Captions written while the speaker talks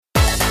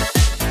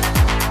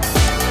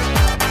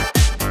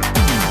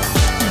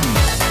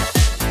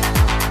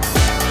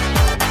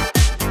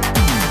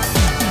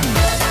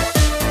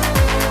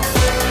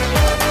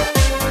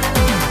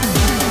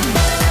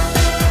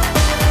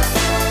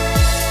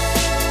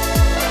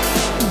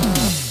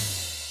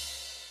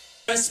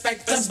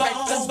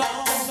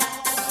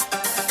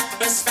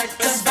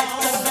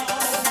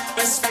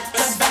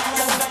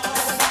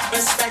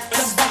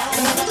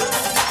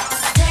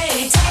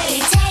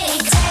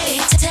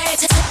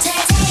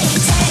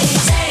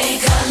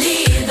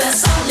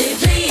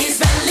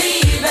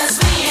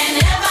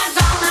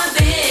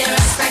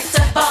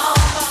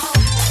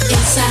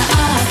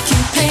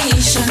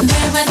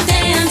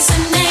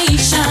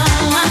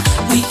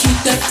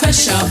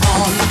Pressure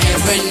on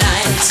every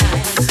night.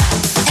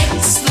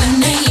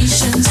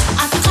 Explanations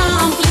are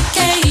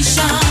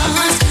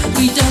complications.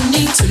 We don't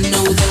need to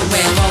know the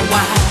where or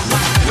why.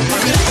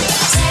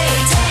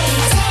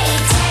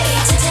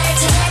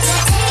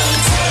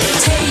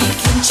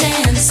 Taking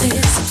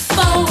chances,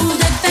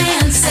 bold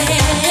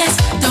advances.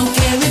 Don't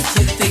care if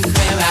you think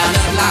we're out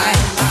of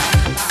line.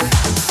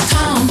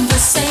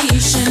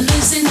 Conversation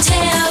is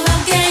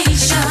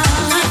interrogation.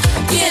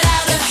 Get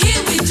out of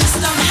here, we just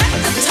don't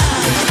have the time.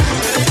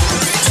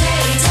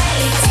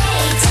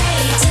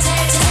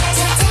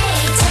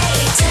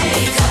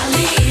 Take or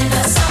leave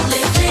us,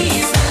 only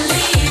please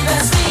believe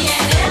us. We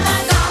ain't ever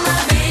gonna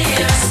be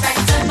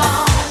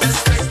respectable.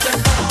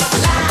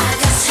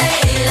 Like us,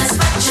 hate us,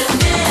 but you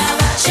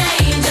never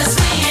change us.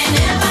 We ain't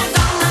ever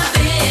gonna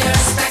be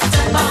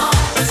respectable.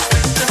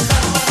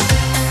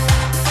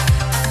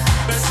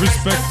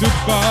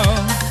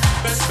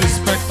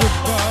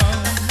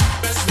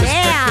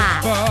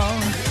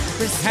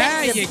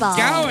 How you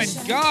going,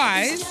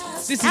 guys?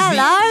 This is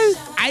Hello. the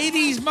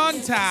 80s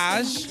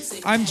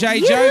montage. I'm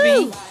Jay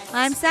Jovi.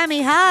 I'm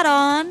Sammy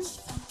Hardon.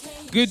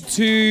 Good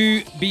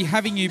to be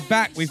having you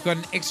back. We've got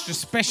an extra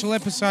special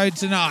episode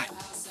tonight.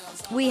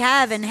 We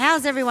have, and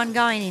how's everyone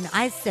going in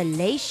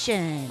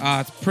isolation?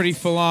 It's pretty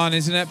full on,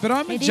 isn't it? But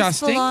I'm It is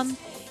adjusting. full on.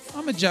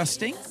 I'm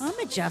adjusting. I'm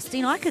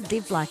adjusting. I could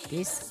live like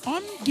this.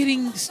 I'm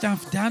getting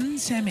stuff done,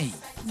 Sammy.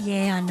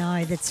 Yeah, I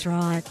know. That's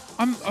right.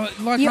 I'm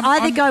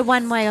Go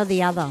one way or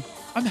the other.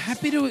 I'm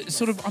happy to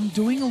I'm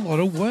doing a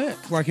lot of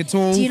work. Like it's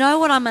all. Do you know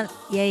what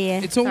Yeah.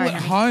 It's all at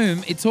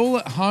home. It's all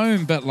at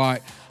home, but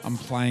like I'm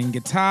playing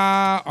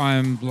guitar.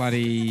 I'm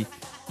bloody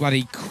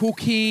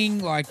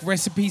cooking. Like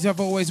recipes I've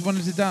always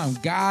wanted to do. I'm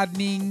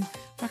gardening.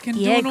 Fucking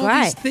doing all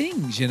these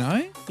things, you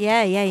know.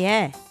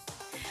 Yeah.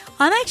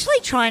 I'm actually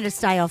trying to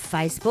stay off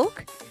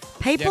Facebook.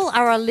 People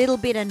are a little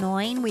bit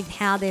annoying with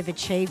how they've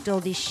achieved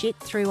all this shit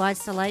through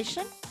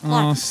isolation.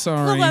 Oh,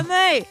 sorry. Look at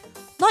me.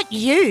 Not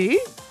you.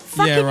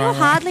 Fucking you're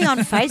hardly on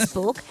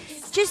Facebook.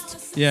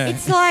 Just,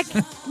 it's like,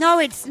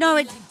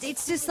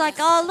 it's just like,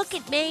 oh, look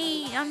at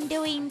me. I'm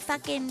doing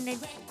fucking,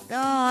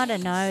 I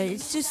don't know.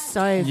 It's just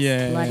so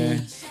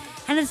bloody.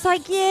 And it's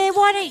like,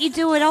 why don't you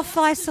do it off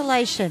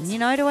isolation? You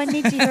know, do I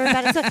need to hear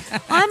about it? So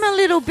I'm a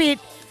little bit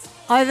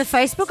over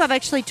Facebook. I've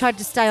actually tried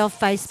to stay off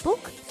Facebook.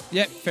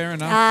 Yep, fair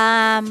enough.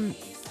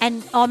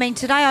 And I mean,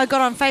 today I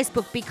got on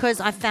Facebook because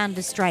I found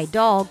a stray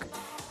dog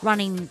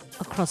running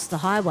across the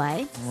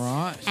highway.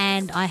 Right.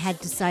 And I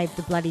had to save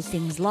the bloody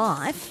thing's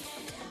life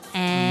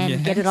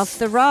and get it off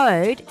the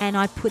road. And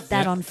I put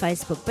that on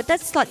Facebook. But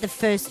that's like the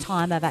first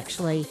time I've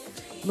actually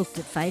looked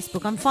at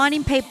Facebook. I'm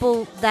finding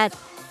people that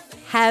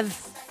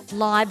have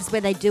lives where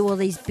they do all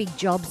these big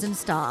jobs and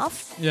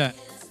stuff. Yeah.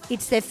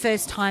 It's their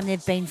first time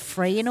they've been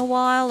free in a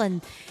while,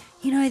 and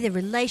you know, their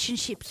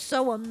relationship's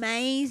so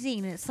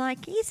amazing. It's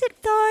like, is it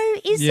though?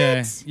 Is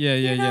it?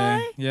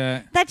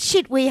 Yeah. That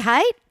shit we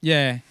hate.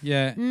 Yeah.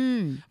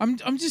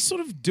 I'm just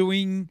sort of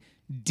doing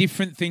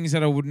different things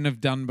that I wouldn't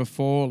have done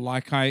before.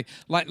 Like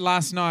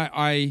last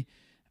night,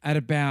 at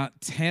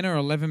about 10 or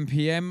 11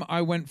 p.m,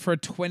 I went for a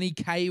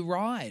 20k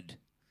ride.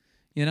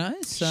 You know,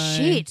 so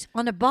shit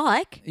on a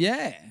bike.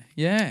 Yeah.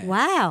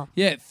 Wow.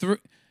 Yeah, through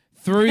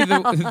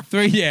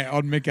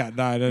on Mika.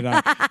 No.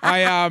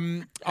 I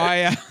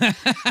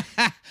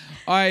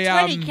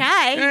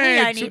 20k. We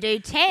only do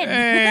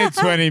 10.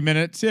 20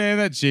 minutes. Yeah,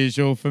 that's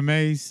usual for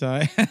me.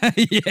 So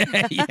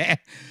yeah.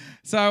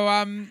 So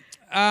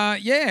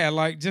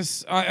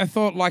I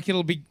thought like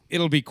it'll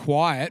be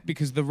quiet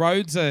because the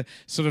roads are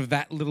sort of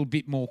that little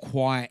bit more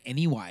quiet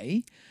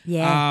anyway.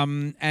 Yeah.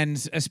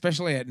 And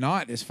especially at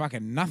night, there's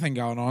fucking nothing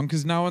going on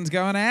because no one's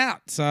going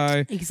out.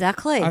 So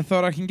exactly. I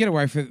thought I can get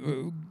away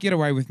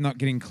with not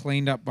getting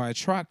cleaned up by a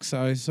truck.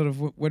 So I sort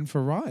of went for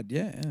a ride.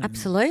 Yeah.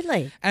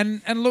 Absolutely.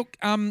 And look,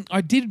 I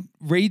did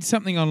read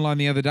something online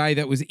the other day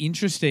that was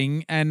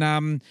interesting,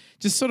 and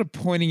just sort of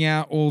pointing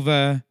out all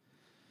the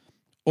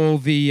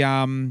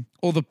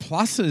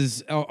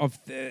pluses of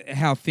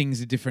how things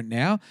are different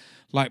now.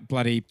 Like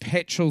bloody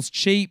petrol's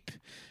cheap.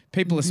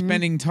 People are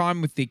spending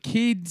time with their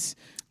kids.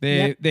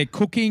 They're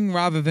cooking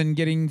rather than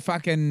getting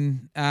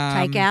fucking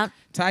takeout.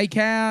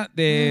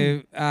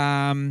 They're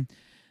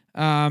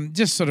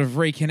just sort of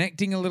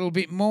reconnecting a little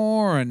bit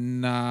more,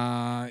 and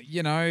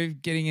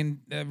getting in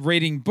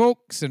reading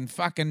books and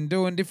fucking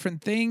doing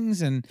different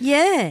things. And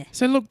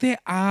so look, there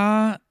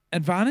are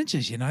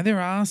advantages. You know, there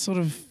are sort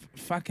of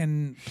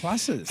fucking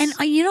pluses. And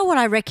you know what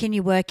I reckon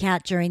you work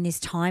out during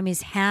this time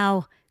is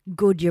how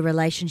good your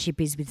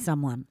relationship is with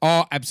someone.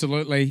 Oh,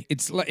 absolutely.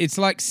 It's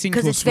like sink or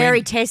Because it's swim.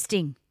 very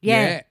testing.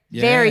 Yeah,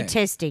 very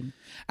testing.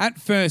 At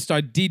first,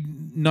 I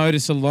did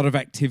notice a lot of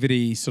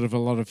activity, sort of a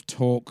lot of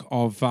talk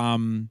of,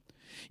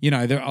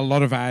 there a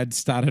lot of ads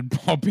started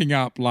popping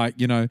up like,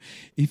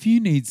 if you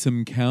need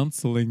some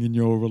counselling in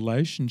your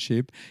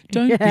relationship,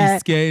 don't be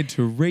scared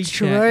to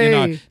reach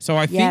out. So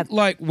I think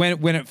like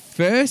when it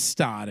first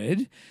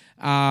started,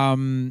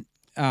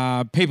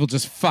 people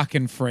just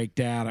fucking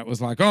freaked out. It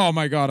was like, oh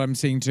my God, I'm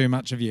seeing too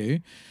much of you.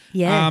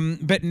 Yeah.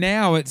 But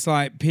now it's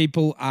like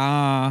people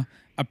are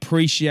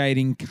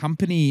appreciating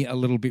company a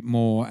little bit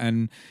more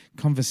and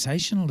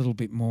conversation a little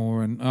bit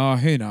more, and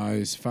who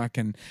knows?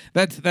 Fucking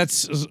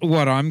that's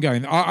what I'm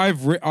going.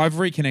 I've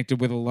reconnected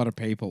with a lot of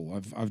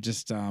people. I've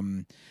just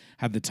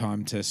had the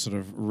time to sort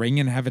of ring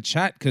and have a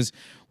chat because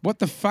what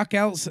the fuck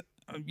else?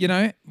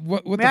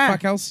 What the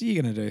fuck else are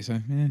you gonna do?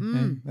 So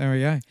there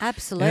we go.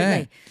 Absolutely.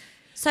 Yeah.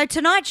 So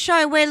tonight's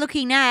show, we're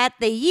looking at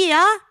the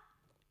year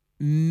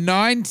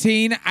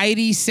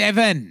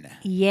 1987.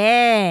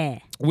 Yeah.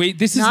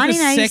 This is the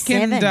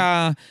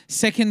 1987.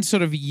 second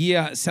sort of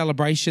year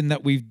celebration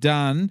that we've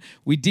done.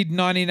 We did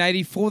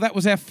 1984. That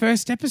was our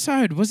first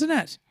episode, wasn't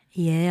it?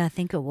 Yeah, I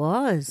think it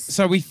was.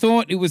 So we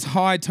thought it was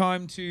high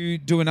time to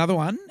do another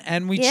one,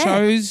 and we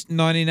chose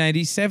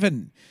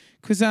 1987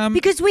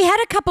 because we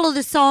had a couple of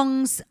the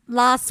songs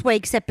last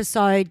week's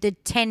episode, the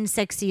 10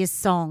 sexiest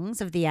songs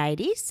of the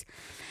 80s. A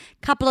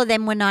couple of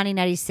them were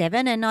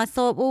 1987, and I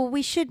thought, well,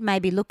 we should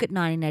maybe look at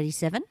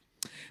 1987.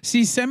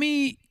 See,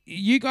 Sammy,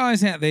 you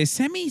guys out there,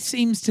 Sammy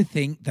seems to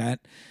think that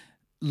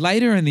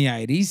later in the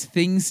 80s,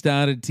 things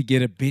started to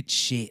get a bit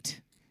shit.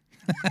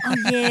 Oh,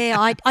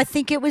 yeah. I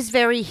think it was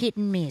very hit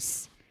and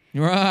miss.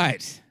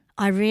 Right.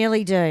 I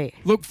really do.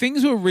 Look,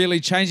 things were really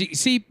changing.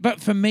 See,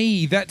 but for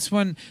me, that's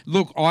when.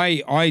 Look,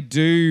 I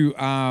do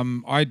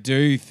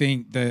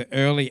think the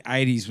early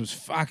 '80s was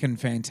fucking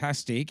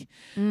fantastic.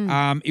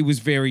 It was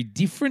very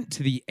different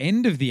to the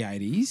end of the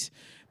 '80s,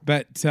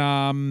 but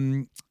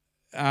I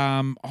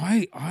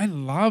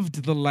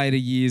loved the later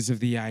years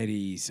of the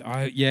 '80s.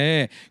 I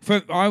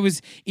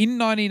was in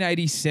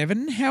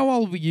 1987. How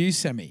old were you,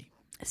 Sammy?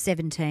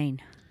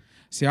 17.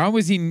 See, I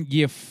was in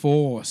year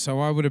 4, so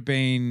I would have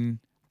been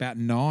about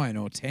 9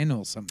 or 10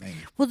 or something.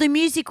 Well, the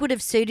music would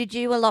have suited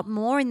you a lot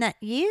more in that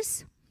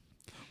years.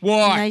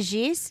 Why? In those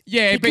years.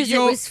 Yeah, because it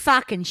was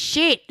fucking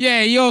shit.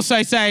 Yeah, you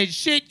also say,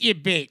 shit, you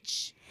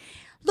bitch.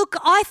 Look,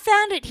 I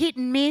found it hit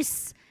and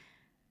miss,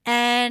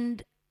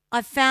 and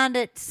I found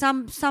it,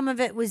 some of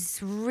it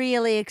was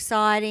really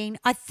exciting.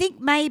 I think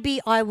maybe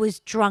I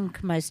was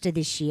drunk most of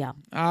this year.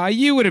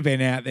 You would have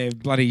been out there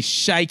bloody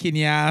shaking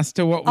your ass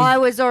to what was... I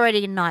was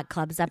already in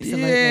nightclubs,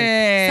 absolutely.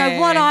 Yeah.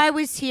 So what I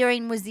was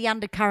hearing was the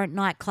undercurrent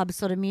nightclub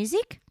sort of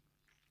music.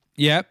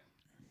 Yep.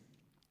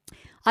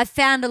 I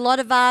found a lot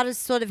of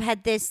artists sort of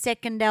had their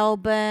second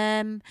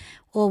album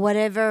or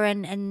whatever,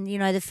 and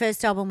the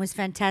first album was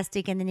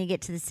fantastic, and then you get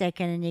to the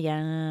second and you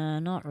go,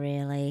 not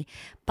really.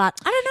 But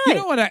I don't know. You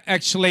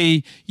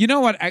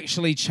know what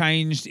actually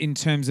changed in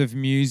terms of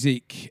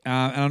music,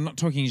 and I'm not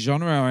talking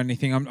genre or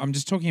anything, I'm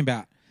just talking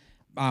about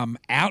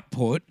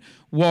output,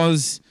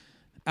 was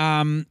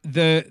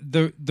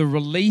the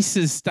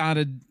releases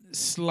started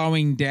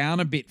slowing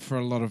down a bit for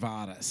a lot of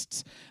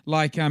artists.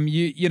 Like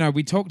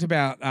we talked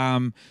about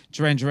Duran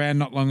Duran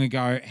not long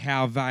ago,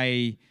 how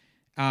they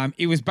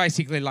it was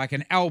basically like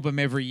an album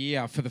every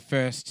year for the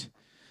first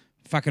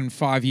fucking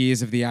 5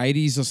 years of the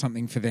 80s or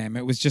something for them.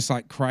 It was just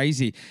like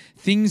crazy.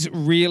 Things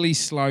really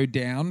slowed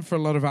down for a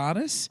lot of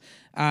artists.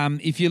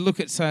 If you look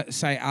at,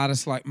 say,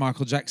 artists like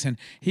Michael Jackson,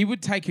 he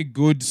would take a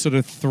good sort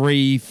of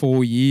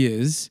 3-4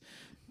 years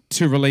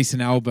to release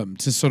an album,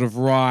 to sort of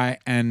write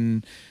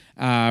and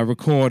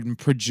record and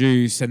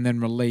produce and then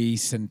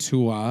release and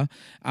tour.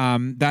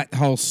 That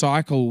whole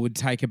cycle would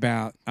take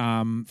about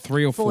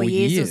 3 or 4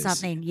 years or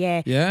something.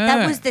 Yeah. Yeah.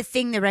 That was the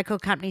thing the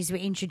record companies were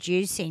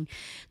introducing.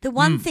 The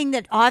one thing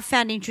that I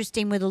found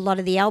interesting with a lot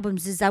of the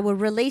albums is they were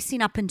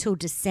releasing up until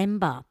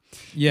December.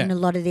 Yeah. In a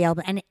lot of the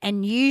album,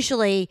 and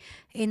usually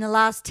in the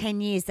last 10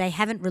 years they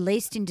haven't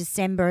released in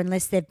December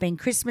unless they've been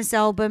Christmas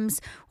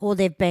albums or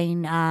they've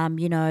been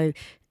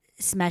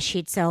smash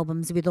hits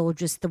albums with all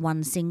just the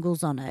one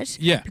singles on it.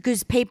 Yeah.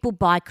 Because people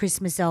buy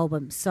Christmas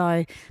albums.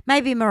 So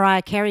maybe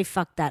Mariah Carey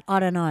fucked that.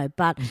 I don't know.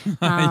 But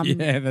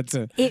yeah, that's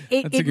a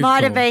it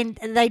might have been,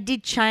 they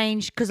did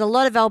change because a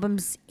lot of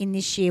albums in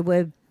this year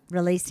were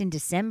released in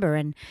December,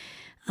 and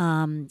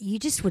you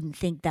just wouldn't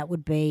think that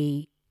would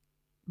be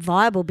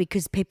viable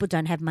because people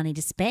don't have money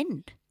to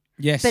spend.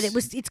 Yes. But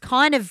it's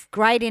kind of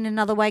great in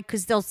another way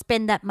because they'll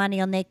spend that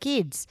money on their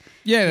kids.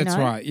 Yeah, that's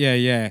right.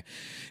 Yeah.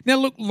 Now,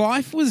 look,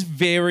 life was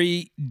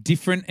very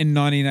different in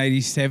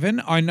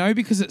 1987. I know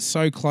because it's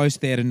so close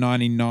there to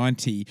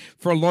 1990.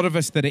 For a lot of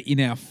us that are in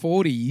our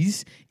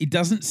 40s, it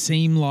doesn't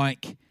seem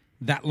like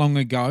that long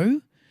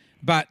ago.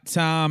 But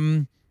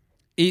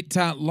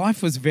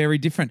life was very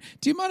different.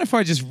 Do you mind if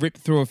I just rip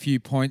through a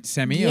few points,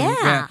 Sammy? Yeah.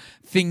 About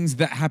things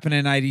that happened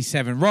in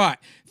 87. Right.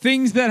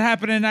 Things that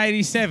happened in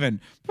 87.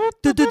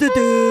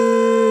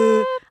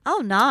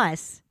 Oh,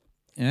 nice.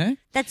 Yeah?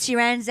 That's your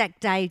Anzac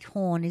Day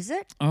horn, is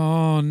it?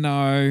 Oh,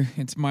 no.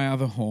 It's my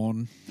other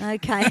horn.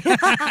 Okay.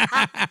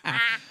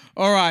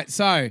 All right.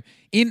 So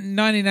in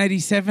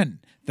 1987,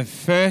 the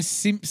first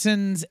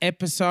Simpsons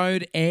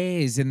episode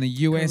airs in the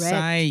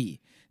USA.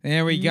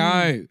 There we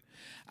go.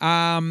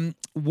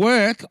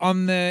 Work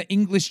on the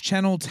English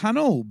Channel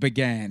Tunnel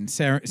began,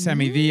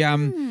 Sammy.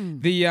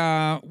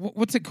 The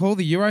what's it called?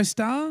 The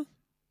Eurostar?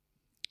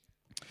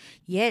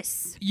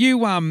 Yes. You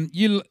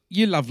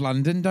love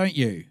London, don't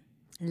you?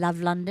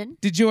 Love London.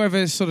 Did you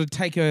ever sort of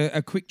take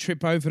a quick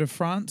trip over to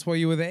France while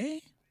you were there?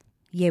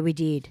 Yeah, we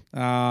did.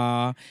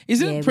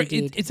 Isn't it? we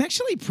did. It's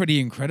actually pretty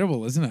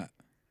incredible, isn't it?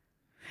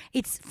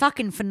 It's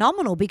fucking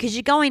phenomenal because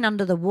you're going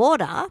under the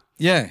water.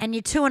 Yeah. And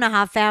you're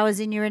 2.5 hours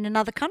and you're in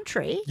another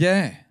country.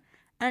 Yeah.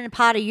 And a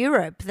part of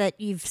Europe that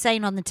you've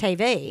seen on the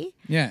TV.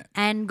 Yeah.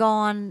 And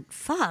gone,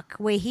 fuck,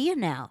 we're here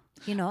now,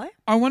 you know?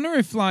 I wonder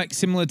if, like,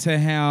 similar to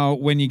how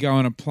when you go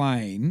on a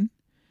plane,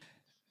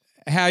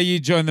 how you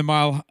join the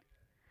Mile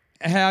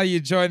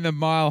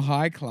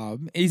High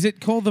Club. Is it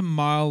called the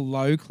Mile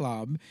Low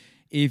Club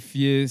if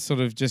you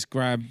sort of just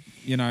grab,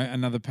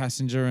 another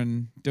passenger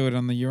and do it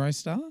on the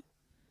Eurostar?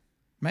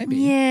 Maybe.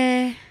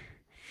 Yeah.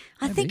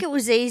 I think it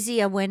was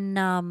easier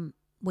when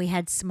we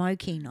had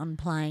smoking on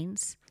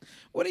planes.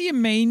 What do you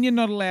mean you're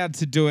not allowed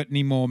to do it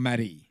anymore,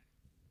 Maddie?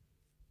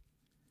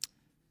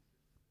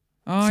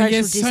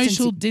 Oh,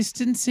 social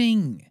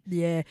distancing.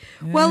 Yeah.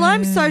 Well,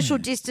 I'm social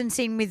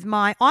distancing with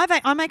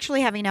I'm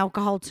actually having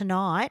alcohol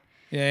tonight.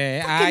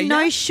 Yeah. Fucking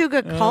no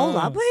sugar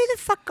cola. Who the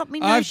fuck got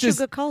me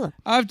sugar cola?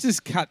 I've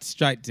just cut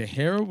straight to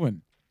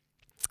heroin.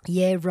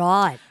 Yeah,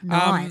 right.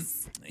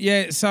 Nice.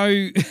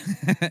 So,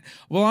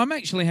 well, I'm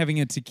actually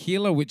having a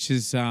tequila, which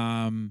is,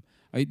 I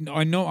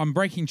know I'm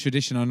breaking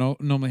tradition. I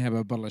normally have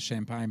a bottle of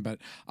champagne, but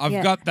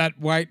I've got that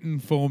waiting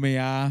for me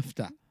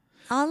after.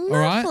 Oh,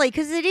 lovely,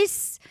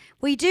 because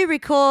we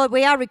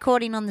are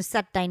recording on the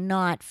Saturday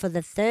night for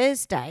the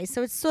Thursday,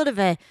 so it's sort of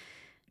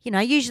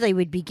usually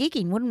we'd be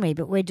gigging, wouldn't we?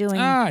 But we're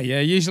doing...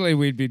 usually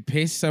we'd be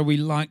pissed, so we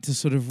like to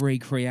sort of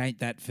recreate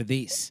that for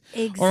this.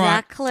 Exactly. All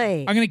right,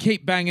 I'm going to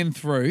keep banging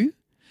through.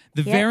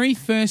 The very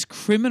first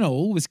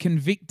criminal was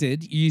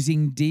convicted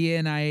using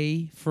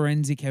DNA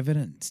forensic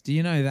evidence. Do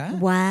you know that?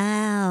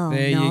 Wow.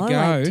 There you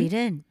go. I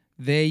didn't.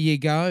 There you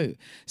go.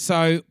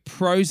 So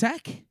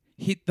Prozac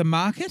hit the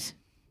market.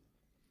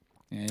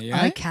 There you go.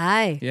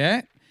 Okay.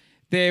 Yeah.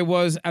 There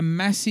was a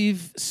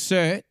massive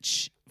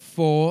search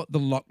for the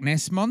Loch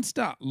Ness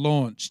Monster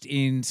launched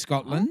in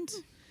Scotland.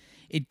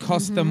 It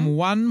cost them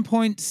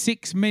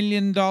 $1.6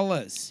 million.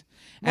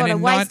 What a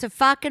waste of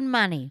fucking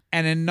money.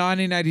 And in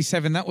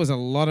 1987, that was a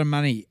lot of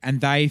money.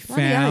 And they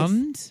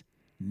found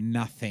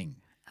nothing.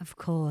 Of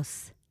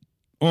course.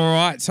 All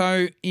right.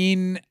 So do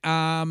you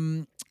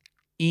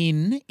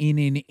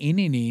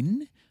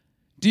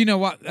know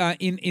what?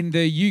 In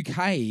the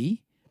UK,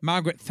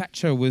 Margaret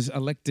Thatcher was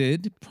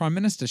elected Prime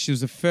Minister. She was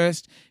the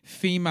first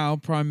female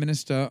Prime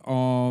Minister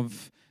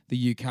of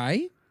the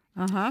UK.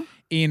 Uh-huh.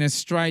 In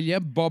Australia,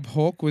 Bob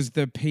Hawke was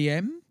the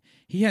PM.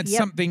 He had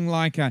something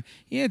like a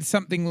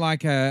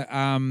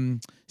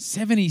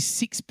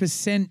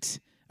 76%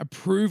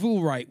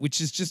 approval rate, which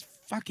is just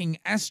fucking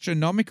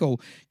astronomical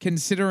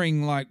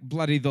considering like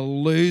bloody the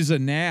loser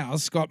now,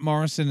 Scott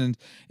Morrison, and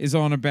is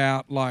on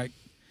about like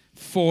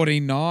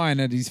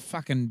 49 at his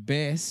fucking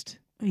best.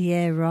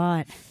 Yeah,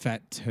 right.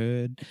 Fat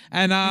turd.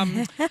 And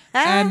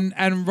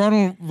and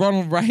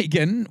Ronald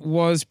Reagan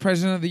was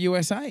president of the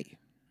USA.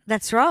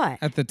 That's right.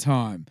 At the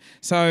time.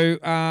 So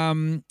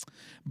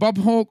Bob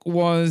Hawke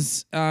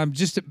was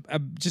just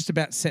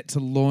about set to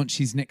launch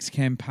his next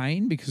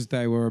campaign because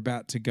they were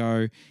about to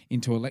go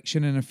into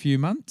election in a few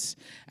months.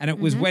 And it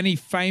was when he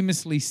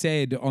famously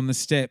said on the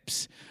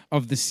steps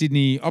of the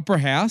Sydney Opera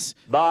House,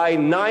 "By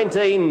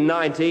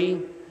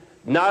 1990,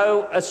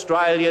 no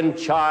Australian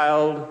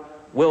child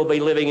will be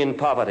living in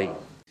poverty."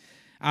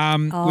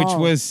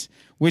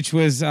 Which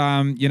was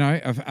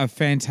a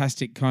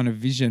fantastic kind of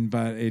vision,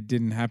 but it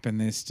didn't happen.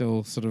 There's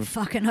still sort of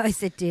fucking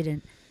oath it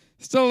didn't.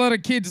 Still a lot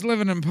of kids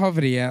living in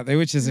poverty out there,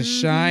 which is a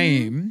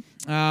shame.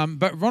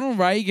 But Ronald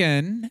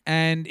Reagan,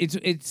 and it's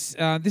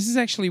this is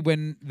actually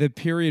when the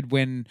period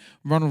when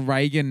Ronald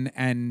Reagan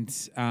and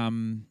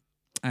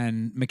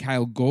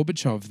Mikhail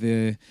Gorbachev,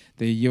 the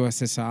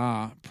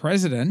USSR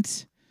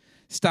president,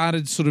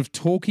 started sort of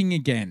talking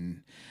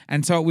again.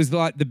 And so it was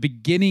like the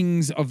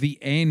beginnings of the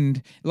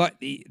end. Like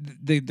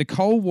the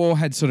Cold War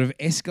had sort of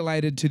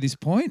escalated to this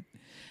point,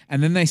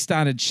 and then they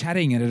started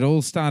chatting, and it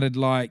all started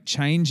like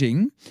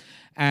changing.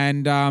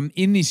 And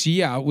in this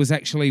year was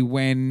actually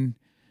when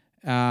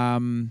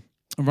Ronald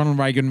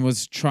Reagan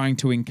was trying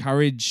to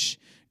encourage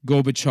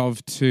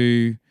Gorbachev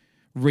to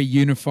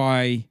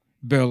reunify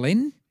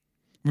Berlin.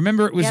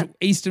 Remember, it was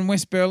East and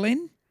West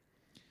Berlin?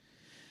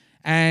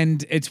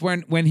 And it's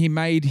when he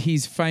made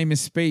his famous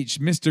speech,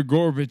 "Mr.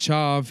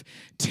 Gorbachev,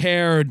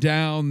 tear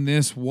down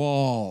this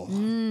wall."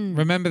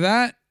 Remember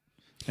that?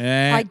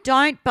 I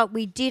don't, but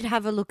we did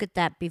have a look at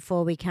that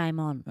before we came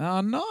on. Oh,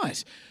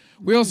 nice.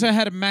 We also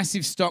had a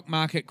massive stock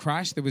market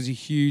crash. There was a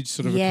huge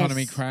sort of Yes.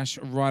 economy crash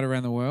right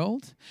around the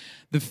world.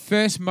 The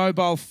first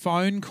mobile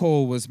phone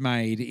call was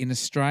made in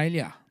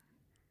Australia.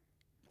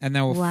 And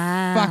they were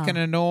Wow. fucking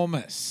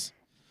enormous.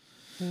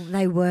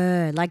 They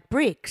were like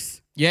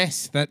bricks.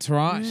 Yes, that's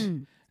right.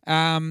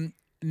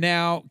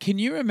 Now, can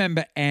you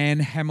remember Anne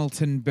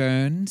Hamilton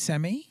Byrne,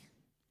 Sammy?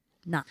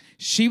 No.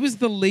 She was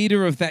the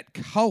leader of that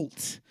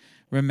cult,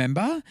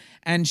 remember?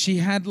 And she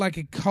had like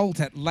a cult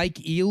at Lake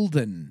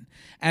Eildon.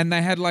 And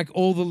they had like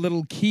all the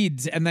little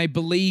kids and they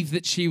believed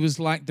that she was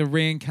like the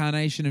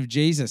reincarnation of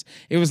Jesus.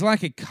 It was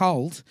like a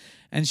cult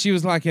and she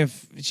was like a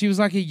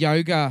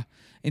yoga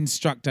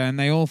instructor and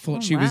they all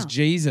thought she was wow.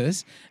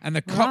 Jesus. And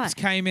the cops Right.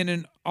 came in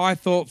and I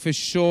thought for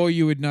sure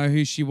you would know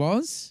who she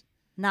was.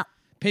 No.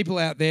 People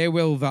out there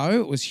will, though.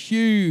 It was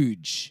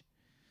huge.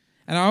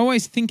 And I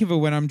always think of her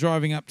when I'm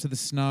driving up to the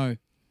snow.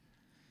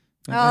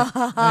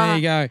 There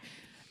you go.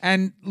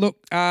 And look,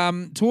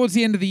 towards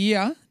the end of the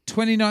year,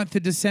 29th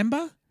of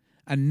December,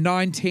 a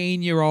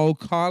 19-year-old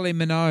Kylie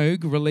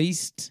Minogue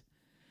released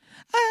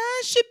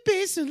I Should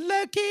Be So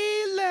Lucky.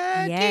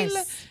 Yes.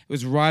 It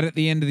was right at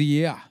the end of the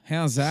year.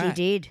 How's that?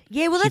 She did.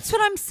 Yeah, well, that's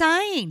what I'm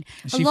saying.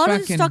 A she lot of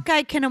the fucking- Stock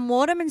Aitken and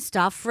Waterman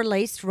stuff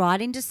released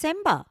right in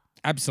December.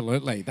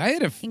 Absolutely. They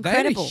had a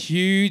Incredible.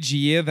 huge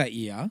year that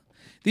year.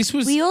 This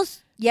was... We also,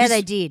 yeah, this-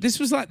 they did. This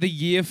was like the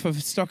year for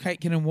Stock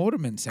Aitken and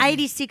Waterman. Sam.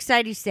 86,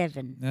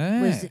 87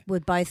 Yeah. were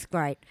both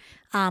great.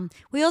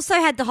 We also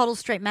had the Hoddle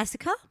Street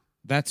Massacre,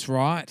 That's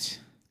right.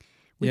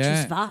 which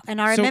Yeah. was fun.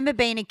 And I So remember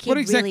being a kid what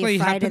exactly really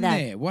afraid happened of that.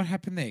 there? What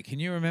happened there? Can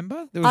you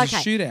remember? There was a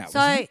shootout, So,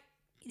 wasn't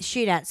it?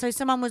 shootout. So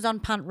someone was on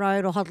Punt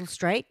Road or Hoddle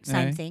Street,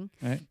 same Yeah, thing,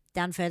 yeah.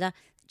 down further,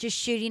 just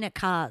shooting at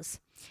cars.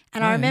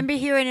 And I Yeah. remember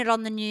hearing it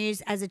on the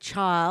news as a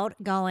child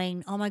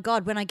going, oh my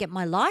God, when I get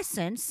my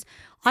license,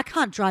 I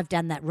can't drive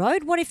down that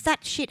road. What if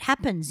that shit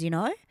happens, you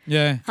know?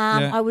 Yeah.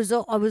 yeah. I was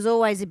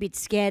always a bit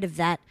scared of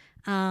that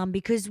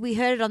because we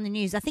heard it on the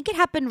news. I think it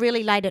happened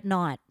really late at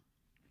night.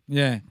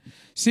 Yeah.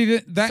 See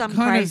that Some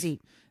kind crazy. of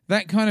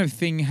that kind of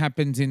thing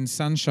happens in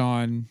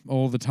Sunshine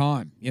all the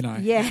time, you know.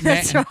 Yeah,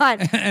 that's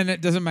right. And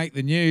it doesn't make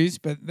the news,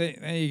 but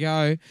there you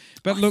go.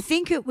 But I look,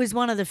 think it was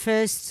one of the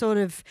first sort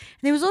of.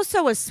 There was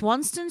also a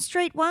Swanston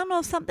Street one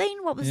or something.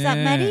 What was that,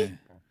 yeah. Maddie?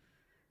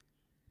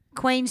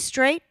 Queen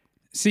Street.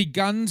 See,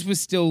 guns were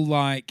still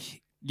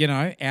like, you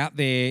know, out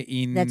there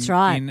in That's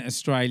right. in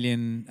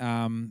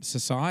Australian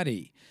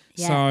society.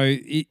 Yeah. So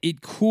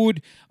it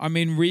could. I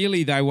mean,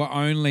 really, they were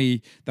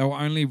only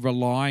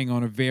relying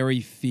on a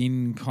very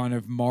thin kind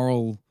of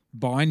moral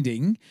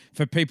binding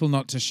for people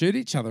not to shoot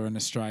each other in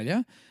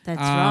Australia. That's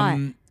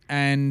right.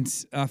 And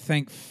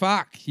thank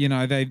fuck, you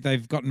know,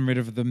 they've gotten rid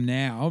of them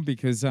now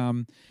because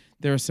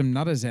there are some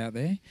nutters out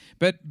there.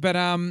 But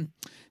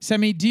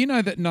Sammy, do you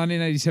know that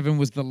 1987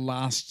 was the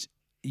last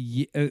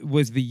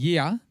was the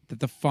year that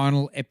the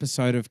final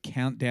episode of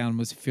Countdown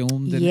was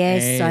filmed and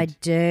Yes, aired? I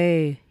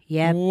do.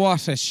 Yep.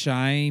 What a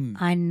shame.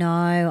 I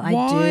know. I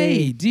Why?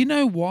 do. Do you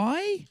know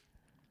why?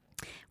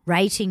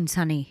 Ratings,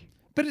 honey.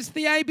 But it's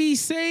the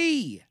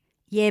ABC.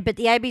 Yeah, but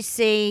the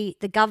ABC,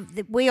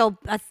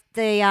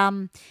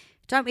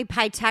 don't we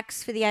pay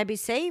tax for the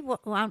ABC?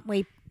 Aren't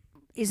we?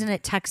 Isn't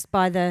it taxed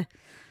by the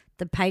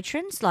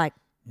patrons? Like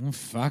Oh,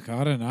 fuck,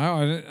 I don't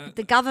know.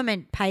 the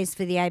government pays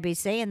for the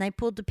ABC, and they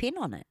pulled the pin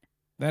on it.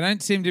 They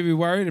don't seem to be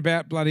worried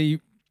about bloody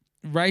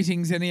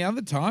ratings any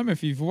other time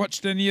if you've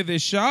watched any of their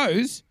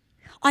shows.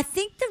 I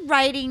think the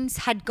ratings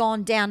had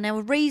gone down. Now,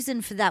 a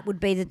reason for that would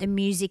be that the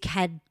music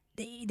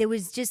there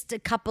was just a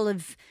couple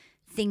of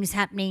things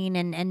happening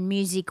and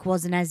music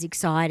wasn't as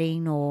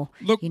exciting or,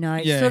 Look,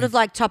 yeah. sort of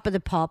like Top of the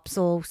Pops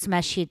or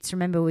Smash Hits.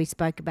 Remember we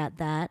spoke about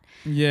that.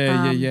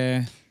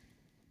 Yeah.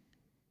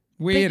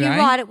 Weird, but you're eh?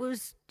 right.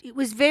 It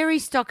was very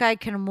Stock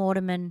Aitken and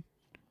Waterman,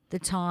 the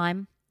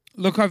time.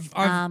 Look,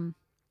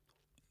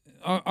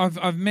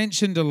 I've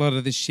mentioned a lot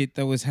of the shit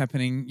that was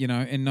happening, you know,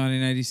 in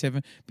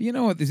 1987. But you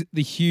know what?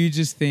 The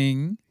hugest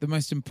thing, the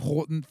most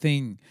important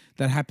thing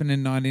that happened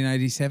in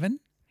 1987?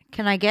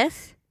 Can I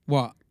guess?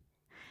 What?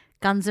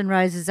 Guns N'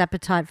 Roses'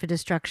 Appetite for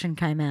Destruction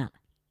came out.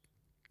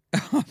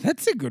 Oh,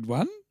 that's a good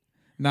one.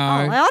 No. Oh,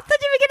 I thought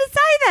you were going to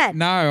say that.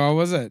 No, I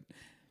wasn't.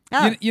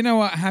 Oh, You know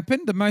what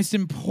happened? The most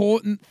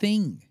important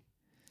thing.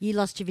 you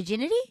lost your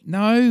virginity?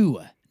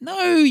 No,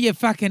 you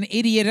fucking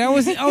idiot. I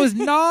was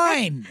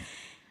 9.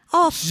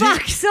 Oh,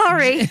 fuck,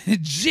 sorry.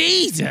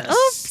 Jesus.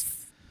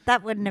 Oops.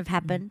 That wouldn't have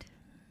happened.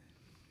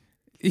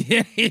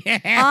 Yeah.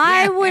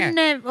 I wouldn't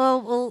have.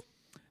 Well,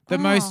 The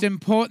most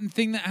important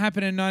thing that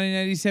happened in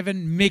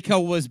 1987, Mika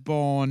was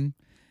born.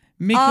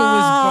 Mika oh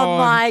was born.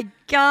 my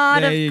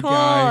God, There you of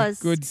course.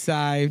 go. Good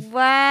save.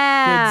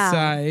 Wow. Good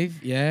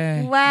save.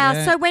 Yeah. Wow.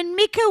 yeah. So when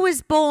Mika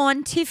was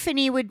born,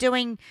 Tiffany was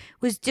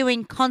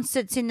doing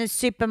concerts in the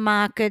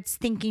supermarkets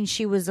thinking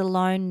she was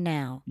alone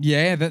now.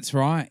 Yeah, that's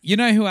right. You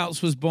know who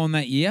else was born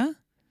that year?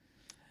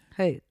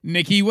 Who?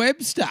 Nikki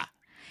Webster.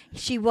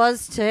 She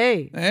was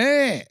too.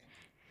 Yeah.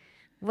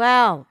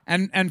 Wow.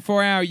 And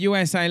for our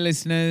USA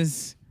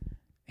listeners,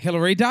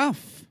 Hilary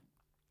Duff.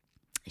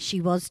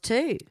 She was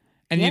too.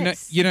 And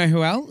Yes. you know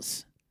who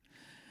else?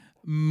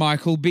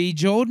 Michael B.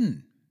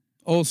 Jordan,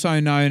 also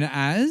known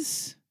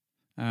as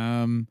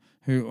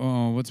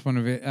what's one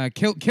of it?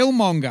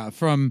 Killmonger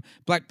from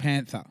Black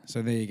Panther.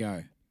 So there you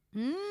go.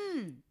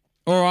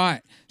 All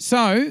right.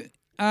 So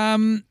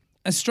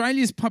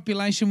Australia's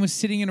population was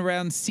sitting at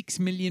around 6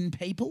 million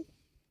people.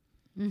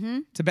 Mm-hmm.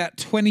 It's about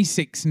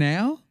 26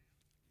 now.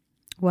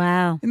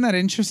 Wow. Isn't that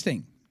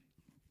interesting?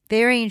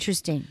 Very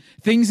interesting.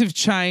 Things have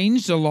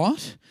changed a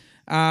lot.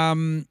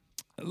 A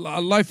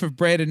loaf of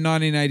bread in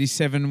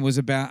 1987 was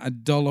about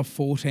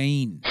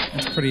 $1.14.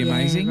 That's pretty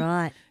amazing.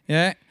 Right.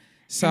 Yeah.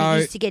 So and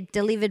it used to get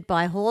delivered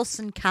by horse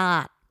and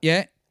cart.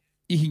 Yeah.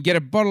 You can get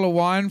a bottle of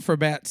wine for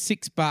about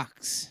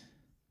 $6.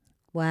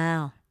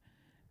 Wow.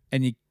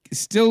 And you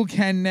still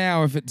can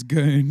now if it's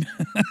goon.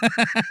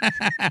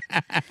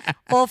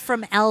 Or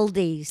from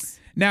Aldi's.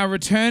 Now,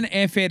 return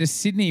airfare to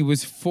Sydney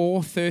was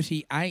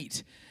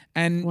 $4.38.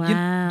 And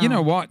wow. you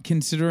know what?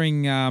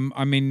 Considering,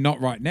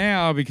 not right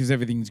now because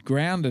everything's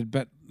grounded,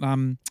 but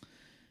not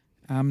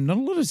a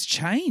lot has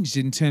changed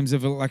in terms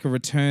of a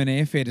return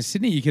airfare to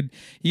Sydney. You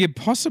could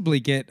possibly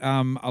get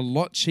a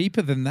lot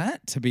cheaper than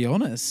that, to be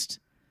honest.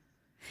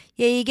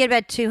 Yeah, you get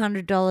about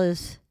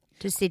 $200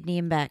 to Sydney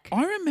and back.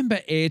 I remember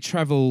air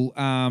travel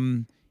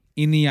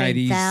in the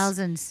 80s.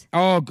 Thousands.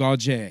 Oh,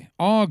 God, yeah.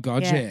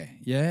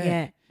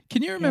 Yeah.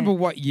 Can you remember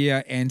what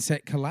year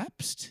Ansett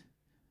collapsed?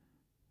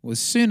 It was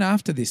soon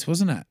after this,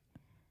 wasn't it?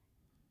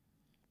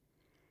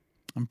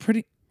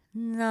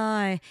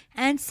 No.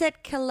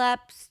 Ansett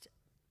collapsed.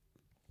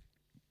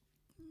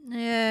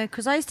 Yeah,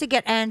 because I used to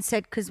get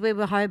Ansett because we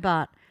were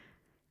Hobart.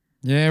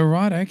 Yeah,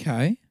 right,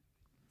 okay.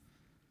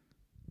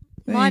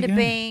 Might have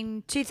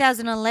been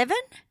 2011?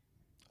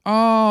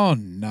 Oh,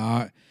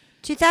 no.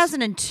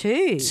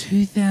 2002.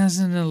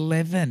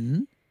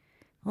 2011?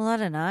 Well, I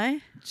don't know.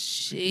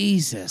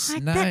 Jesus,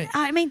 no.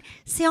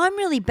 See, I'm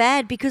really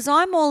bad because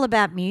I'm all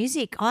about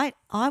music. I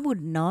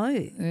would know.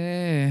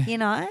 Yeah. You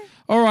know?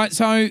 All right,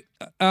 so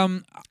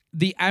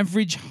the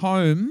average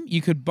home,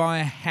 you could buy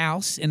a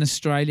house in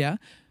Australia.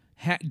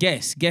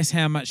 Guess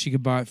how much you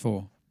could buy it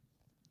for?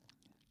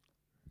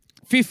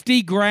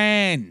 50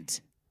 grand.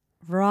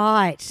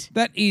 Right.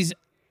 That is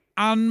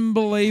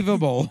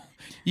unbelievable.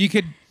 You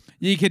could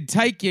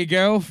take your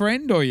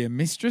girlfriend or your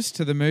mistress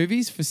to the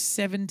movies for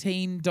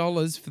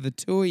 $17 for the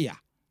two of you.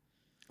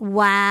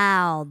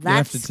 Wow,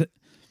 that's...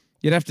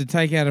 You'd have to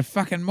take out a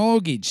fucking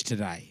mortgage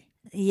today.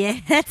 Yeah,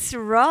 that's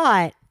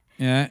right.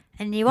 Yeah.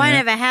 And you won't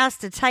have a house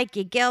to take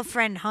your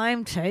girlfriend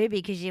home to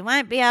because you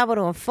won't be able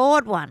to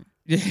afford one.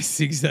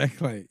 Yes,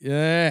 exactly.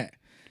 Yeah.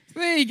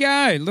 There you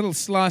go. Little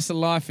slice of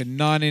life in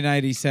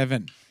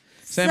 1987.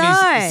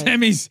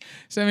 Sammy's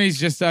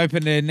just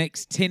opened their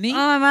next tinny. Oh,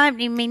 I'm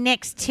opening my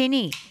next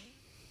tinny.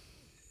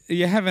 Are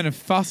you having a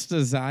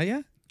Foster's, are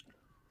you?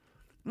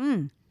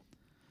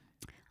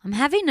 I'm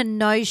having a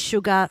no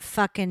sugar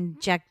fucking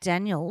Jack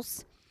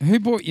Daniels. Who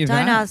bought you that?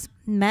 Don't ask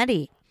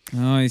Maddie.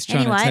 Oh, he's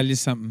trying to tell you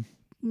something.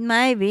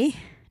 Maybe.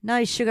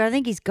 No sugar. I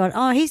think he's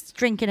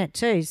drinking it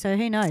too, so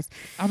who knows.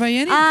 Are they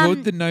any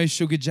good, the no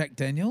sugar Jack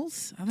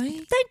Daniels? Are they?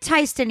 They don't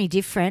taste any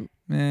different.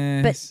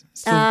 But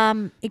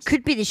it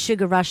could be the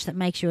sugar rush that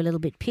makes you a little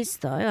bit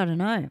pissed though. I don't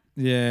know.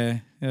 Yeah.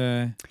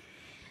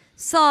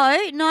 So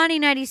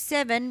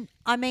 1987,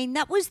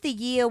 that was the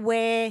year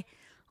where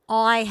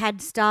I had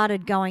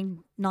started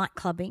going night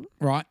clubbing.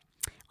 Right.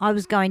 I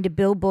was going to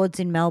billboards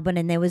in Melbourne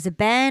and there was a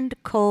band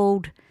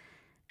called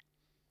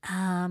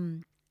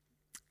Jabulani,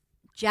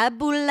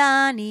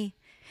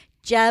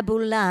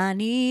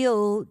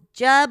 oh,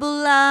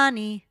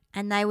 Jabulani.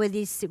 And they were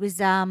it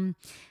was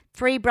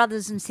three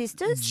brothers and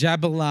sisters.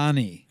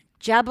 Jabulani.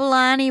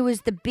 Jabulani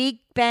was the big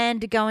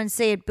band to go and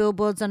see at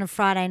billboards on a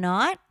Friday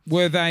night.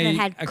 Were they It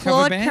had a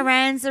Claude cover band?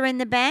 Carranza in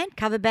the band,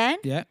 cover band.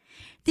 Yeah.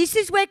 This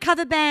is where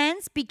cover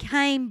bands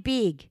became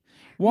big.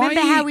 Why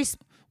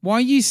are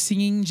you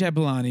singing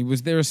Jabulani?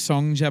 Was there a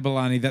song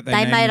Jabulani that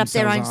they made up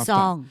their own after?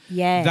 song?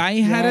 Yeah.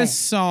 They had a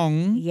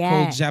song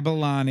called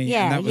Jabulani.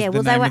 Yeah, and that was the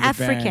well, they name were of the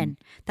African. band.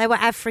 They were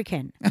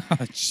African.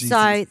 Oh, Jesus.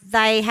 So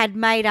they had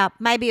made up,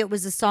 maybe it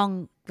was a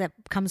song that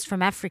comes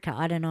from Africa.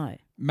 I don't know.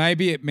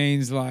 Maybe it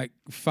means like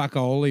fuck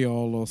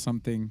oleol or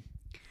something.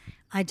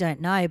 I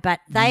don't know, but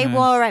they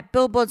were at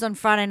billboards on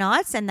Friday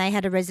nights and they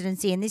had a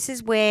residency, and this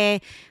is where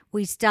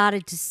we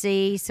started to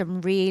see some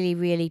really,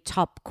 really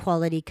top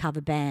quality cover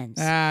bands.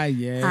 Ah,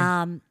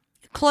 yeah.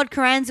 Claude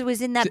Carranza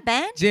was in that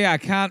band. Gee, I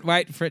can't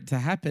wait for it to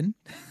happen.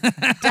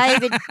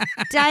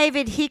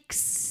 David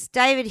Hicks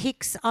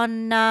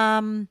on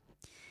the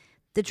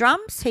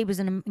drums. He was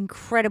an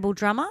incredible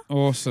drummer.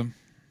 Awesome.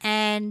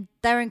 And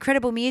they were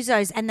incredible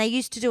musos, and they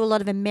used to do a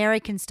lot of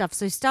American stuff,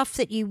 so stuff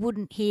that you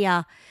wouldn't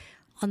hear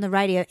on the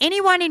radio.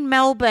 Anyone in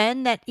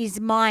Melbourne that is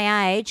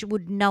my age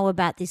would know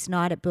about this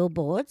night at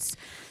billboards,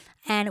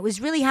 and it was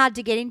really hard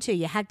to get into.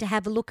 You had to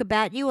have a look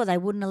about you or they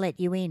wouldn't have let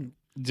you in.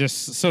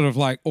 Just sort of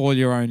like all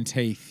your own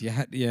teeth. You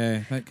had,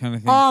 that kind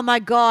of thing. Oh, my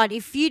God.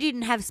 If you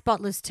didn't have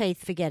spotless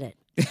teeth, forget it.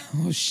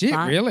 Oh, shit,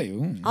 Right? really?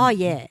 Ooh. Oh,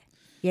 yeah.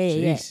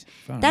 Yeah. Jeez,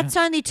 far That's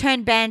only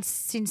turned banned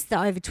since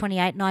the over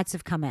 28 nights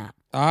have come out.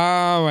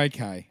 Oh,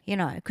 okay. You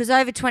know, because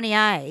over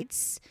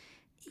 28s,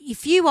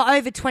 if you were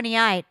over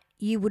 28,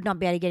 you would not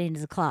be able to get into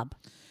the club,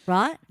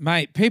 right?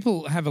 Mate,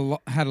 people have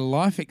had a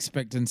life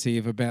expectancy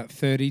of about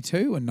 32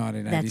 in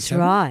 1987. That's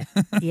right.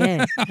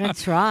 Yeah,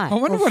 that's right. I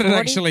wonder Or what 40. it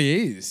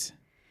actually is.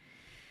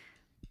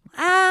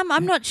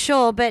 I'm not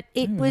sure, but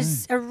it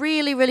was a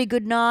really, really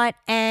good night,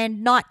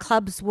 and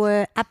nightclubs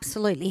were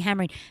absolutely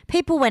hammering.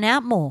 People went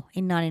out more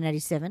in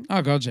 1987.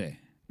 Oh, God, yeah.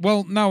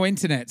 Well, no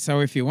internet, so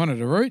if you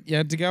wanted a route, you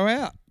had to go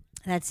out.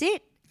 That's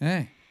it.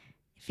 Yeah.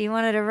 If you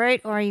wanted a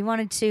route or you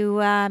wanted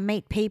to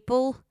meet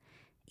people,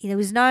 there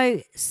was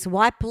no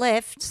swipe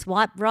left,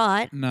 swipe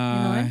right.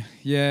 No.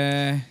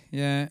 Yeah.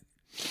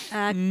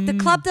 The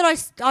club that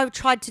I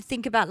tried to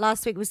think about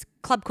last week was a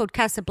club called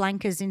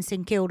Casablanca's in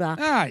St Kilda.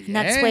 Oh, And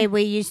that's yeah. where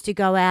we used to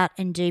go out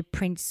and do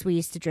Prince. We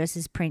used to dress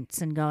as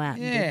Prince and go out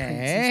and do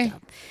Prince and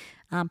stuff.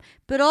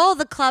 But all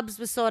the clubs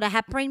were sort of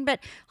happening. But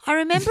I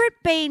remember it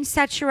being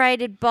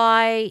saturated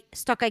by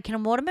Stock Aitken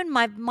and Waterman.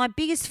 My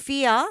biggest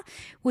fear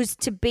was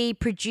to be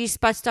produced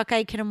by Stock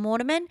Aitken and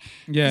Waterman.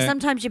 Yeah.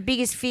 Sometimes your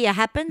biggest fear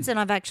happens, and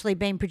I've actually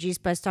been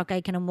produced by Stock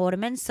Aitken and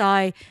Waterman.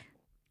 So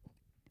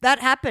that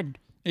happened.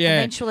 Yeah.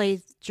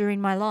 Eventually during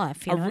my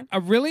life, you know.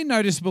 A really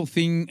noticeable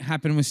thing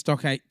happened with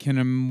Stock Aitken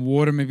and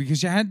Waterman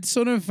because you had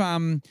sort of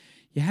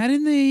you had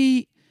in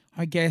the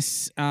I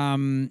guess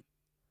in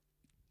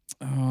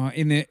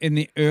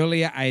the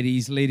earlier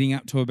 80s leading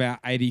up to about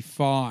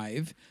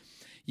 85,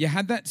 you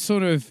had that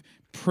sort of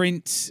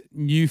Prince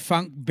new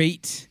funk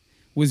beat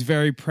was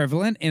very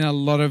prevalent in a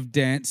lot of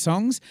dance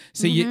songs.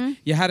 So you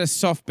had a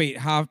soft beat,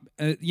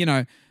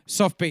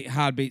 soft beat,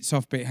 hard beat,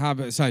 soft beat, hard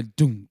beat. So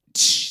doom,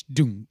 tsh,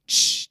 doom,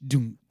 tsh,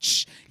 doom,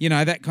 tsh. You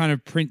know, that kind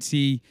of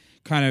Princey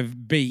kind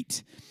of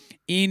beat.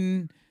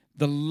 In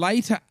the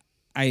later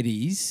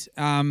 80s,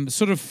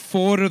 sort of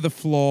four to the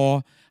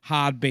floor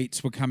hard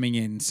beats were coming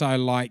in. So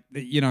like,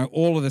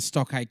 all of the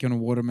Stock Aitken and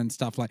Waterman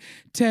stuff like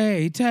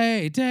tay,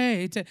 tay,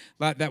 tay, tay,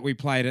 like that we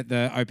played at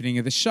the opening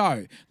of the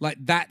show.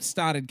 Like that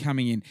started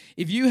coming in.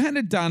 If you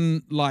had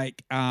done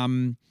like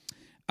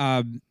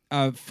a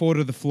four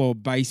to the floor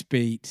bass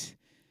beat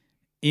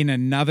in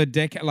another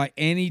decade, like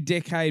any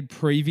decade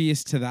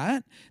previous to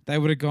that, they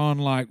would have gone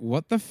like,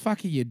 what the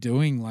fuck are you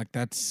doing? Like,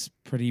 that's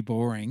pretty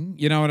boring.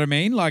 You know what I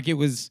mean? Like it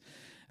was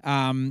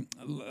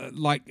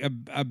like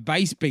a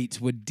bass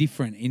beats were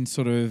different in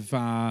sort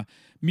of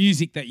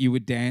music that you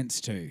would dance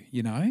to,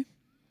 you know?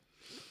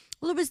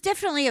 Well, it was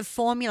definitely a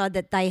formula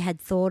that they had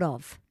thought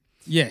of.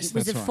 Yes, It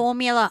was that's a right.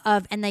 formula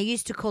of, and they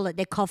used to call it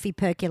their coffee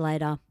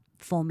percolator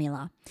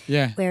formula.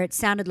 Yeah. Where it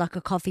sounded like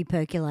a coffee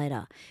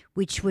percolator,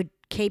 which would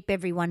keep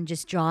everyone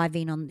just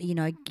driving on,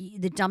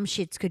 the dumb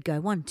shits could go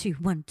 1, 2,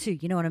 1, 2,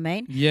 you know what I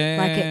mean? Yeah.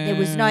 Like there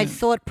was no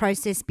thought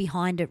process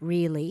behind it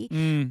really,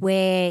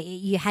 where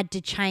you had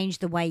to change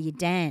the way you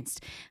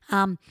danced.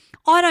 I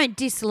don't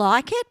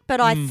dislike it,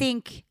 but I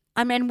think,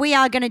 we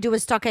are going to do a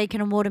Stock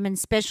Aitken and Waterman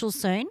special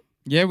soon,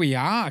 Yeah, we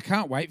are. I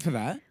can't wait for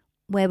that.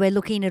 where we're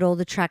looking at all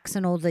the tracks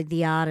and all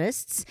the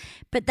artists.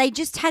 But they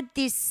just had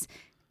this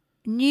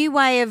new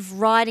way of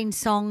writing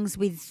songs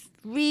with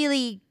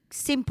really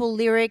simple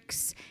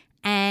lyrics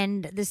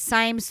and the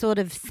same sort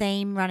of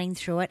theme running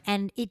through it.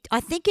 And I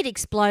think it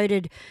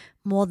exploded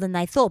more than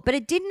they thought. But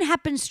it didn't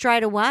happen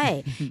straight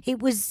away. It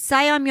was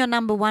Say I'm Your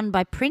Number One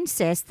by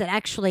Princess that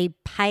actually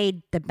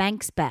paid the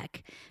banks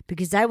back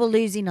because they were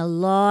losing a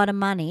lot of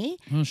money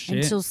Oh,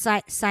 shit. until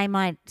Say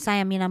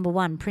I'm Your Number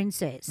One,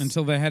 Princess.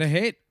 Until they had a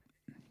hit.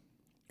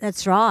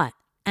 That's right.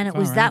 And it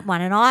was Far that out.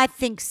 one. And I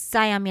think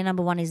Say I'm Your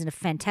Number One is a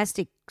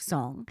fantastic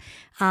song.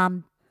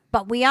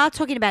 But we are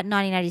talking about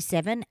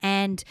 1987,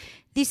 and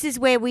this is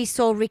where we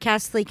saw Rick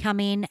Astley come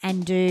in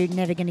and do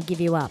Never Gonna Give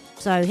You Up.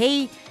 So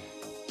he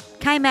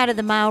came out of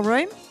the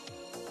mailroom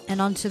and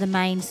onto the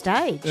main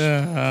stage.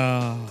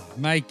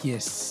 Make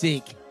you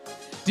sick.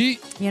 Do you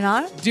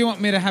You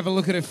want me to have a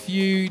look at a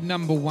few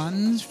number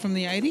ones from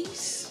the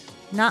 80s?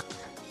 Nah.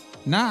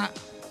 Nah.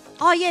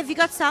 Oh, yeah, have you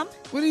got some?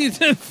 What are you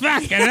doing?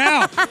 Fucking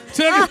hell.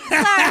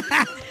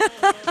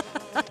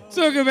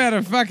 Talk about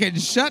a fucking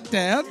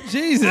shutdown.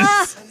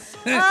 Jesus.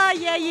 Oh,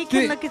 yeah, you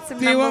can look at some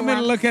Do you want me to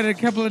number look at a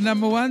couple of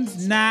number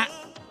ones? Nah.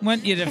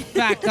 Want you to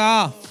fuck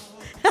off.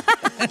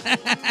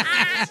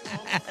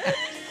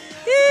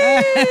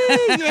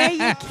 Yeah,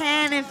 you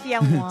can if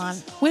you want.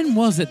 When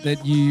was it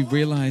that you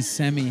realised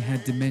Sammy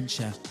had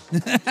dementia?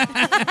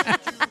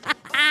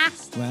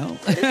 Well,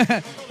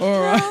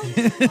 all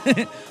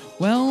right.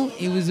 Well,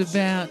 it was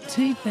about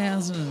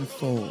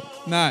 2004.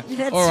 No,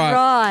 That's all right.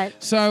 right.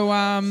 So,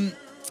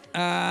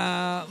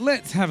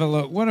 let's have a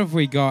look. What have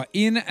we got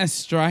in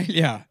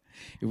Australia?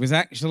 It was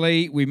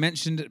actually, we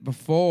mentioned it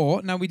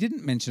before. No, we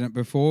didn't mention it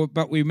before,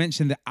 but we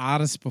mentioned the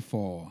artist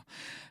before.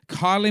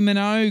 Kylie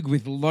Minogue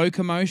with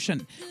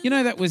Locomotion. You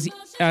know, that was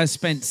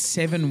spent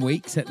 7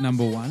 weeks at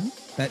number one,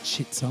 that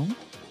shit song.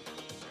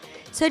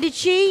 So did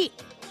she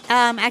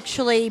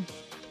actually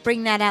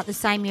bring that out the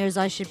same year as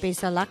I Should Be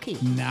So Lucky?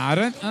 No, I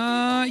don't.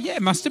 Yeah,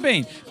 it must have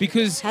been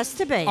because Has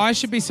to be. I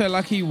Should Be So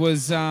Lucky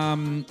was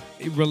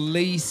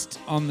released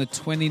on the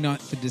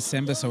 29th of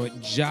December, so it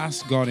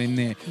just got in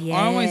there.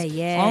 Yeah,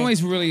 I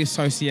always really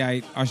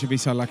associate I Should Be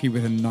So Lucky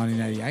with a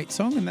 1988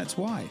 song, and that's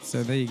why.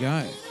 So there you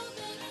go.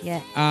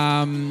 Yeah.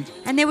 Um,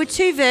 And there were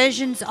two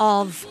versions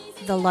of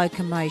the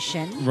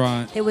Locomotion.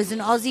 right. There was an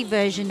Aussie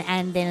version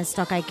and then a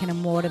Stock Aitken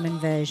and Waterman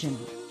version.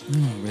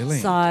 Oh, really?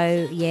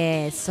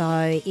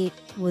 So it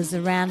was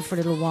around for a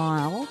little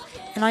while.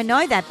 And I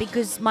know that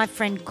because my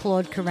friend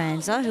Claude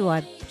Carranza, who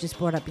I just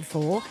brought up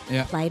before,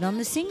 Yeah. played on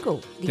the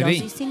single, the Did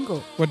Aussie he? single.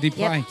 What did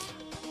he Yep. play?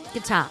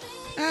 Guitar.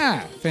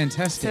 Ah,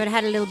 fantastic. So it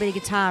had a little bit of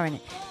guitar in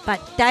it. But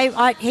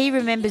he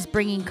remembers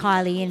bringing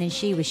Kylie in and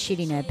she was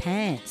shitting her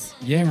pants.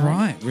 Yeah,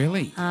 right.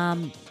 Really?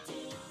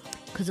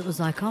 Because it was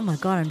like, oh my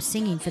God, I'm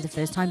singing for the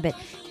first time. But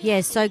yeah,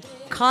 so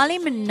Kylie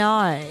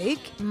Minogue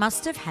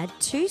must have had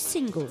 2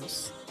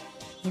 singles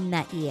in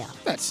that year.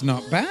 That's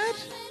not bad.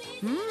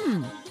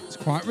 It's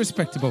quite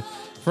respectable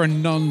for a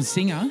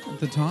non-singer at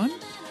the time.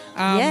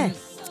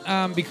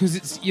 Because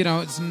it's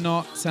it's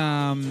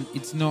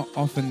not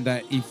often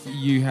that if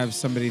you have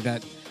somebody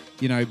that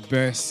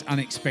bursts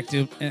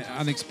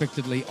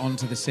unexpectedly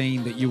onto the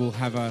scene that you will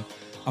have a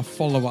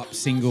follow-up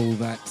single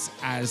that's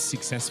as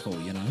successful.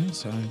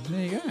 So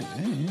there you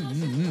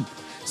go.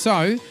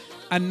 So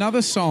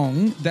another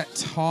song that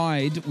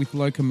tied with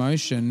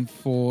Locomotion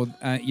for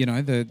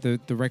the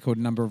record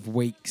number of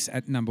weeks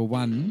at number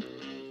 1.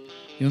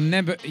 You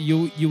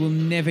will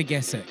never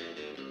guess it.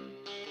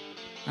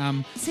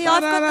 See,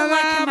 I've got the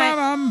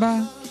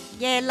Locomotion.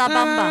 Yeah, La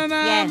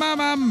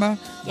Bamba.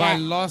 Yeah. By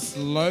Los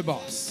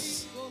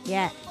Lobos.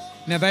 Yeah.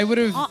 Now they would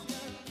have. Oh.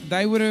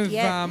 They would have.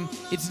 Yeah.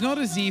 It's not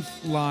as if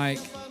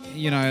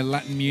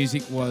Latin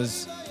music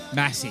was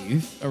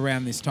massive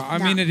around this time. I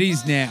No. mean, it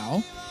is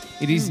now.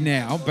 It is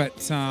now, but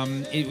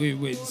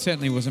it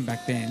certainly wasn't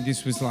back then.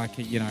 This was like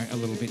a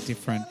little bit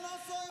different.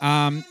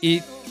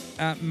 It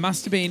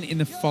must have been in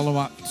the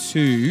follow-up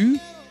to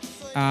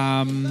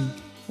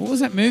what was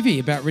that movie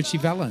about Richie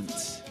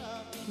Valens?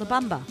 La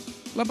Bamba.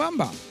 La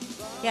Bamba.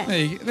 Yeah.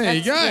 There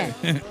you go.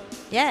 Yeah.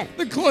 Yeah.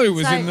 The clue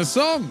was So- in the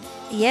song.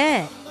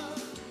 Yeah.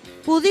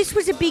 Well, this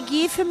was a big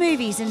year for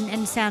movies and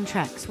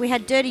soundtracks. We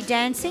had Dirty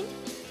Dancing.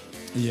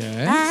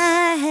 Yes.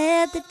 I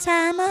had the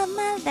time of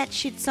my... That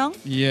shit song.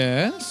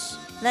 Yes.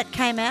 That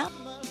came out.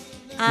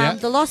 Yeah.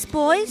 The Lost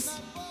Boys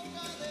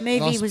movie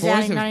Lost was Boys,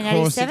 out in of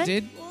course it 1987.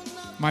 did.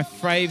 My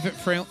favourite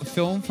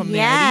film from the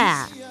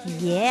 80s.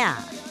 Yeah.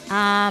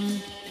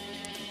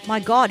 My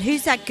God,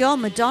 who's that girl?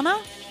 Madonna?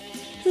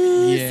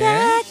 Who's Yes.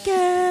 that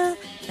girl?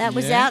 That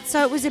was Yeah. out.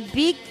 So it was a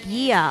big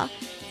year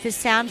for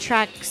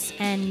soundtracks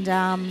and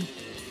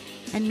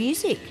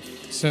music.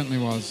 Certainly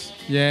was.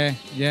 Yeah.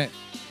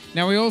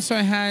 Now we also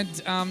had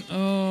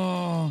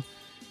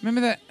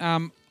remember that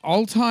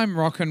Old Time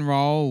Rock and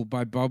Roll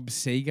by Bob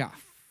Seger.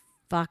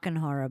 Fucking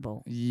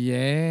horrible.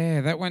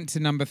 Yeah, that went to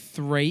number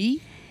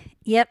 3.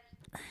 Yep.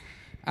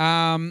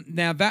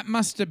 Now that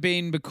must have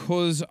been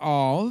because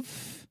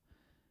of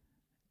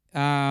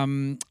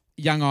Young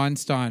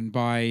Einstein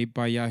by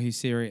Yahoo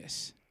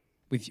Serious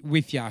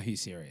with Yahoo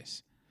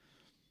Serious.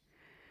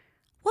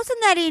 Wasn't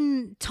that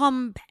in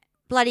Tom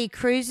Bloody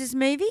Cruise's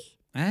movie?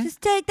 Huh?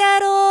 Just take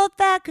that old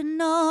falcon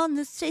on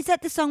the street. Is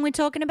that the song we're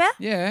talking about?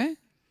 Yeah.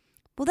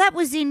 Well, that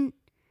was in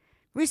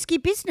Risky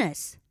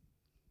Business.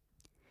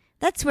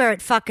 That's where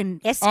it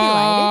fucking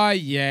escalated. Oh,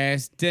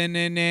 yes.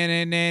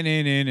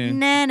 Da-na-na-na-na-na-na.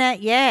 Nana,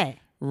 yeah.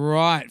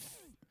 Right.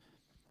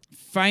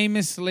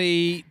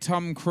 Famously,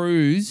 Tom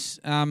Cruise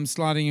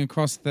sliding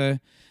across the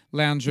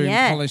lounge room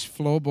Yeah. polished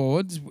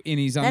floorboards in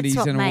his undies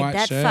That's what and a made white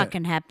that shirt.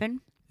 fucking happen.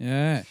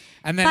 Yeah.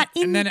 And But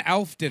then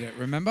Alf did it,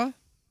 remember?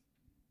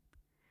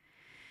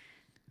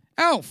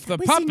 Alf, the It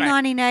was puppet. in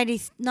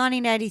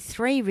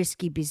 1983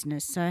 Risky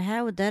Business, so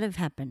how would that have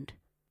happened?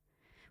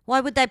 Why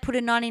would they put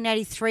a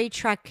 1983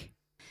 track?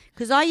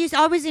 Because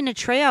I was in a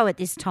trio at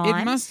this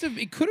time.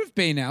 It could have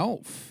been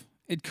Alf.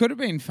 It could have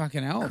been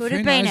fucking Alf. Could Who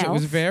have been knows? It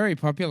was Alf. very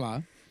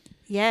popular.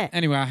 Yeah.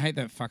 Anyway, I hate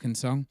that fucking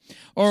song.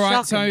 All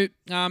right, Shocking.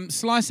 so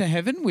Slice of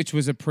Heaven, which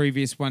was a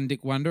previous One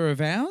Dick Wonder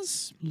of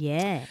ours.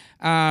 Yeah.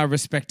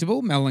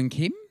 Respectable, Mel and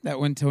Kim. That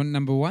went to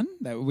number 1.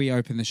 That we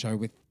opened the show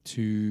with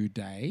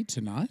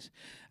tonight.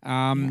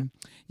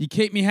 You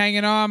Keep Me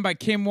Hanging On by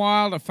Kim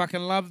Wilde. I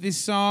fucking love this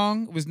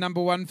song. It was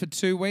number 1 for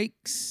 2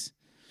 weeks.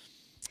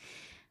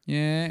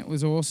 Yeah, it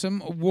was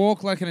awesome.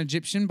 Walk Like an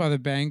Egyptian by the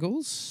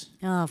Bangles.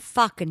 Oh,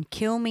 fucking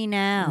kill me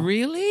now.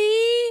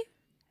 Really?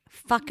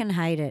 Fucking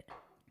hate it.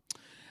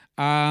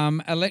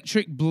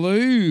 Electric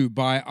Blue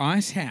by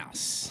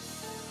Icehouse.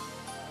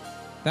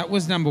 That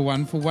was number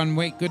 1 for 1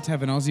 week. Good to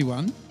have an Aussie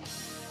one.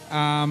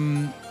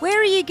 Where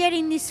are you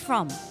getting this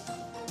from?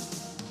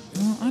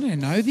 Well, I don't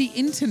know. The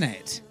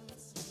internet.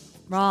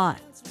 Right.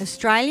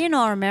 Australian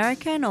or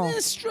American or?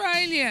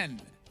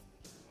 Australian.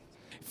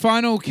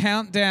 Final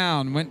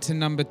Countdown went to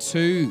number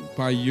 2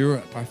 by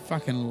Europe. I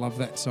fucking love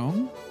that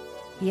song.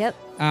 Yep.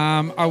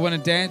 I Want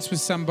to Dance with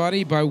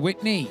Somebody by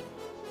Whitney.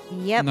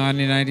 Yep.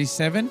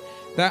 1987.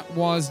 That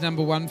was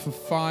number 1 for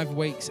 5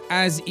 weeks,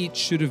 as it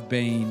should have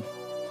been.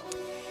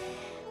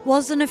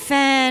 Wasn't a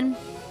fan.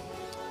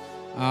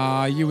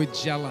 You were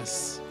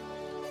jealous.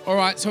 All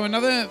right, so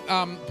another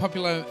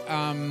popular,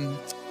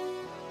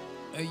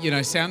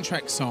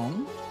 soundtrack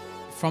song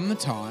from the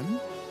time,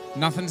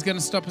 Nothing's Gonna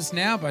Stop Us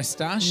Now by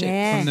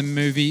Starship from the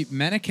movie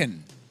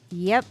Mannequin.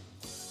 Yep.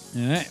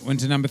 Yeah, went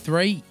to number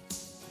 3.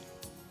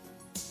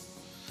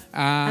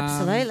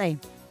 Absolutely.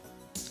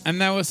 And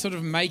they were sort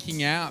of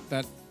making out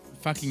that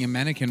fucking a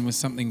mannequin was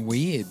something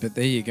weird, but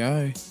there you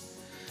go.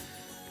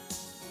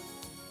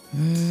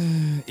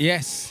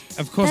 Yes,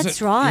 of course.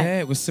 That's right. Yeah,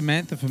 it was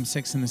Samantha from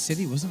Sex and the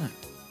City, wasn't it?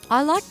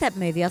 I liked that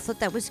movie. I thought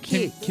that was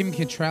cute. Kim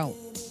Cattrall.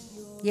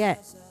 Yeah.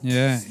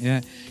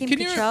 Yeah. Kim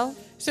Cattrall.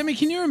 Sammy,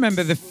 can you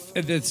remember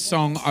the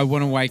song "I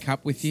Want to Wake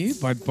Up with You"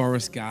 by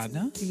Boris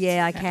Gardner?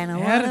 Yeah, I can. I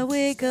want to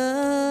wake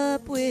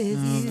up with you.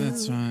 Oh,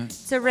 that's right.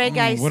 It's a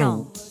reggae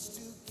song.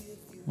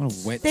 What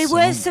a wet There song.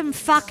 were some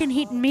fucking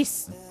hit and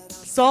miss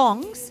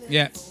songs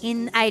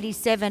in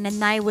 87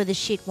 and they were the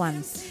shit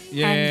ones.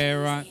 Yeah,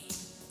 and, right.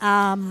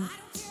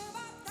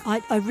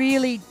 I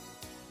really,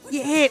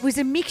 it was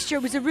a mixture.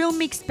 It was a real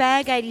mixed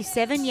bag,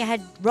 87. You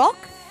had rock.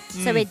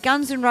 So we had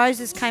Guns N'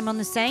 Roses came on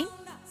the scene.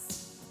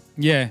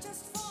 Yeah.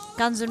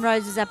 Guns N'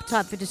 Roses,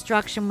 Appetite for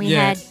Destruction. We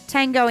had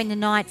Tango in the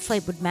Night,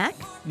 Fleetwood Mac.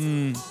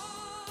 We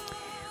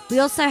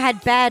also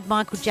had Bad,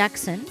 Michael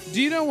Jackson.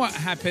 Do you know what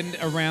happened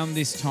around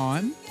this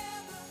time?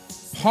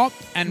 Pop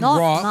and Not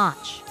rock.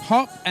 much.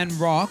 Pop and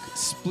rock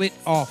split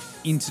off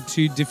into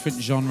 2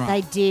 different genres.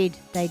 They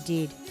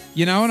did.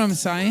 You know what I'm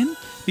saying?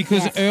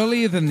 Because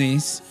earlier than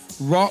this,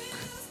 rock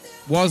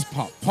was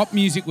pop. Pop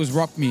music was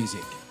rock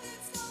music.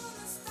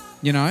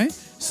 You know?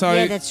 So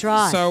yeah, that's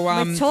right.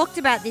 So we've talked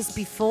about this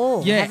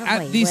before. Yeah, haven't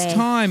at we? this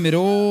time it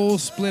all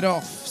split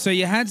off. So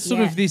you had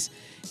sort of this.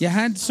 You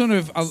had sort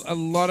of a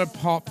lot of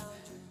pop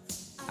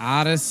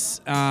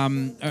artists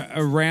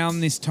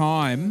around this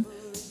time,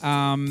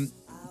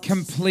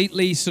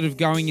 completely sort of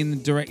going in the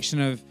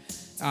direction of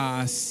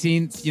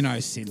synth,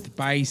 synth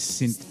bass,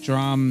 synth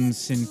drums,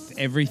 synth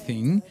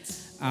everything,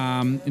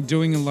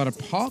 doing a lot of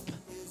pop,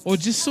 or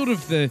just sort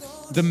of the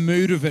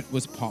mood of it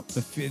was pop,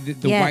 the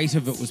weight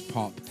of it was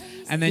pop.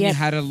 And then you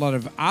had a lot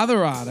of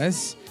other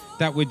artists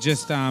that were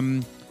just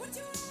not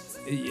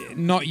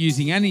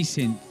using any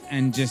synth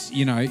and just,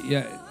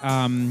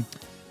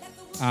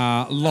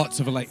 lots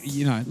of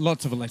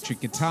electric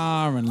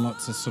guitar and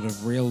lots of sort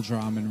of real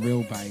drum and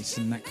real bass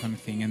and that kind of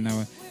thing. And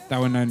they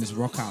were known as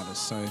rock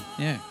artists. So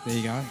yeah, there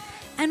you go.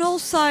 And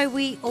also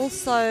we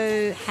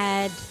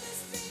had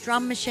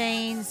drum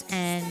machines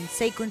and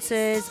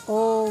sequencers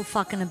all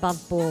fucking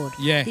above board.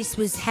 Yeah. This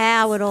was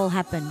how it all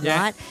happened,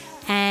 Yeah. right?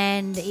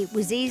 And it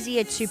was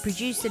easier to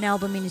produce an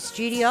album in a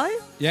studio.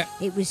 Yeah.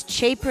 It was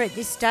cheaper at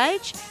this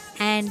stage,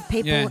 and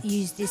people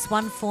used this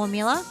one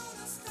formula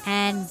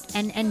and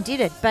did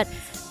it. But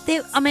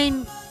it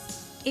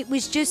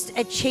was just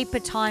a cheaper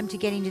time to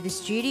get into the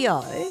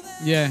studio.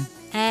 Yeah.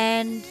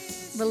 And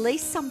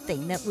release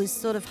something that was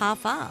sort of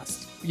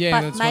half-assed. Yeah,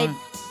 but that's made right.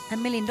 $1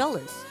 million.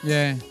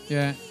 Yeah.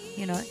 Yeah.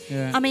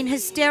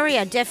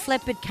 Hysteria, Def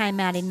Leppard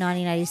came out in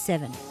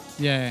 1987.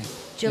 Yeah.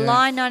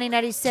 July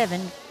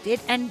 1987.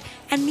 And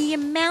the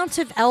amount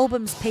of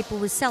albums people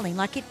were selling,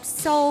 like it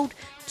sold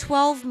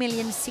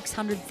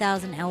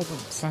 12,600,000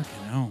 albums.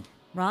 Fucking hell.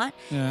 Right?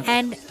 Yeah.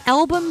 And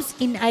albums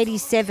in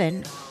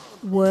 87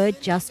 were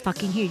just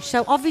fucking huge.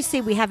 So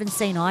obviously we haven't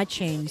seen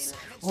iTunes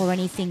or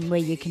anything where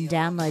you can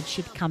download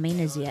shit come in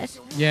as yet.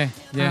 Yeah.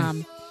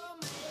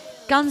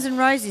 Guns N'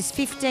 Roses,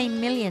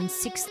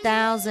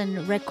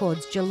 15,006,000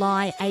 records,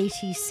 July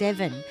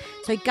 87.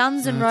 So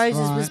Guns N'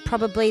 Roses was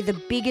probably the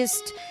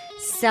biggest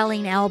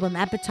selling album,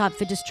 Appetite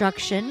for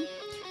Destruction.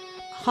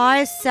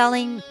 Highest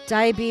selling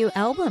debut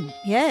album,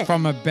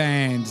 From a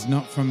band,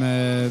 not from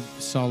a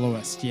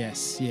soloist.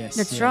 Yes.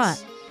 That's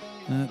right.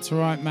 That's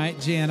right, mate.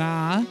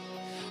 GNR.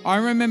 I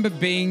remember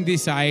being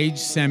this age,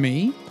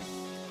 Sammy,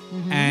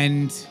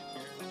 and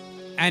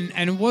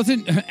it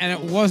wasn't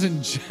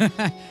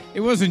it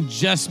wasn't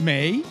just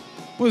me.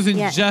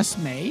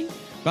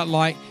 But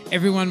like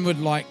everyone would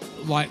like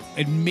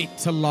admit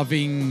to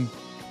loving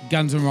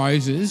Guns N'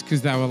 Roses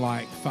because they were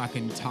like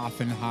fucking tough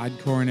and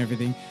hardcore and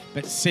everything.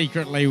 But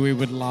secretly we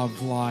would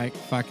love like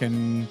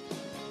fucking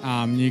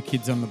New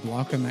Kids on the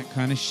Block and that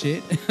kind of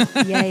shit.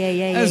 Yeah.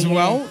 As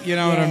well, you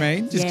know what I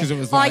mean? Just because it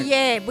was like... Oh,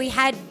 yeah, we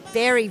had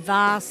very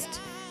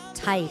vast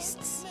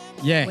tastes.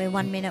 Yeah. Where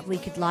 1 minute we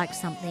could like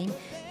something.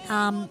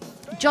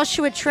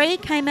 Joshua Tree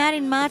came out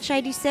in March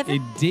 87.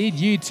 It did.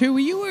 U2. Were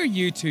you a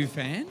U2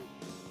 fan?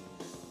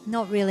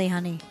 Not really,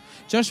 honey.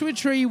 Joshua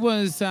Tree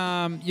was,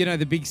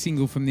 the big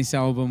single from this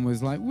album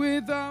was like,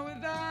 With or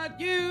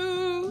Without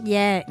You.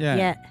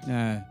 Yeah.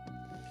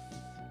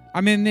 I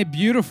mean, they're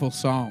beautiful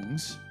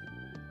songs.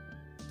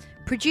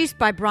 Produced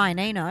by Brian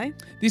Eno.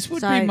 This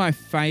would be my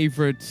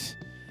favourite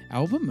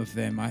album of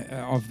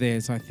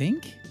theirs, I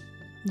think.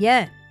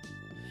 Yeah.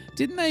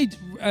 Didn't they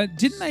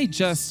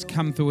just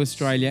come to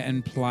Australia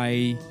and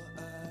play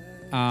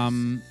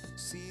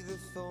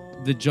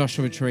the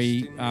Joshua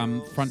Tree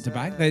front to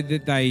back.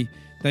 They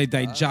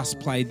just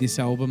played this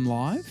album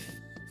live.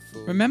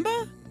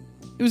 Remember?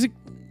 It was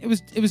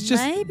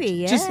just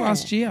Maybe, just yeah.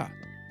 last year.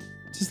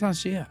 Just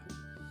last year.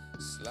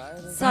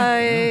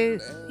 So,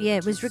 yeah,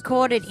 it was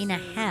recorded in a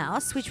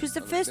house, which was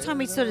the first time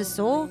we sort of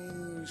saw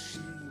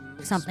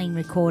something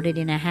recorded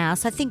in a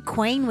house. I think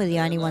Queen were the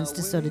only ones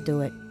to sort of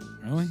do it.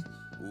 Really?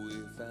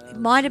 It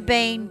might have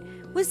been,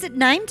 was it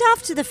named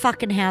after the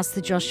fucking house,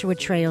 the Joshua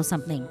Tree or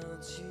something?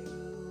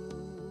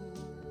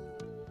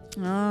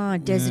 Oh, a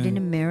desert in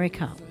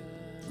America.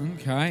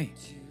 Okay.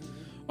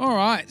 All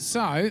right.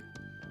 So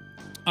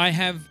I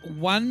have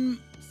one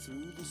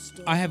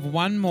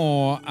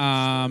more.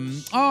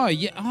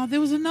 There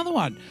was another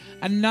one.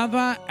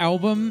 Another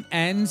album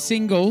and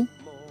single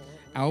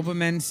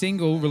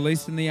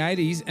released in the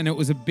 80s, and it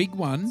was a big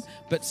one,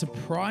 but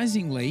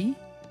surprisingly,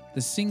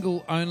 the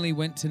single only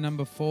went to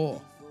number 4.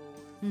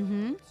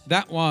 Mm-hmm.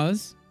 That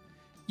was,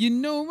 You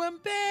Know I'm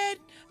Bad,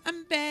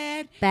 I'm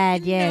Bad.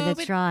 Bad, you yeah, know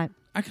that's it. right.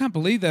 I can't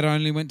believe that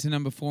only went to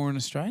number 4 in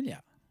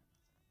Australia.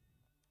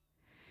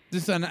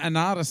 Just an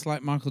artist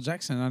like Michael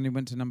Jackson only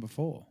went to number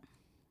 4.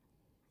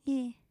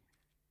 Yeah.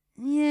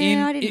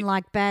 Yeah, I didn't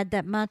like Bad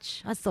that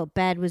much. I thought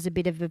Bad was a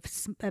bit of a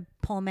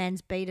poor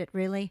man's Beat It,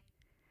 really.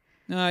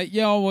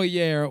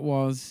 It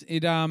was.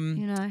 It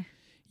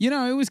You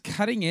know. It was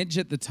cutting edge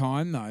at the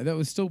time though. That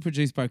was still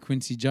produced by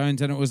Quincy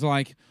Jones, and it was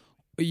like,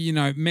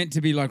 meant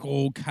to be like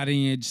all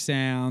cutting edge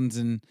sounds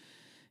and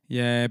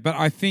but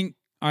I think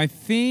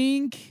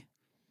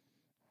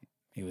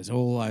it was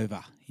all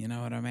over. You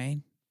know what I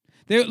mean?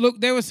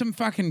 There were some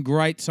fucking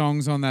great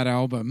songs on that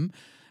album.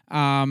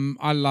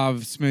 I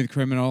love Smooth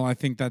Criminal. I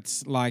think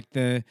that's like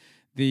the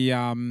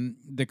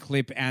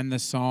clip and the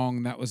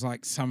song that was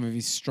like some of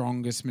his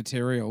strongest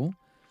material.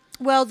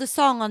 Well, the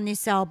song on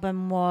this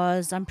album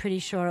was, I'm pretty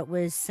sure it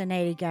was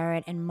Sinead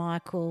Garrett and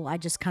Michael, I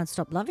Just Can't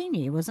Stop Loving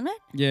You, wasn't it?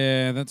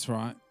 Yeah, that's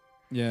right.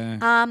 Yeah.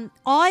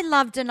 I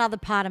loved Another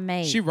Part of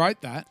Me. She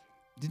wrote that,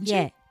 didn't she?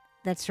 Yeah,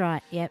 that's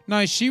right. Yep.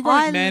 No, she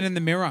wrote Man in the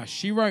Mirror.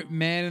 She wrote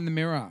Man in the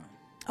Mirror.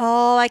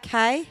 Oh,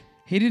 okay.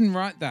 He didn't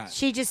write that.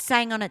 She just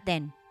sang on it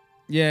then.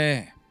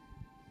 Yeah.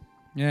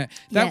 Yeah.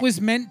 That was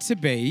meant to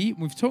be,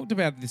 we've talked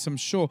about this, I'm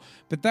sure,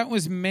 but that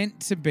was meant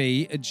to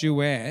be a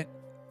duet.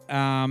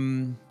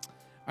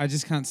 I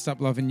Just Can't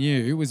Stop Loving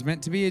You was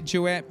meant to be a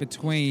duet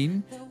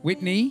between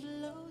Whitney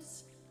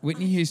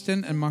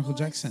Houston and Michael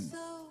Jackson.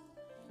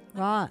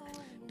 Right.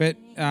 But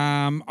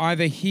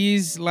either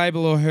his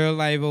label or her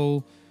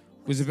label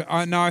was a bit...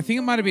 no, I think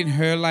it might have been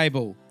her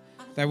label.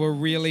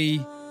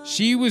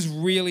 She was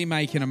really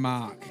making a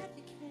mark.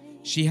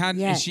 She had...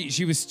 Yeah.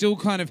 She was still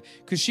kind of...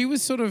 Because she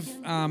was sort of...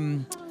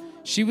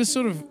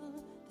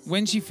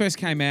 When she first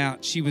came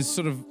out, she was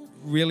sort of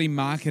really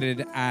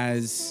marketed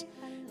as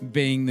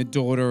being the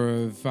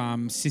daughter of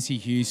Cissy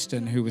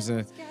Houston, who was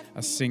a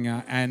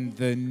singer, and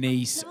the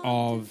niece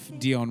of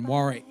Dionne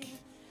Warwick.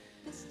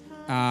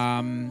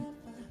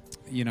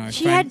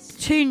 She had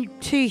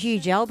two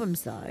huge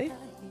albums though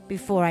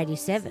before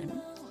 '87.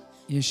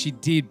 Yeah, she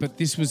did, but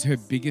this was her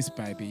biggest,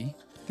 baby.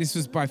 This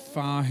was by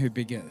far her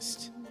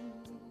biggest.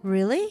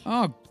 Really?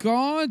 Oh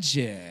God,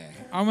 yeah.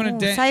 I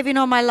want to Saving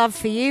All My Love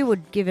for You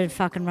would give it a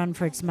fucking run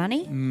for its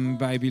money.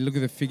 Baby, look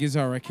at the figures.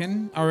 I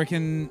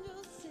reckon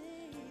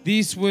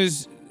this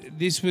was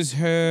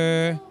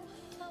her,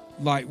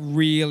 like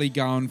really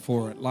going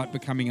for it, like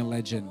becoming a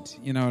legend.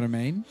 You know what I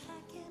mean?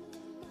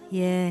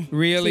 Yeah.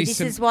 Really,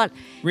 See,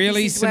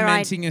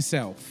 cementing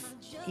herself.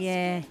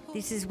 Yeah,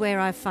 this is where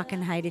I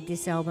fucking hated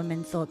this album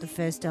and thought the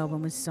first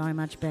album was so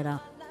much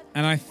better.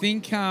 And I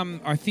think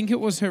it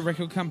was her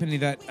record company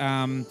that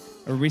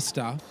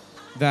Arista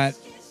that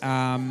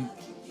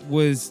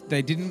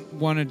they didn't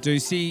want to do.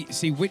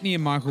 See, Whitney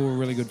and Michael were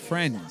really good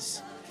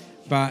friends.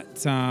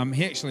 But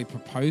he actually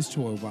proposed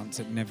to her once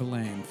at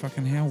Neverland.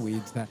 Fucking how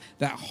weird is that?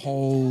 That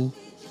whole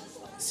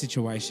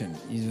situation.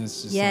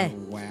 It's just like,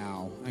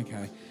 wow.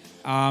 Okay.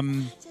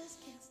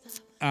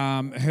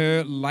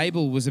 Her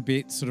label was a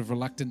bit sort of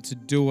reluctant to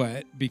do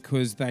it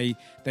because they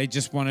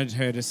just wanted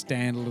her to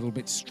stand a little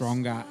bit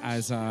stronger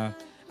as a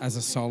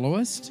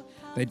soloist.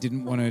 They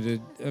didn't want her to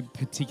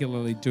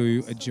particularly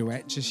do a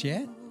duet just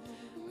yet.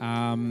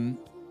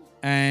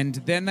 And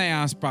then they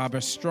asked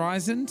Barbra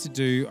Streisand to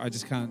do I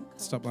Just Can't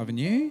Stop Loving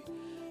You.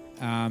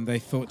 They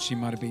thought she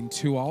might have been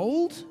too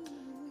old.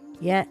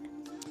 Yeah.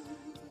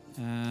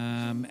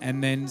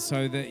 And then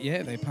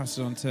they passed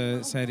it on to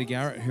Sinead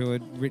Garrett, who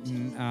had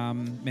written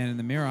Man in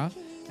the Mirror,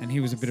 and he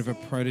was a bit of a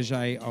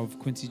protege of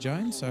Quincy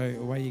Jones. So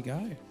away you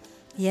go.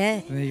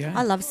 Yeah. There you go.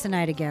 I love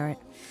Sinead Garrett.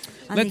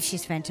 I think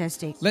she's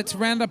fantastic. Let's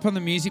round up on the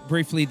music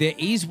briefly. There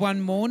is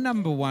one more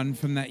number one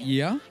from that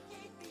year.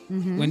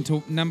 Mm-hmm. Went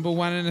to number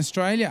one in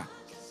Australia.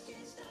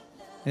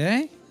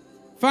 Yeah?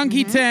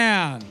 Funky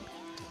Town.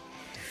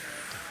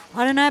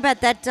 I don't know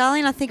about that,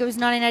 darling. I think it was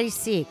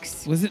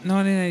 1986. Was it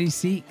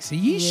 1986? Are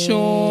you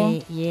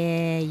sure?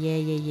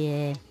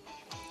 Yeah.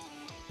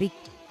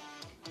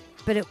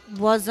 But it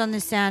was on the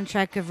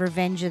soundtrack of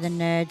Revenge of the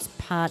Nerds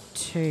Part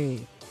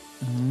 2.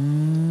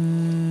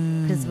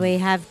 Because we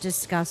have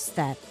discussed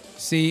that.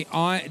 See,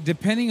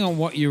 depending on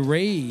what you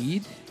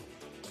read,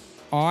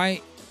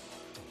 I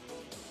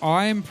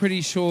am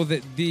pretty sure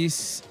that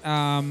this.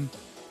 I'm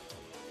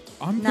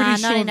pretty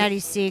sure.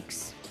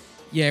 1986.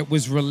 Yeah, it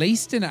was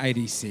released in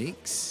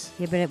 '86.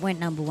 Yeah, but it went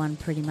number one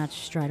pretty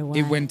much straight away.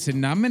 It went to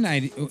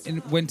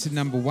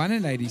number one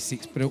in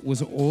 '86, but it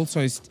was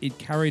also it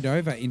carried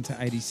over into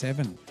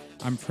 '87.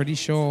 I'm pretty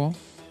sure.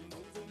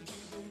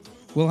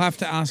 We'll have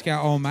to ask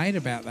our old mate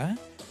about that.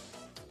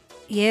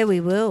 Yeah, we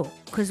will.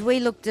 Because we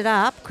looked it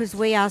up because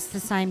we asked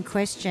the same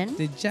question.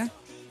 Did ya?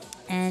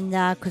 And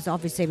because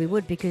obviously we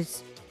would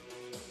because...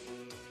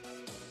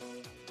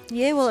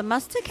 Yeah, well, it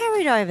must have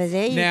carried over.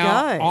 There you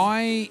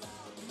go.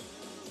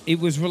 It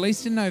was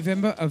released in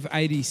November of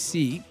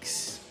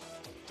 '86.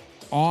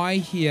 I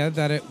hear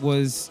that it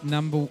was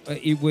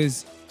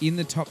in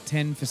the top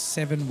 10 for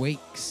 7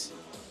 weeks.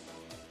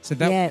 So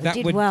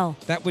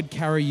that would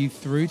carry you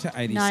through to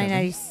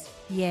 '87.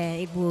 Yeah,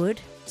 it would.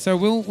 So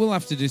we'll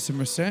have to do some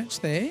research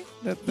there.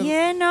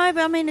 Yeah, no,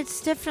 but I mean it's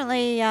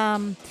definitely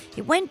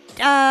it went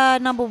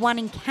number one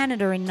in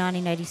Canada in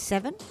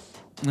 1987.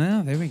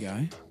 Oh, there we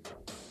go.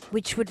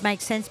 Which would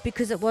make sense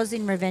because it was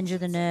in Revenge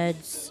of the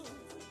Nerds,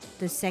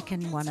 the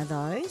second one of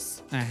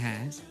those.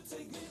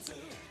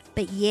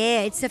 But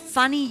yeah, it's a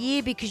funny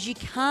year because you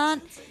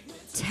can't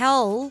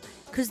tell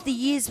because the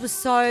years were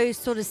so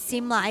sort of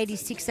similar,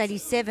 86,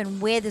 87,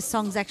 where the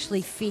songs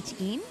actually fit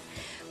in.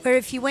 Where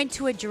if you went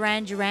to a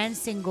Duran Duran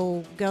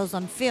single, Girls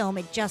on Film,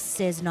 it just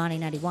says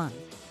 1981,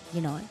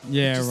 you know.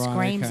 Yeah, it just right.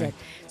 Screams okay. it.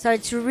 So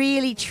it's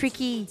really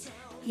tricky,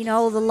 you know,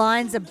 all the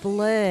lines are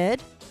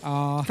blurred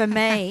for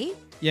me.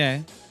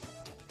 Yeah.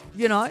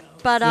 You know,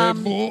 but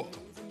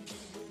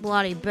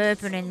bloody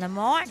burping in the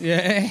mic.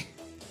 Yeah.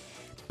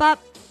 But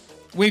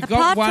we've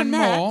got one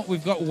that, more.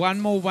 We've got one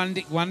more One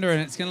Dick Wonder,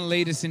 and it's going to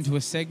lead us into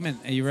a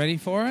segment. Are you ready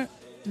for it?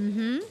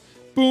 Mm-hmm.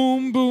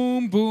 Boom,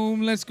 boom,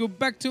 boom. Let's go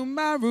back to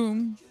my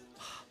room.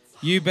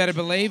 You better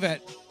believe it.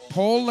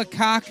 Paul the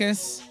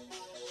Carcass.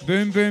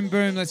 Boom, boom,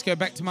 boom. Let's go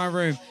back to my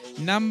room.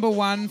 Number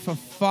one for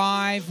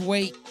 5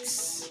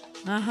 weeks.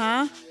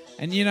 Uh-huh.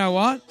 And you know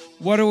what?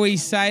 What do we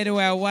say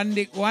to our One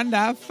Dick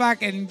Wonder?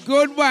 Fucking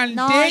good one, Dick.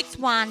 Nice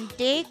one,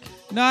 Dick.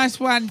 Nice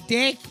one,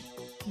 Dick.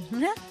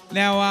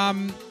 Now,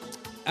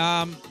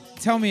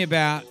 tell me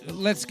about,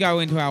 let's go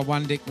into our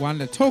One Dick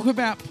Wonder. Talk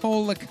about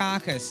Paul the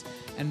Carcass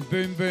and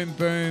Boom, Boom,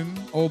 Boom.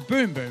 Or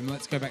Boom, Boom.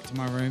 Let's go back to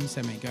my room.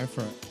 Sammy, go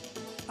for it.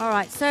 All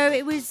right, so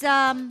it was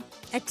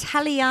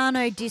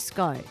Italiano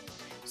disco.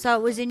 So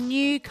it was a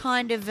new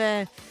kind of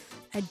a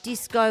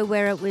disco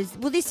where it was...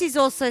 Well, this is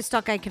also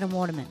Stock Aitken and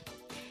Waterman.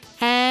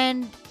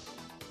 And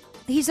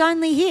his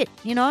only hit,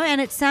 you know,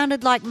 and it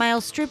sounded like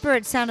Male Stripper.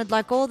 It sounded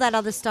like all that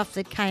other stuff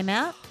that came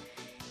out.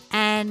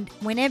 And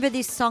whenever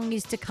this song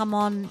used to come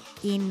on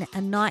in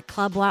a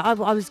nightclub, well,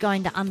 I was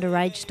going to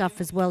underage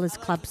stuff as well as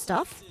club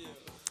stuff.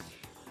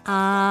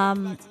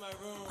 I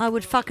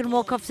would fucking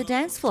walk off the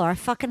dance floor. I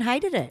fucking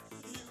hated it.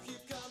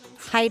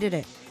 Hated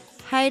it.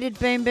 Hated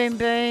Boom Boom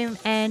Boom,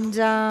 and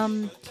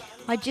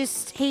I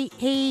just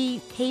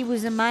he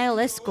was a male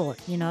escort,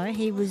 you know.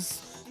 He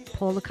was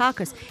Paul the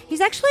Carcass.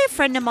 He's actually a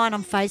friend of mine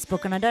on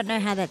Facebook, and I don't know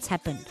how that's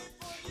happened,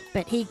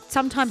 but he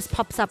sometimes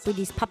pops up with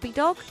his puppy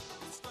dog.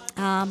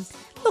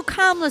 Look,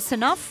 harmless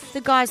enough.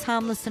 The guy's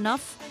harmless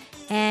enough,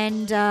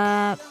 and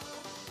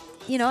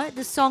you know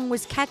the song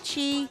was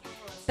catchy,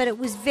 but it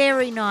was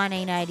very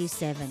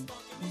 1987,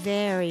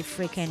 very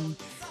freaking.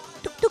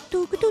 You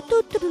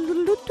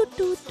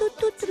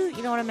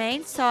know what I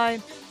mean? So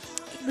it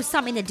was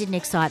something that didn't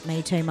excite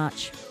me too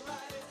much.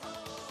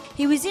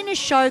 He was in a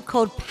show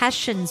called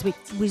Passions, which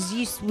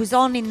was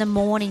on in the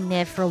morning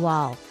there for a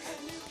while,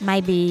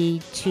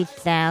 maybe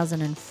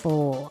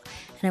 2004,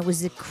 and it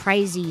was a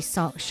crazy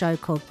show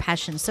called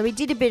Passions. So he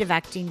did a bit of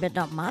acting, but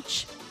not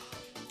much.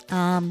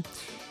 But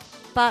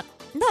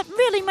not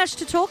really much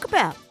to talk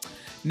about.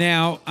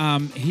 Now,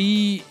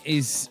 he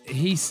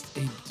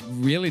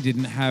really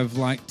didn't have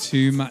like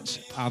too much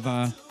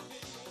other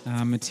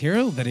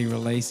material that he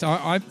released.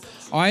 I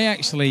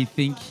actually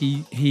think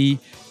he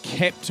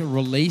kept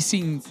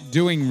doing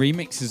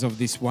remixes of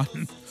this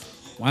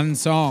one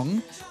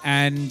song,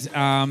 and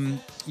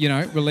you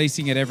know,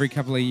 releasing it every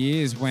couple of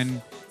years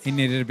when he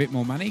needed a bit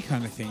more money,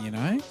 kind of thing, you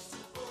know.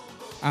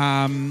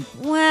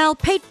 Well,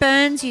 Pete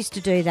Burns used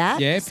to do that.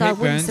 Yeah, so Pete it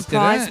wouldn't Burns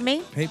surprise did it.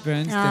 me. Pete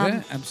Burns did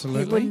it,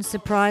 absolutely. It wouldn't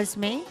surprise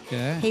me.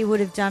 Yeah. He would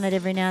have done it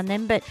every now and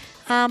then, but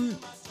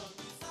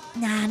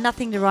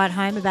nothing to write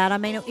home about. I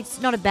mean,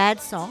 it's not a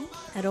bad song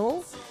at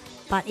all,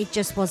 but it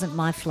just wasn't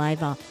my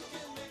flavour.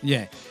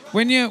 Yeah.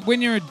 When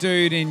you're a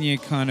dude in your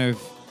kind of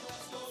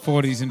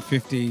 40s and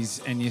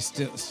 50s and you're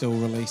still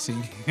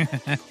releasing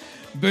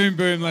Boom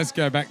Boom, Let's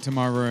Go Back to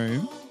My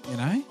Room, you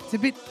know? It's a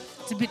bit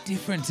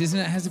different, isn't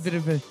it? It has a bit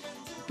of a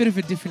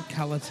different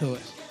colour to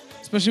it.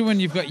 Especially when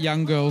you've got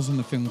young girls in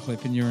the film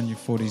clip and you're in your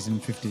 40s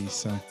and 50s.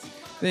 So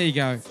there you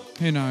go.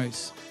 Who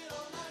knows?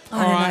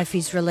 I don't know if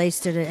he's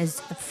released it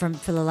for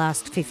the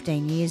last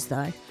 15 years,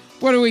 though.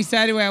 What do we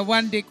say to our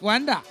One Dick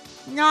Wonder?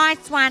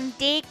 Nice one,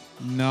 Dick.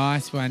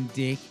 Nice one,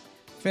 Dick.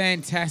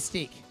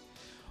 Fantastic.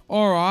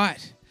 All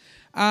right.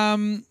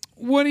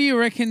 What do you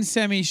reckon,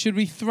 Sammy? Should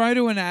we throw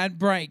to an ad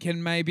break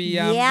and maybe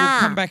we'll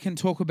come back and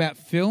talk about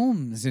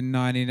films in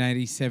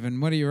 1987?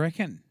 What do you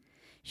reckon?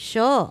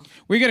 Sure.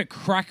 We got a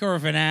cracker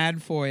of an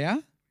ad for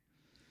you.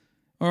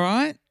 All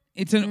right?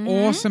 It's an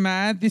awesome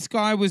ad. This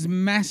guy was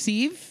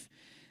massive.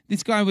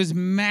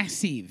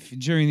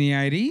 During the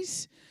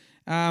 80s.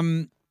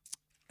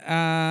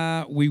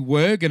 We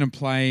were going to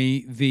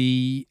play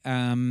the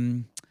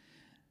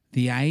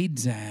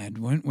AIDS ad,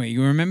 weren't we?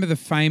 You remember the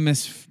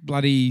famous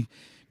bloody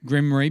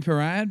Grim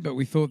Reaper ad? But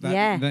we thought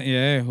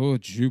that, oh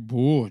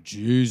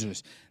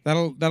Jesus.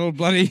 That'll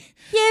bloody...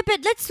 Yeah,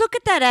 but let's look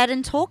at that ad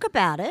and talk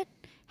about it.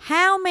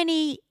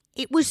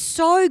 It was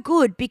so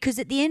good because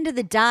at the end of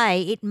the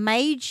day, it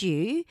made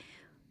you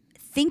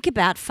think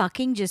about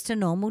fucking just a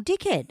normal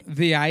dickhead.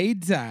 The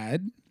AIDS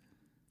ad...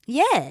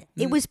 Yeah,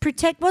 it was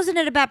wasn't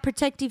it about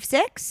protective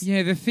sex?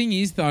 Yeah, the thing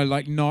is though,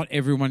 like not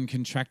everyone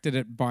contracted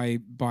it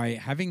by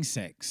having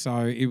sex,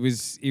 so it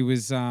was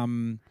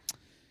a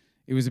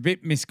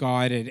bit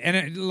misguided, and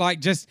it like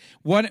just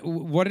what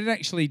it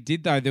actually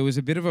did though, there was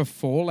a bit of a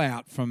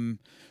fallout from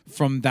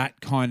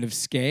that kind of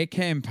scare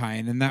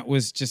campaign, and that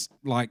was just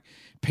like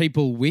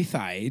people with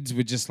AIDS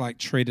were just like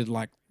treated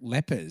like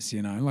lepers,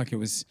 you know, like it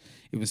was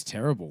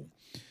terrible.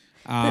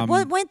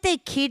 But weren't there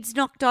kids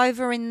knocked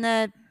over in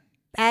the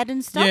ad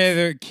and stuff? Yeah,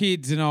 there are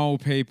kids and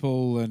old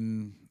people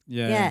and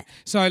yeah.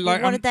 So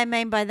like, what did they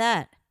mean by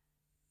that?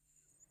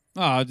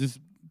 Oh, just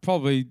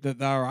probably that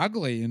they were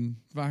ugly and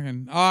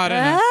fucking. Oh, I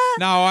don't know.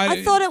 No,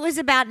 I thought it was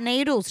about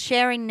needles,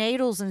 sharing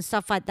needles and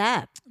stuff like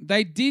that.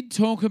 They did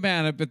talk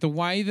about it, but the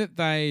way that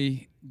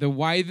they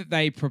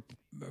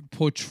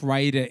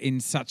portrayed it in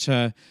such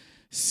a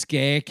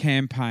scare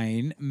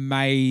campaign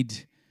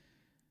made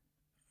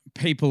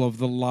people of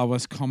the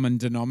lowest common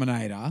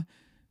denominator.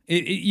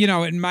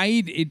 It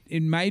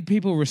made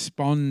people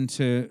respond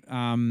to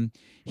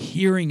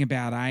hearing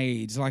about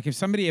AIDS. Like if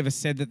somebody ever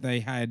said that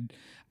they had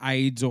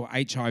AIDS or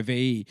HIV,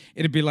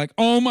 it'd be like,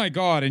 oh my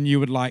God, and you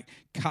would like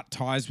cut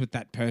ties with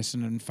that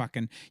person and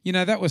fucking,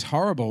 that was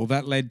horrible.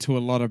 That led to a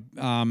lot of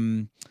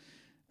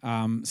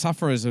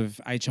sufferers of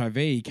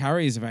HIV,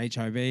 carriers of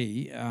HIV,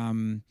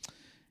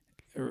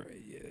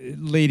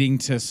 leading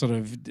to sort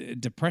of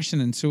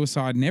depression and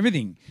suicide and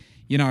everything.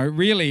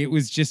 Really, it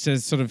was just a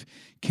sort of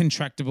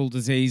contractable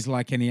disease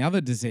like any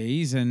other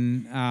disease,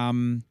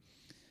 and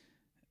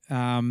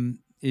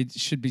it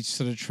should be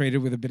sort of treated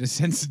with a bit of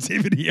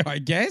sensitivity, I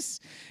guess.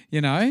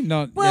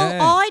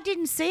 I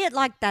didn't see it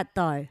like that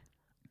though.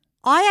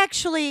 I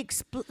actually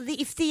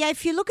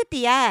if you look at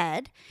the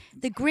ad,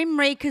 the Grim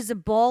Reapers are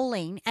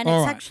bowling, and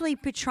it's actually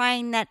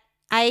portraying that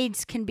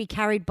AIDS can be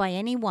carried by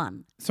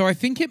anyone. So I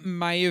think it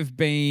may have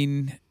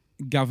been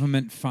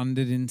government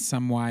funded in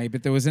some way,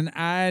 but there was an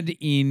ad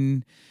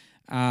in.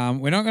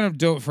 We're not going to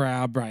do it for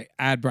our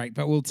ad break,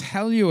 but we'll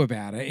tell you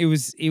about it. It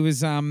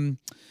was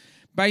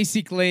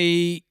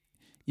basically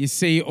you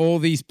see all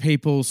these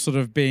people sort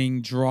of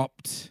being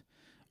dropped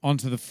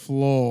onto the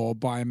floor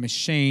by a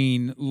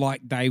machine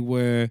like they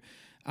were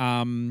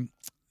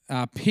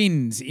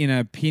pins in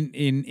a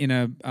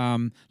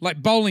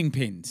like bowling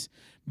pins,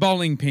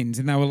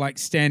 and they were like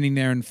standing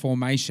there in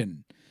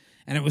formation.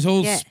 And it was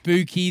all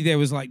spooky. There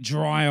was like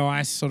dry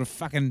ice sort of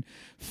fucking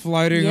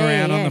floating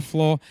around on the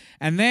floor.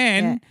 And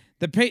then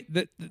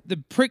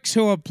the pricks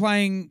who are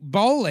playing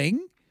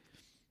bowling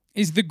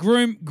is the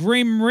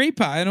Grim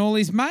Reaper and all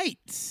his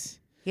mates.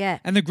 Yeah.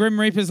 And the Grim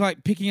Reaper's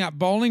like picking up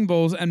bowling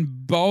balls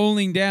and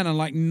bowling down and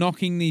like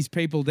knocking these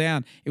people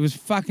down. It was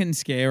fucking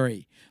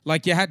scary.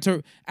 Like you had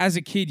to, as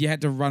a kid, you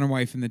had to run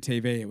away from the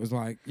TV. It was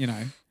like,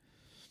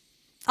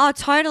 Oh,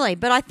 totally.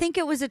 But I think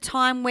it was a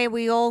time where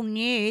we all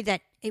knew that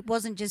it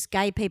wasn't just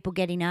gay people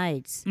getting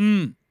AIDS.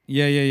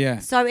 Yeah.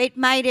 So it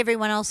made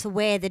everyone else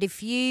aware that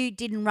if you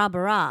didn't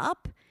rubber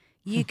up,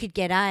 you could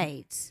get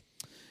AIDS.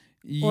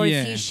 Or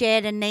if you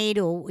shared a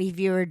needle, if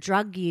you're a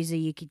drug user,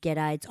 you could get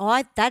AIDS.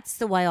 That's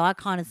the way I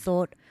kind of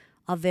thought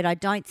of it. I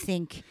don't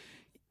think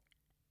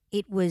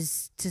it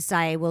was to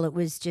say, well, it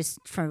was just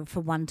for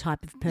one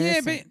type of person. Yeah,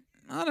 but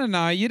I don't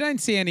know. You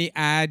don't see any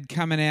ad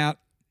coming out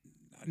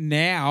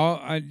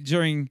now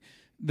during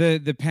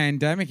the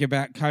pandemic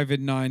about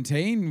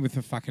COVID-19 with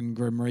the fucking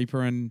Grim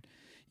Reaper and,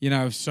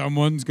 if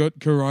someone's got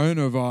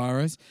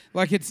coronavirus.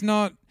 Like it's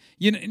not,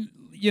 you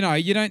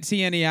don't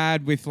see any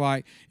ad with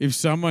like, if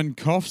someone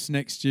coughs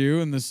next to you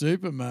in the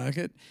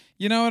supermarket.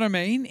 You know what I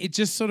mean? It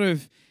just sort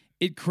of,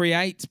 it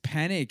creates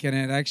panic, and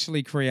it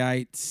actually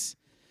creates,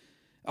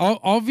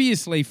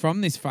 obviously from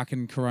this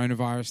fucking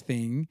coronavirus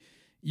thing,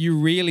 you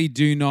really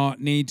do not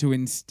need to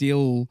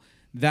instill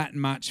that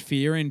much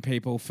fear in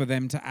people for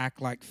them to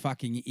act like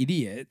fucking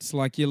idiots.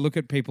 Like you look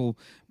at people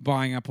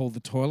buying up all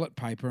the toilet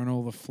paper and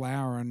all the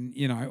flour and,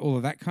 all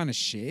of that kind of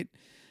shit.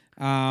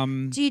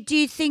 Do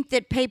you think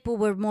that people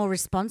were more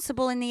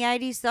responsible in the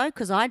 80s though?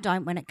 Because I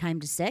don't when it came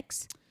to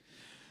sex.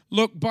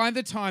 Look, by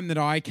the time that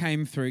I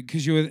came through,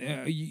 because you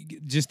were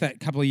just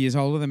that couple of years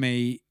older than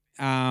me,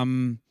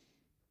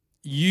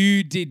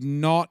 you did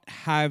not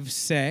have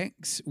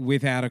sex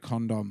without a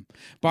condom.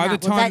 By No, the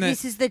time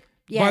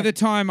by the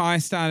time I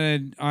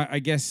started, I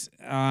guess,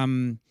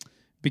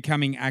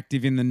 becoming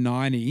active in the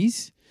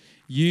 90s,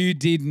 you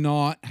did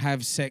not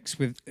have sex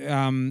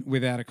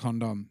without a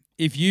condom.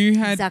 If you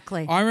had,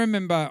 Exactly. I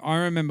remember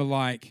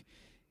like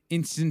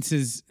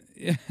instances.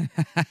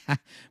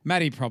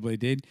 Maddie probably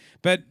did,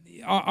 but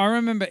I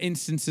remember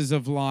instances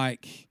of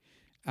like,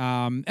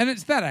 and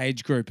it's that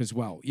age group as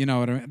well. You know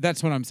what I mean?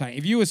 That's what I'm saying.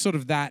 If you were sort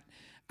of that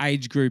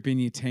age group in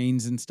your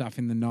teens and stuff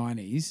in the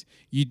 90s,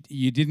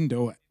 you didn't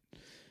do it.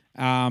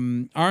 I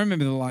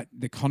remember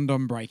the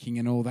condom breaking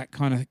and all that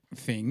kind of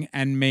thing,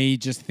 and me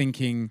just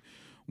thinking,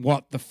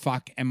 what the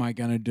fuck am I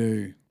going to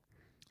do?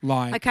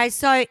 Like, Okay,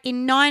 so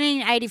in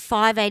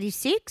 1985,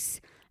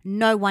 86,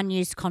 no one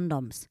used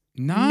condoms.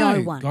 no,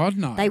 No one. God,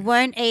 no. They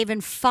weren't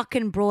even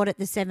fucking brought at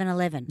the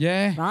 7-Eleven.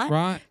 Yeah,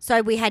 right.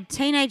 So we had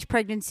teenage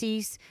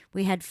pregnancies.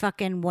 We had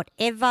fucking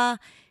whatever.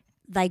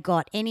 They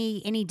got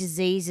any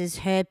diseases,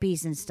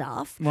 herpes and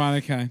stuff. Right,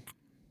 okay.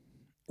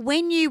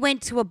 When you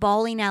went to a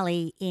bowling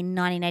alley in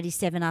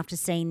 1987 after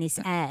seeing this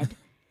ad,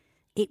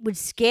 it would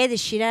scare the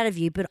shit out of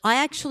you. But I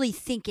actually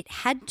think it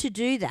had to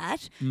do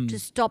that to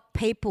stop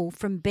people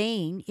from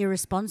being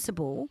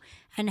irresponsible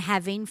and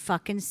having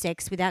fucking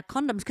sex without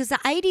condoms. Because the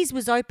 80s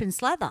was open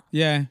slather.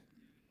 Yeah.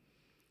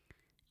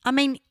 I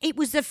mean, it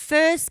was the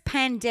first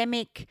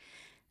pandemic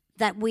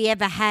that we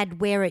ever had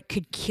where it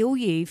could kill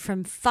you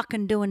from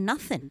fucking doing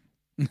nothing.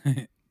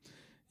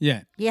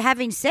 Yeah. You're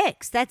having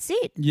sex. That's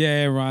it.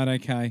 Yeah, right,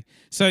 okay.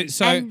 So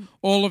And-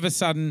 all of a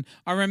sudden,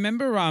 I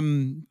remember a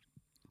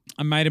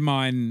mate of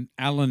mine,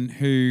 Alan,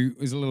 who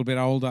was a little bit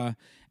older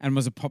and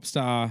was a pop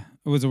star,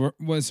 was a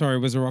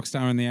rock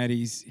star in the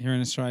 80s here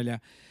in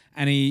Australia.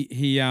 And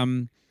he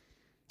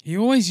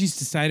always used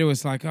to say to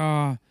us like,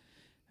 I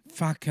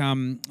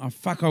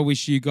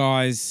wish you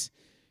guys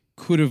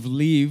could have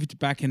lived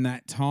back in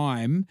that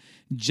time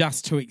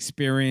just to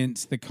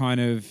experience the kind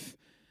of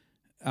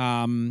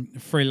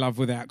free love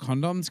without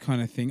condoms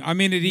kind of thing. I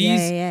mean, it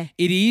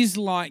is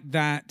like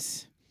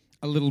that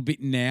a little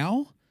bit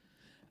now,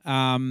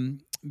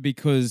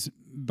 because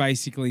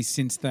basically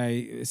since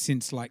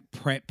like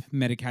PrEP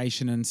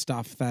medication and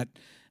stuff that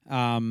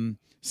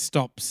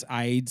stops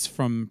AIDS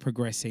from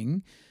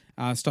progressing,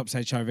 stops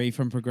HIV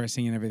from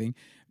progressing and everything.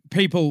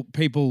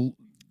 People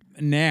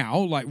now,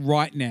 like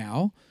right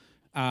now,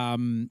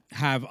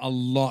 have a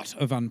lot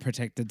of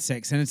unprotected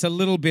sex, and it's a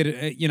little bit,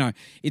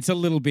 it's a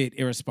little bit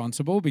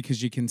irresponsible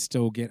because you can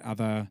still get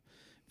other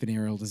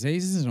venereal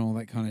diseases and all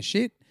that kind of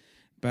shit.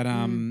 But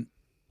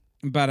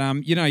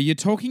you're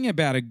talking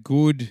about a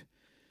good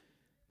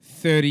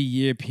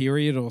 30-year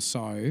period or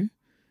so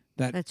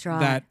That's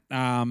right.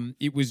 that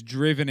it was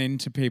driven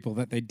into people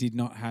that they did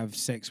not have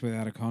sex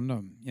without a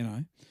condom.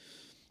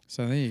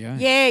 So there you go.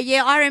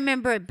 Yeah, I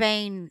remember it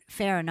being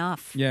fair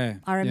enough. Yeah,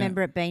 I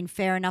remember it being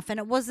fair enough, and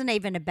it wasn't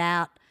even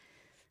about.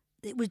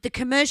 It was the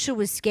commercial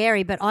was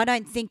scary, but I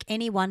don't think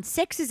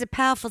sex is a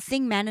powerful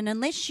thing, man, and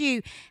unless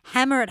you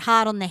hammer it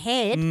hard on the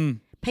head,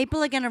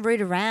 people are going to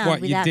root around What,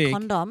 your without dick?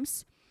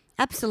 condoms.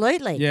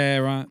 Absolutely. Yeah,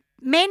 right.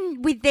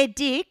 Men with their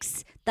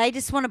dicks, they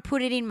just want to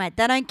put it in, mate.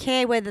 They don't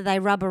care whether they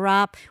rubber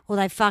up or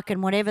they fucking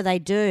whatever they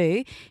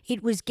do.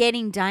 It was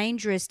getting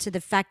dangerous to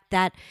the fact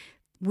that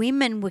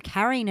women were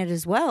carrying it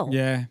as well.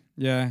 Yeah,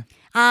 yeah.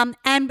 And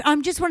I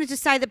just wanted to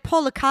say that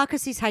Paul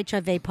Lukakus is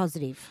HIV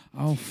positive.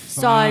 Oh, fuck.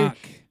 So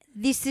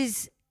this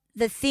is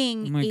the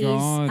thing. Oh my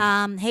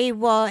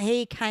God.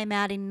 He came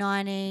out in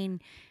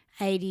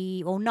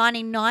 1980 or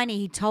 1990.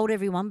 He told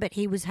everyone, but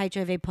he was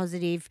HIV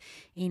positive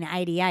in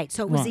 88.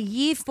 So it was Right. a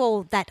year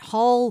for that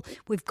whole.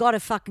 We've got to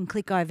fucking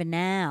click over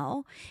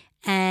now,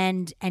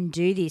 and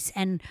do this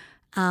and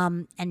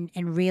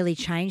really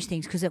change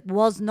things, because it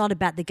was not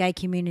about the gay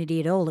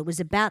community at all. It was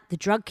about the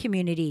drug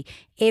community.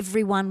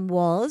 Everyone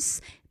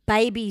was.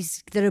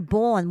 Babies that are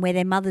born where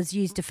their mothers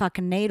used a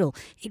fucking needle.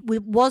 It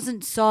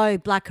wasn't so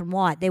black and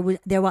white. They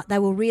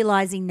were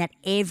realizing that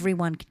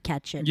everyone could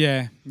catch it.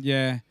 Yeah,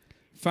 yeah.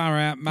 Far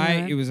out, mate.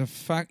 Yeah. It was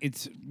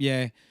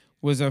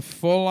was a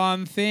full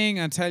on thing,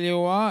 I tell you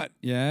what.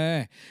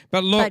 Yeah.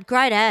 But look, But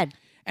great ad.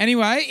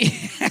 anyway,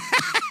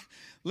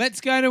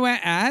 let's go to our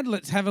ad.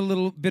 Let's have a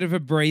little bit of a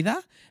breather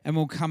and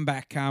we'll come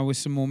back with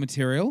some more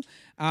material.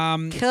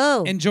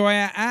 Cool. Enjoy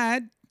our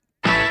ad.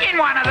 In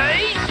one of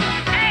these,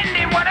 and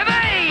in one of these.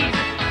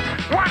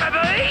 One of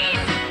these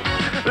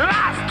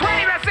lasts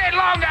 20%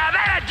 longer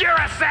than a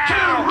Duracell.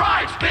 Two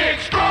rights, the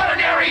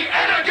extraordinary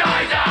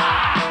energizer.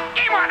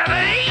 In one of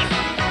these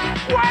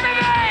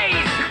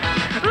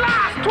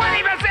lasts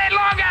 20%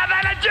 longer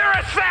than a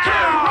Duracell.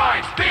 Two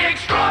rights, the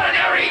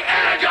extraordinary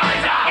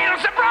energizer. It'll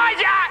surprise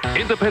ya.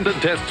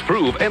 Independent tests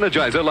prove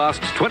Energizer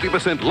lasts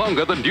 20%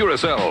 longer than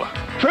Duracell.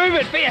 Prove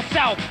it for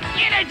yourself.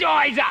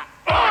 Energizer.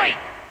 Oi!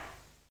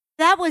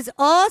 That was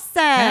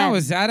awesome. How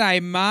was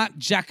that, Mark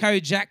Jacko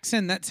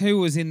Jackson? That's who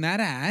was in that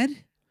ad.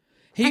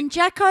 And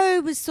Jacko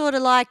was sort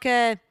of like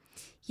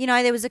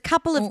there was a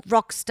couple of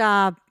rock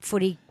star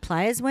footy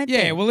players, weren't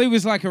there? Yeah, well, he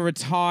was like a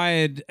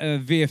retired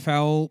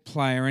VFL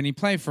player, and he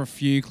played for a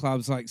few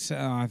clubs. Like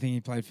I think he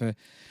played for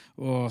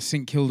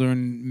St Kilda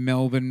and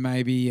Melbourne,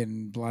 maybe,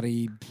 and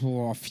bloody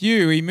a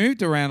few. He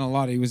moved around a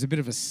lot. He was a bit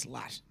of a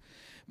slut.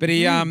 But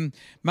he,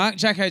 Mark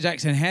Jacko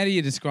Jackson, how do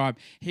you describe?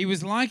 He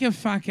was like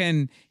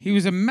he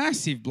was a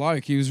massive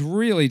bloke. He was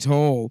really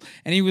tall.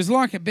 And he was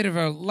like a bit of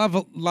a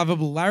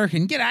lovable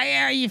larrikin. G'day,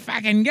 how are you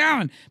fucking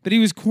going? But he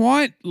was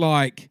quite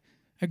like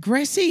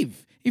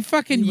aggressive. He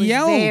fucking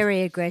yelled.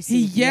 Very aggressive.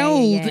 He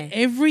yelled Yeah.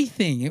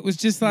 everything. It was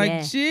just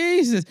like,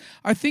 Jesus.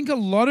 I think a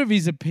lot of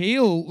his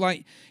appeal,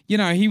 like,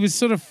 he was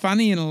sort of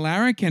funny and a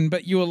larrikin,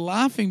 but you were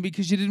laughing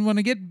because you didn't want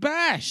to get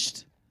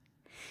bashed.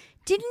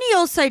 Didn't he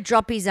also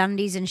drop his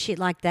undies and shit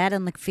like that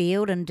on the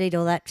field and did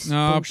all that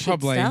bullshit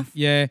probably. stuff?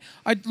 Yeah.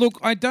 I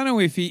don't know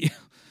if he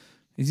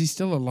is he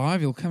still alive.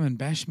 He'll come and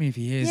bash me if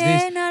he hears Yeah,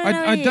 this. no,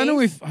 I he don't know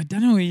is. if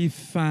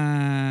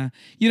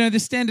the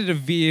standard of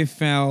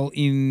VFL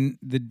in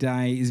the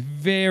day is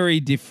very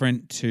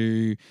different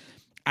to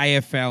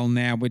AFL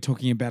now. We're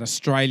talking about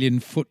Australian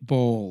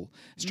football.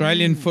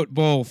 Australian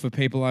football for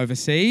people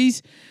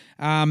overseas.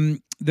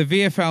 The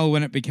VFL,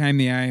 when it became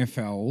the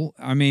AFL,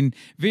 I mean,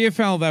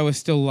 VFL, they were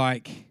still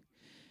like,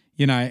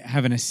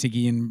 having a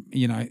ciggy and,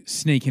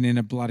 sneaking in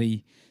a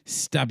bloody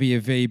stubby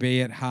of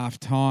VB at half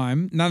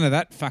time. None of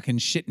that fucking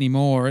shit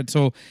anymore. It's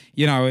all,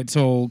 it's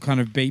all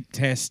kind of beep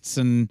tests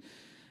and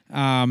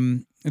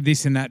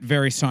this and that,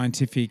 very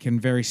scientific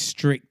and very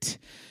strict.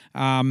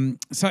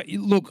 So,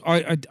 look,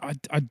 I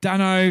don't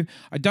know.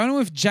 I don't know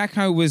if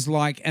Jacko was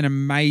like an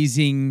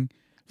amazing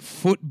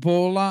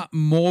footballer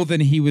more than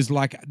he was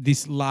like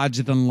this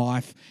larger than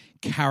life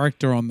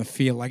character on the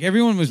field. Like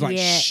everyone was like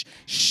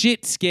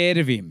shit scared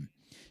of him.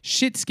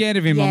 Shit scared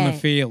of him on the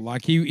field.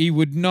 Like he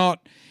would not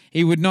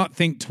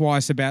think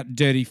twice about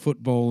dirty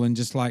football and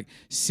just like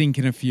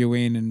sinking a few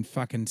in and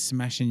fucking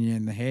smashing you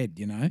in the head,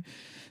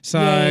 So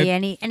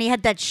and he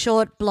had that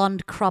short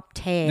blonde cropped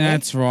hair.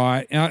 That's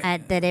right.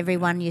 That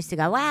everyone used to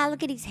go, wow,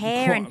 look at his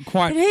hair.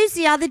 Quite- But who's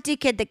the other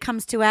dickhead that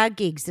comes to our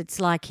gigs that's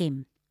like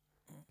him?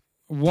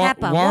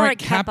 Kappa, Warwick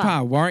Kappa.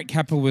 Kappa. Warwick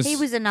Kappa was. He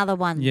was another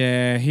one.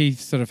 Yeah, he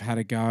sort of had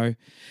a go.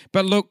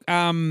 But look,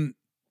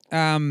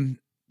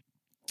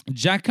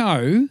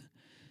 Jacko,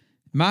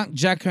 Mark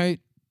Jacko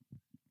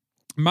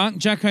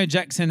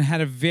Jackson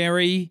had a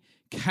very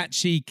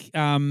catchy,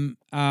 what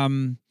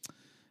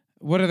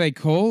do they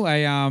call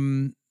a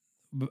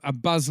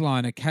buzz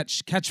line, a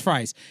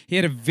catchphrase. He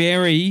had a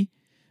very,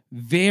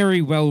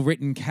 very well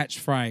written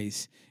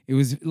catchphrase. It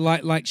was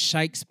like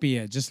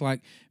Shakespeare, just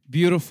like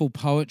beautiful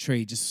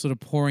poetry, just sort of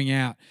pouring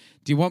out.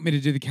 Do you want me to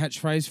do the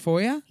catchphrase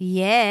for you?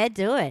 Yeah,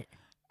 do it.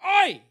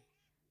 Oi!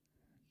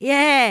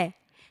 Yeah.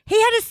 He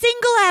had a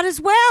single out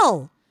as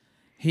well.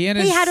 He had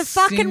a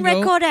fucking single.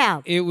 record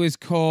out. It was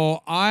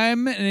called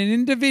I'm an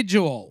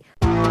Individual.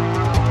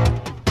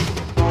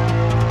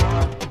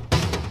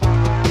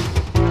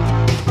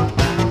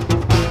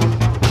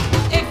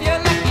 If you're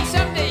lucky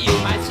someday you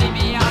might see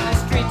me on the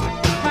street.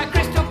 My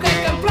crystal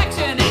clear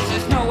complexion is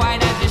as snow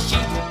white as a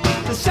sheet.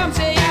 Some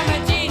say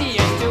I'm a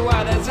genius, to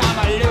others I'm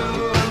a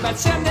loon. But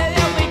someday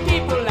there'll be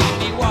people like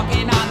me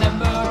walking on the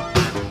moon.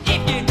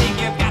 If you think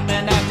you've got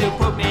the nerve to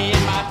put me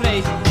in my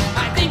place,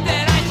 I think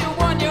that I should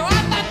warn you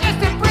I'm not just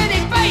a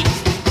pretty face.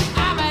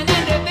 I'm an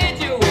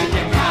individual,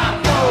 you can't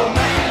fool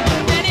me.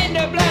 An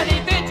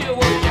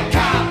individual, you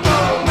can't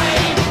fool me.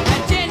 A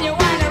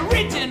genuine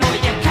original,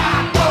 you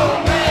can't fool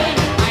me.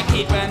 I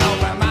keep an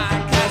open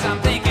mind 'cause I'm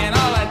thinking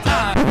all the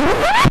time.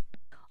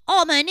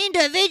 I'm an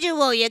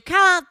individual, you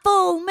can't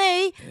fool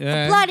me.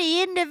 Yeah. A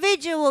bloody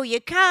individual, you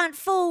can't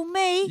fool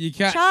me. You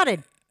can't-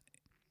 Charted.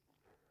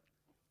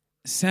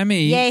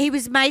 Sammy. Yeah, he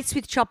was mates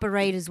with Chopper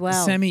Reed as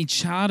well. Sammy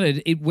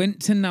charted. It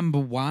went to number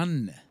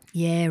 1.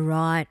 Yeah,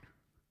 right.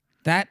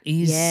 That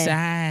is Yeah.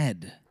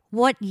 sad.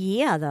 What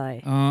year, though?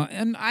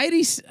 And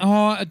 80.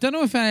 I don't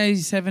know if in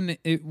 87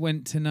 it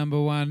went to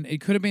number 1. It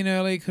could have been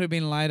early. It could have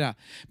been later.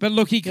 But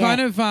look, he kind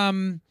of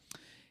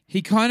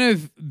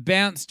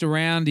bounced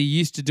around. He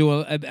used to do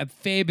a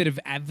fair bit of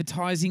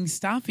advertising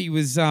stuff. He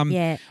was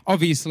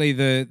obviously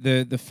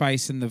the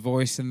face and the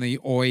voice and the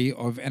oi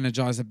of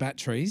Energizer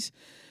batteries.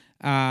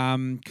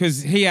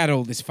 Because he had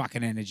all this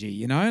fucking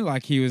energy,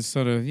 like he was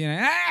sort of,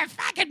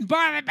 fucking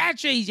buy the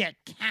batteries, you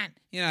can't,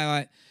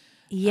 like.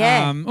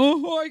 Yeah.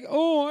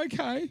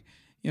 Okay.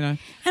 And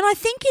I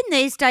think in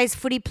these days,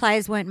 footy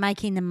players weren't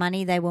making the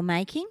money they were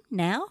making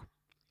now.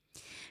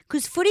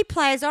 Because footy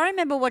players, I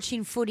remember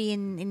watching footy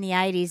in the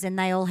 80s and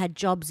they all had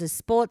jobs as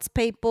sports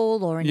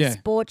people or in a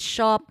sports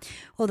shop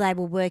or they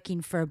were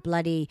working for a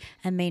bloody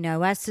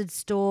amino acid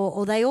store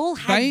or they all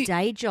had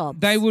day jobs.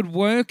 They would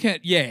work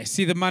at,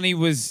 see, the money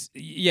was,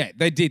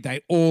 they did.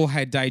 They all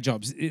had day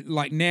jobs.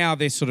 Like now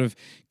they're sort of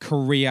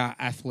career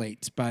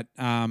athletes, but...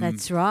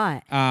 That's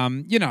right.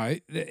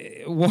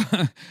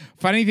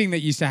 Funny thing that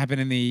used to happen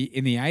in the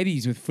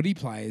 80s with footy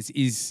players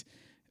is...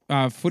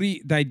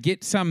 they'd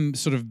get some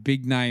sort of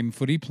big name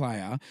footy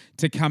player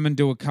to come and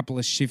do a couple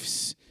of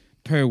shifts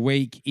per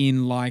week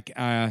in like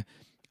a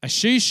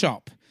shoe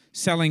shop.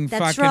 selling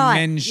That's fucking right,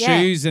 men's yeah.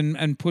 shoes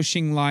and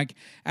pushing like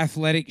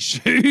athletic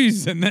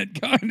shoes and that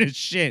kind of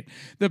shit.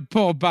 The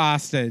poor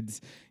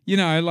bastards. You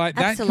know, like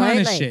that kind of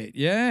Absolutely. shit.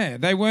 Yeah.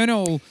 They weren't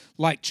all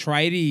like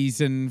tradies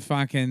and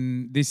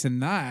fucking this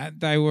and that.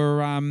 They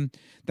were,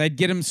 they'd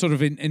get them sort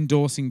of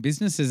endorsing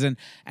businesses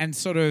and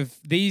sort of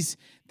this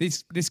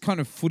kind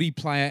of footy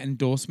player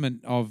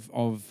endorsement of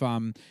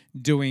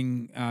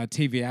doing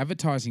TV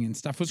advertising and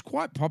stuff was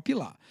quite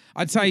popular.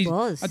 I'd say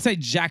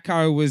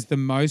Jacko was the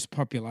most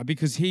popular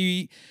because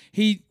they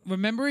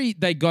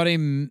got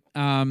him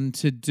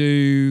to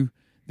do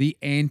the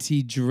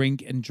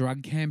anti-drink and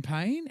drug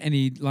campaign, and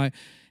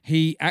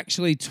he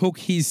actually took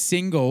his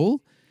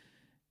single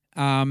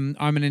I'm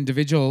an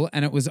individual,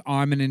 and it was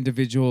I'm an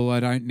individual, I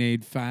don't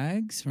need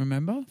fags,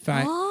 remember?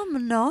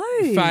 No.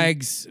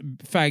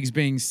 Fags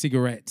being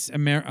cigarettes.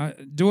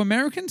 Do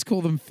Americans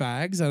call them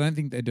fags? I don't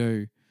think they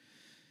do.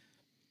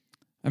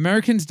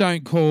 Americans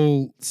don't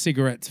call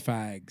cigarettes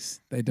fags.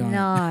 They don't.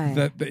 No.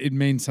 That it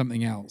means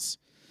something else.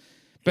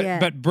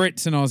 But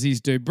Brits and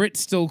Aussies do. Brits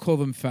still call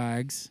them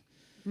fags.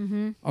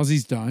 Mm-hmm.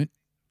 Aussies don't.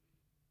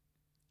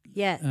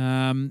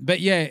 Yeah. But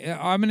yeah,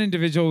 I'm an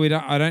individual.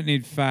 I don't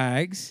need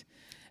fags.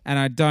 And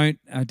I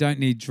don't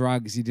need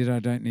drugs. He did I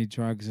don't need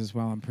drugs as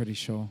well, I'm pretty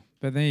sure.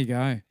 But there you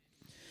go.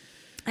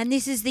 And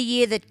this is the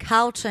year that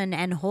Carlton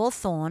and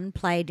Hawthorn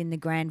played in the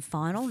grand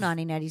final,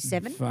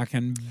 1987.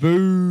 Fucking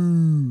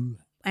boo.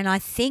 And I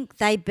think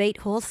they beat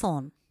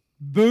Hawthorn.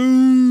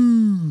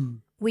 Boo.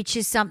 Which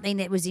is something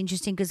that was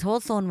interesting because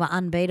Hawthorn were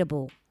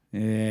unbeatable.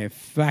 Yeah,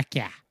 fuck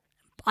yeah.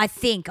 I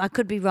think. I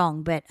could be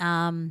wrong, but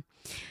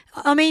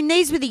I mean,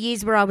 these were the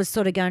years where I was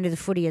sort of going to the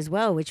footy as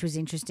well, which was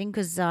interesting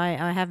because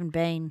I haven't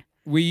been.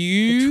 Were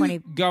you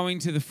going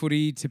to the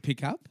footy to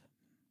pick up?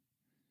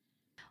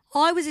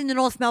 I was in the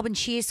North Melbourne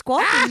cheer squad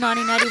in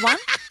 1981.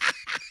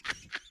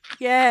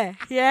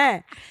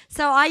 Yeah.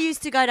 So I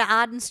used to go to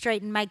Arden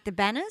Street and make the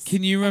banners.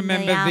 Can you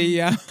remember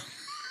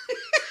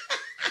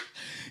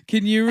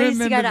Can you remember I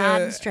used to go to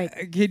Arden Street.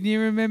 Can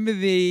you remember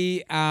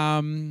the?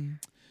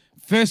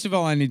 First of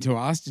all, I need to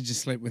ask: did you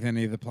sleep with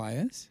any of the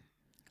players?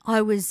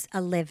 I was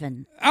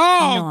 11.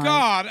 Oh, No.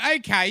 God.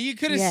 Okay. You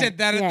could have Yeah, said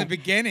that yeah. at the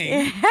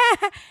beginning.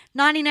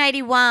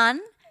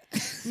 1981.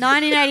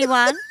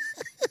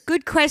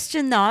 Good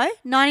question, though.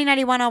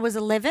 1981, I was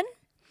 11.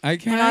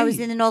 Okay. And I was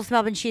in the North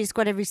Melbourne cheer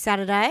squad every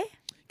Saturday.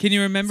 Can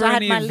you remember So I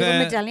had any my of little the...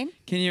 medallion.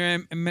 Can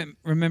you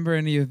remember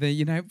any of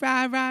the,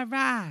 rah, rah,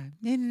 rah,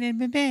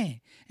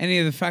 any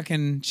of the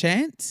fucking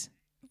chants?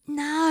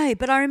 No,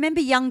 but I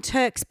remember Young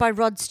Turks by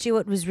Rod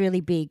Stewart was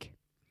really big.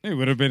 It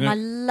would have been. I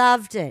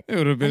loved it. It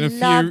would have been I a few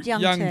loved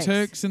young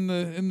Turks in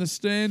the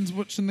stands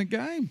watching the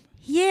game.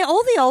 Yeah,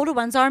 all the older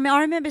ones. I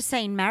remember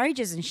seeing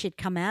marriages and shit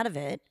come out of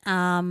it.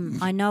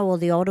 I know all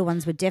the older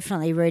ones were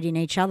definitely rooting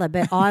each other,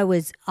 but I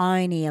was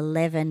only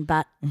 11.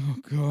 But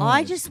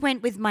I just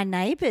went with my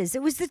neighbours.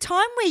 It was the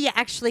time where you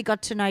actually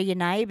got to know your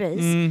neighbours,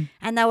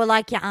 and they were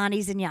like your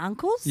aunties and your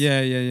uncles.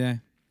 Yeah.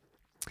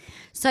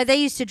 So they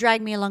used to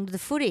drag me along to the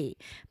footy.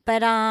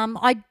 But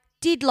I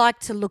did like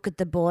to look at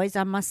the boys,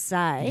 I must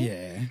say.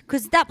 Yeah.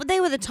 Because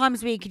they were the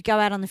times where you could go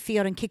out on the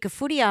field and kick a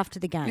footy after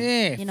the game.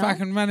 Yeah, you know?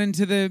 fucking run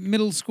into the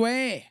middle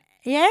square.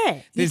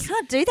 Yeah, you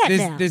can't do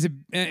that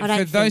now.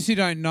 For those who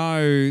don't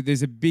know,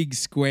 there's a big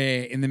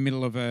square in the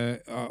middle of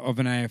an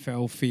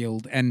AFL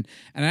field, and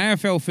an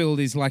AFL field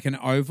is like an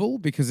oval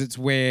because it's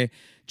where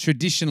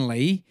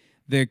traditionally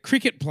the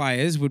cricket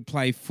players would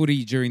play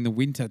footy during the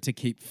winter to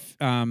keep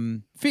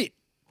fit.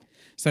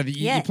 So that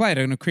you play it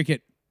on a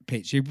cricket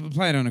pitch. You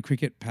play it on a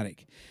cricket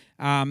paddock.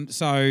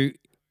 So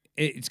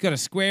it's got a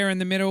square in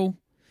the middle.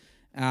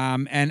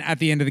 And at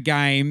the end of the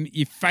game,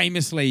 you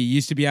famously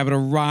used to be able to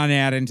run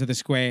out into the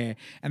square.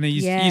 And there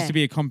used to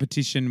be a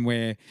competition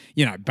where,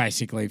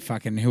 basically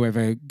fucking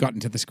whoever got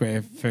into the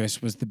square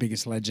first was the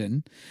biggest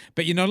legend.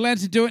 But you're not allowed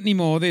to do it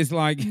anymore. There's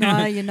like...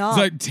 No, you're not.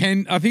 It's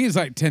like I think it's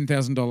like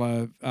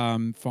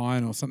 $10,000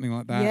 fine or something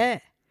like that. Yeah.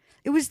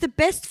 It was the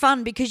best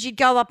fun because you'd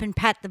go up and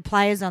pat the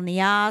players on the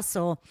ass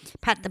or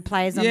pat the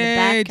players on the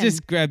back. Yeah,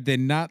 just grab their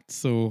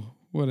nuts or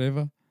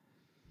whatever.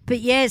 But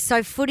yeah,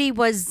 so footy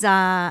was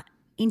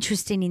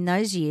interesting in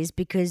those years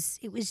because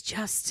it was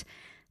just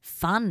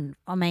fun.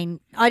 I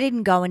mean, I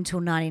didn't go until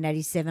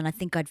 1987. I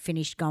think I'd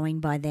finished going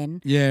by then.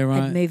 Yeah,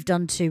 right. I'd moved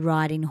on to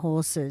riding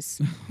horses.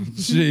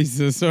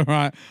 Jesus, all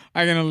right.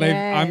 I'm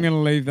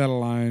gonna leave that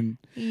alone.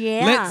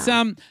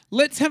 Yeah.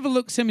 Let's have a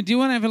look, Sammy. Do you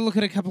want to have a look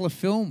at a couple of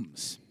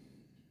films?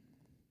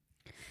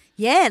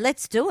 Yeah,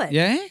 let's do it.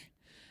 Yeah?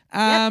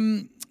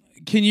 Can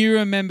you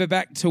remember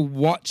back to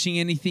watching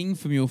anything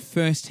from your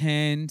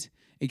first-hand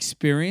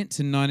experience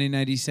in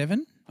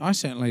 1987? I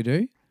certainly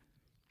do.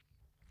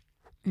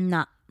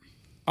 Nah.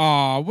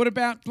 Oh, what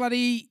about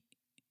bloody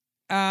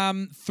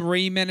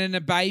 3 Men and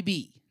a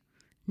Baby?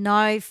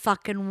 No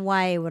fucking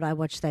way would I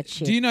watch that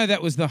shit. Do you know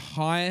that was the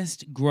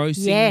highest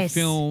grossing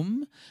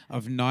film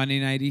of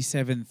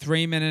 1987?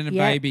 3 Men and a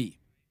Baby.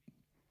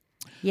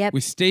 Yep.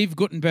 With Steve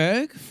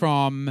Guttenberg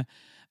from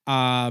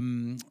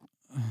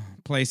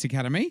Police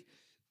Academy.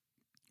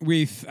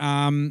 with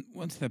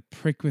what's the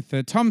prick with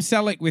the Tom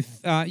Selleck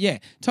with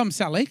Tom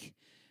Selleck,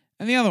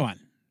 and the other one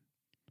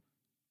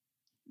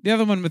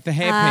with the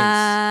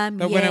hairpiece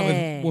that went out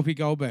with Whoopi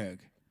Goldberg.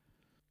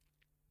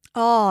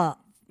 Oh,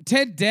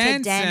 Ted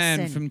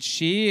Danson from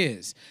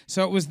Cheers.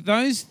 So it was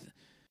those.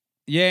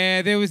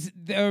 Yeah, there was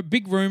a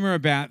big rumor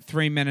about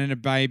Three Men and a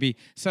Baby.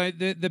 So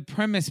the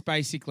premise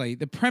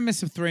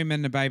of Three Men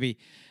and a Baby,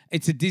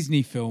 it's a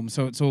Disney film,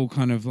 so it's all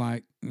kind of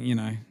like,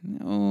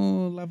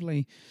 oh,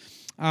 lovely.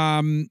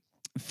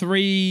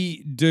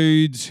 Three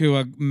dudes who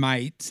are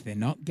mates. They're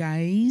not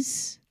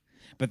gays,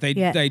 but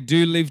they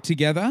do live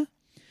together.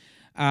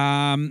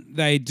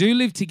 They do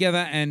live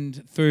together,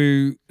 and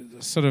through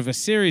sort of a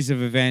series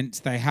of events,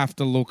 they have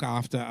to look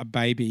after a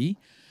baby.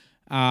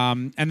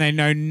 And they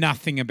know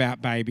nothing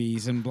about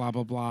babies and blah,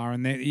 blah, blah.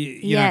 And,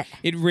 you know,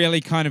 it really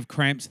kind of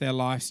cramps their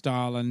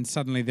lifestyle, and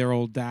suddenly they're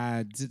all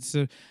dads.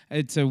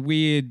 It's a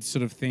weird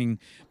sort of thing.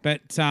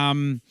 But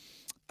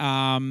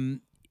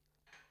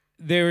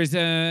there is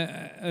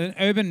an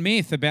urban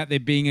myth about there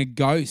being a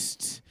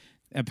ghost.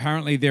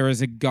 Apparently there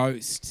is a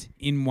ghost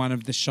in one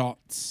of the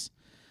shots.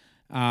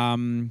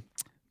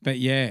 But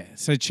yeah,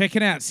 so check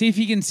it out. See if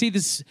you can see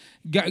this.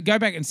 Go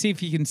back and see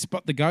if you can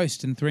spot the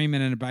ghost in Three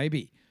Men and a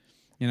Baby.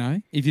 You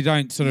know, if you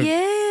don't sort of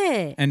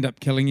end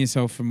up killing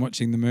yourself from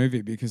watching the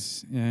movie,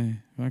 because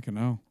fucking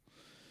hell.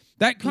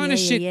 That kind of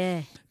shit.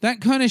 Yeah.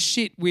 That kind of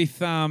shit with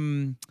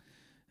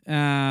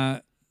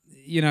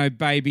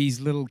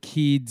babies, little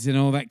kids, and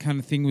all that kind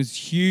of thing was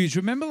huge.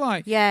 Remember,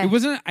 it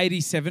wasn't an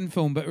 '87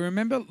 film, but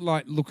remember,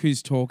 Look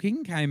Who's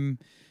Talking came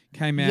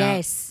out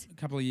a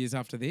couple of years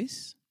after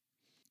this.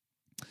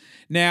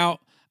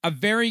 Now, a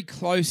very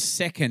close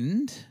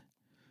second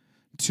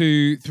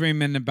to Three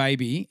Men and a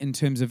Baby in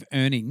terms of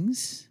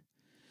earnings.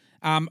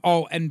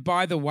 And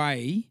by the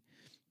way,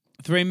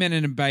 Three Men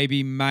and a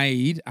Baby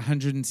made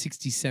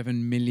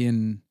 $167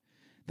 million.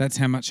 That's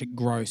how much it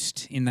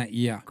grossed in that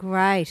year.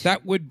 Great.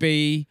 That would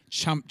be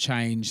chump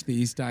change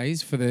these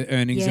days for the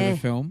earnings of a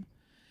film.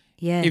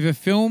 Yeah. If a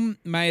film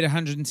made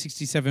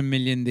 $167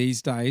 million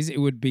these days, it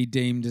would be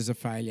deemed as a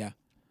failure.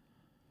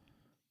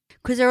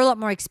 Because they're a lot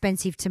more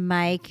expensive to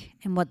make,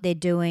 and what they're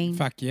doing.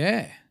 Fuck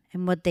yeah.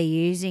 And what they're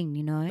using,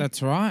 you know.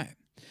 That's right.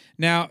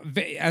 Now,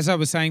 as I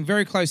was saying,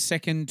 very close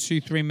second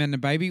to Three Men and a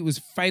Baby was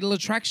Fatal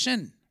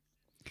Attraction.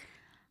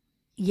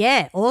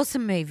 Yeah,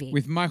 awesome movie.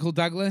 With Michael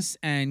Douglas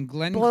and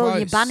Glenn Boil Close.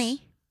 your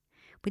bunny.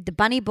 With the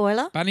bunny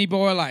boiler. Bunny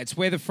boiler. It's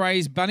where the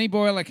phrase bunny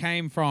boiler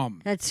came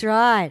from. That's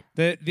right.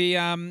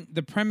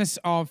 The premise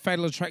of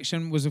Fatal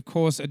Attraction was, of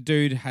course, a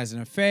dude has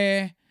an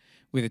affair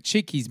with a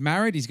chick. He's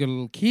married. He's got a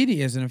little kid.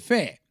 He has an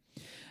affair.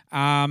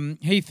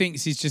 He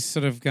thinks he's just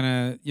sort of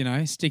going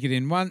to, stick it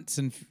in once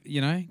and,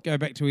 go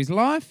back to his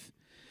life.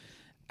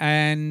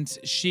 And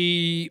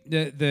she,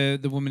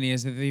 the woman he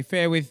has the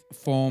affair with,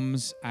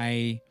 forms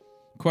a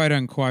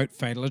quote-unquote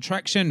fatal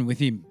attraction with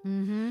him.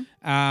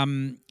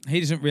 Mm-hmm. He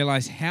doesn't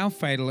realise how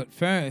fatal at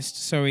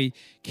first, so he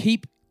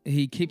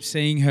keeps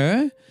seeing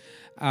her.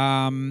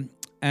 And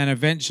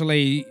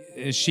eventually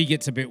she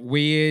gets a bit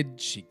weird.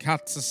 She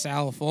cuts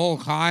herself, all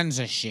kinds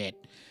of shit.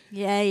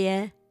 Yeah,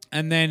 yeah.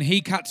 And then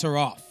he cuts her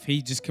off.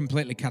 He just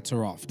completely cuts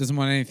her off. Doesn't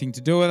want anything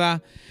to do with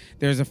her.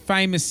 There's a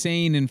famous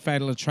scene in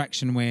Fatal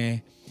Attraction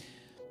where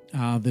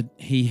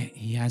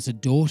he has a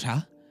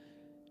daughter.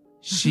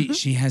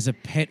 She has a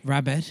pet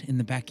rabbit in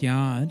the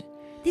backyard.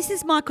 This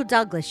is Michael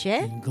Douglas,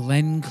 yeah? And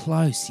Glenn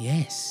Close,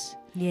 yes.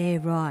 Yeah,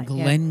 right.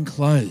 Glenn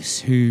Close,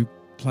 who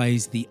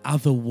plays the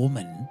other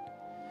woman,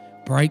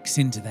 breaks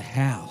into the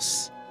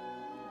house,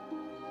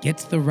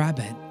 gets the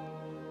rabbit,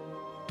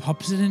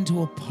 pops it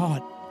into a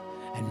pot,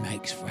 and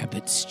makes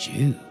rabbit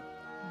stew.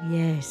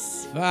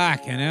 Yes.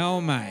 Fucking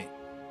hell, mate.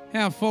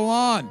 How full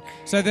on.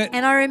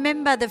 And I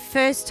remember the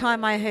first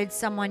time I heard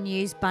someone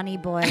use bunny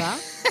boiler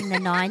in the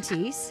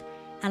 90s,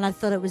 and I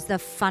thought it was the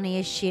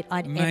funniest shit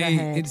I'd ever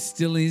heard. It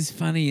still is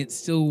funny. It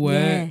still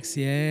works,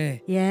 yeah.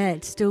 Yeah,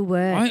 it still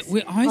works.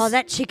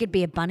 That chick could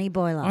be a bunny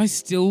boiler. I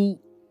still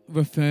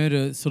refer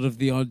to sort of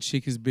the odd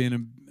chick as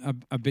being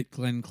a bit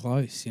Glenn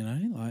Close,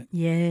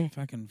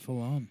 fucking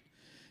full on.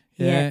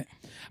 Yeah.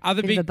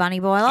 Bit of a bunny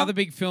boiler. Other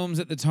big films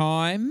at the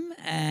time.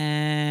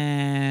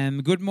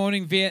 Good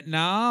Morning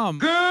Vietnam.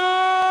 Good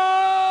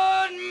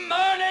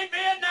morning,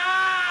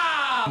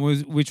 Vietnam!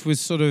 Which was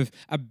sort of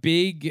a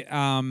big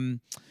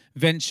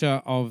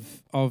venture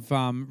of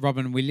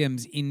Robin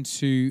Williams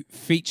into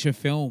feature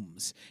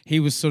films. He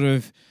was sort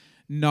of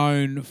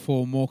known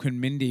for Mork and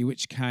Mindy,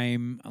 which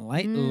came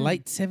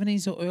late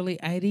 70s or early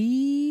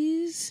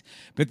 80s.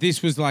 But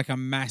this was like a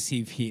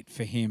massive hit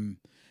for him.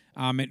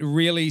 It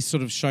really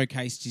sort of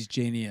showcased his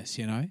genius,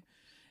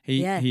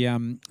 He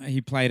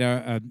played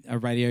a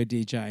radio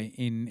DJ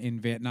in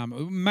Vietnam.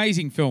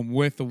 Amazing film,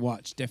 worth the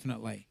watch,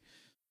 definitely.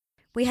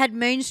 We had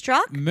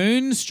Moonstruck.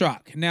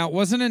 Now, it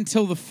wasn't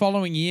until the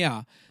following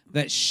year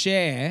that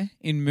Cher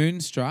in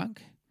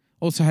Moonstruck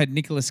also had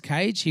Nicolas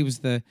Cage. He was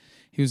the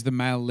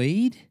male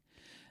lead.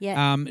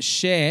 Yeah.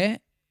 Cher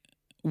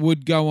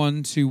would go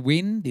on to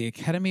win the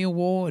Academy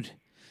Award.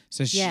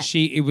 So Yeah.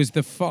 it was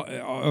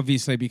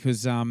obviously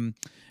because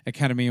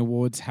Academy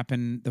Awards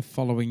happened the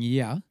following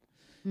year.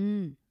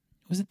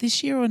 Was it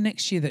this year or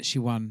next year that she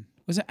won?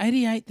 Was it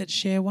 88 that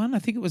Cher won? I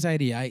think it was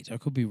 88. I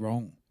could be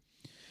wrong.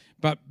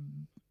 But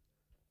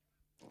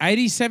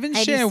 87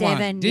 Cher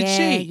won, did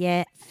she?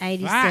 Yeah,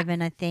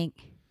 87, I think.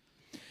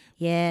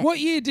 Yeah. What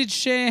year did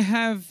Cher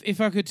have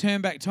If I Could Turn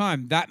Back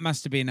Time? That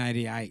must have been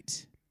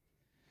 88.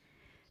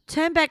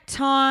 Turn Back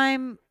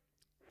Time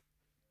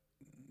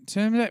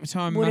Turn Back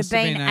Time would have must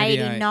have been been 88.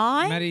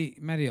 89.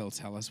 Maddie will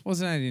tell us.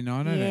 Wasn't 89,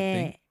 I don't Yeah.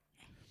 think.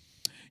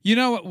 You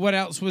know what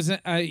else was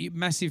a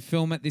massive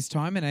film at this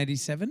time in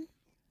 87?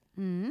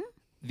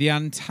 The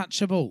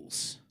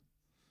Untouchables.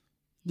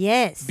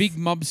 Yes. Big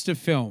mobster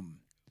film.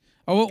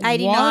 Oh, it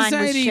 89 was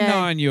was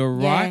 89. You're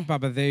right, Yeah.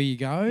 Bubba. There you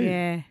go.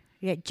 Yeah.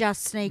 Yeah,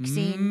 just sneaks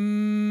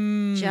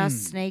in.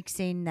 Just sneaks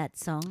in that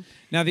song.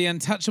 Now, The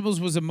Untouchables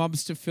was a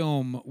mobster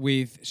film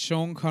with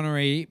Sean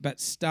Connery, but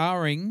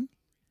starring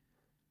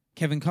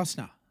Kevin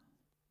Costner.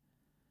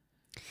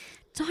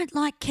 Don't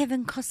like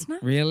Kevin Costner.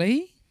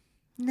 Really?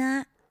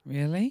 Nah.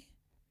 Really?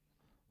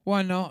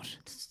 Why not?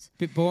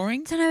 Bit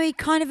boring? Don't know, he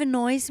kind of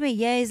annoys me.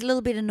 Yeah, he's a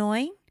little bit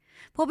annoying.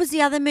 What was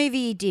the other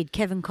movie he did,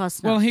 Kevin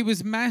Costner? Well, he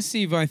was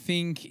massive, I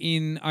think,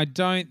 I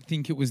don't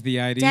think it was the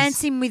 80s.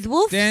 Dancing with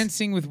Wolves?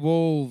 Dancing with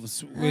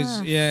Wolves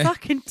was, yeah.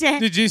 Fucking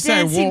Did you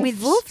say Dancing wolves?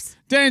 with Wolves?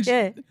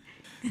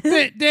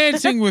 Yeah.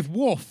 Dancing with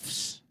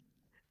Wolves.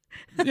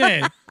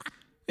 Yeah.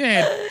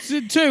 Yeah,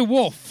 two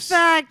wolves.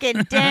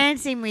 Fucking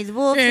Dancing with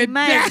Wolves. Yeah, He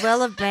may as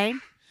well have been.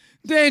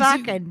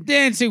 fucking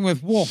Dancing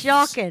with Wolves.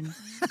 Shocking.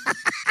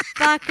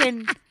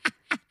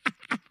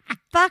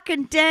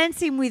 Fucking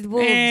Dancing with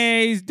Wolves.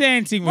 Yeah, he's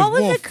dancing with What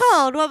was wolves. it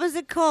called? What was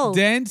it called?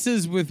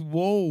 Dances with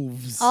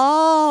Wolves.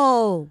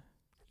 Oh,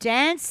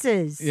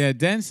 Dancers. Yeah,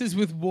 Dances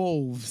with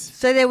Wolves.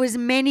 So there was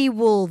many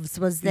wolves,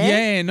 was there?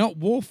 Yeah, not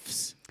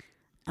wolves.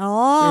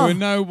 Oh, There were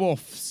no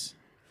wolves.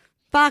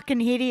 fucking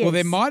hideous. Well,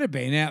 there might have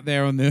been out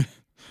there on the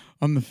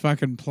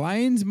fucking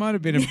plains. Might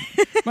have been a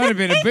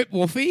bit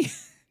woofy.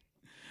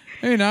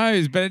 Who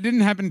knows? But it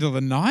didn't happen till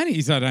the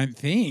 90s, I don't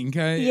think.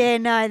 Yeah,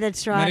 no,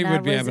 that's right. Maddie No,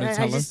 would be able to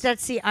tell us.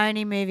 That's the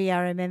only movie I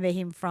remember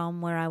him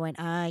from where I went,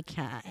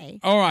 okay.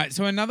 All right,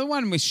 so another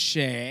one with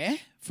Cher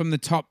from the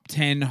top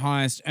 10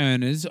 highest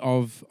earners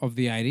of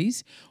the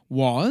 80s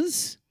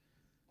was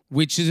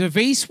Witches of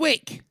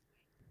Eastwick.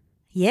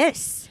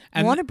 Yes,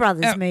 And, Warner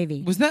Brothers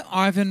movie. Was that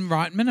Ivan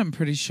Reitman? I'm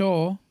pretty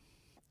sure.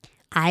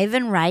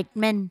 Ivan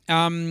Reitman.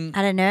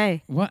 I don't know.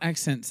 What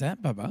accent's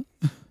that, Bubba?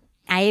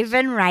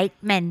 Ivan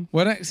Reitman.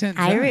 What accent's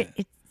that?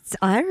 It's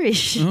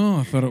Irish. Oh,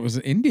 I thought it was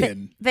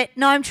Indian. But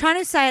no, I'm trying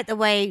to say it the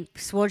way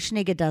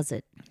Schwarzenegger does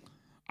it.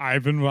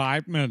 Ivan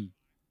Reitman.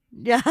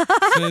 Yeah.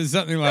 So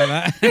something like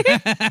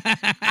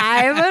that.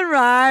 Ivan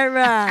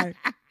Reitman.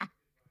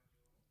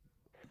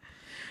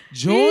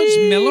 George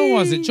Miller,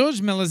 was it?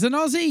 George Miller's an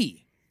Aussie.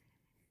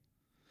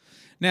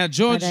 Now, I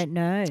don't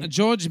know.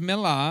 George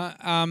Miller,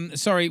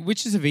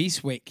 Witches of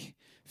Eastwick,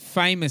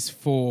 famous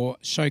for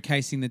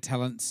showcasing the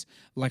talents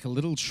like a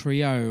little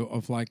trio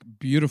of like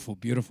beautiful,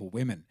 beautiful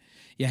women.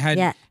 You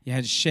had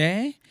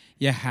Cher,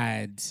 you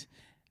had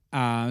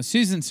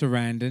Susan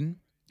Sarandon,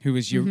 who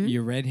was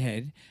your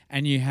redhead,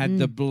 and you had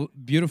the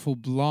beautiful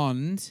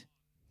blonde.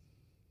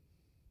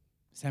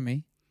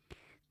 Sammy?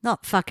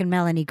 Not fucking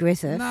Melanie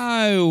Griffith.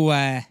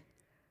 No.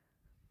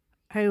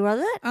 Who was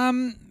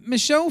it?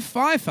 Michelle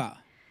Pfeiffer.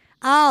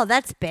 Oh,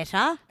 that's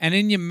better. And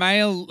in your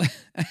male...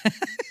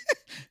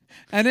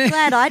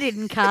 Glad I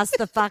didn't cast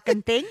the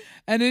fucking thing.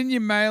 And in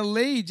your male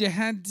lead, you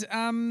had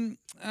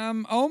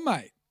old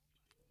mate,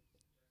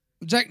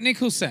 Jack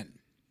Nicholson.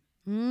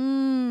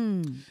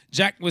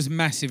 Jack was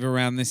massive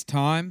around this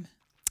time.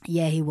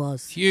 Yeah, he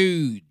was.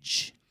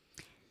 Huge.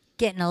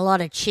 Getting a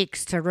lot of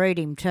chicks to root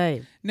him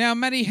too. Now,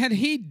 Matty, had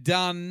he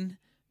done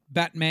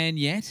Batman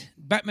yet?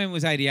 Batman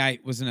was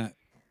 88, wasn't it?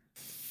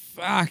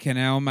 Fucking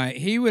hell, mate.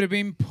 He would have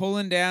been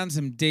pulling down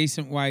some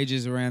decent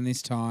wages around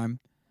this time.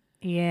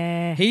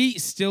 Yeah. He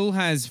still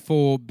has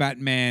for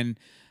Batman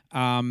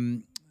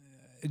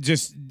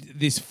just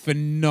this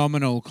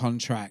phenomenal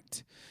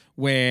contract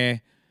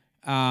where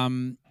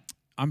I'm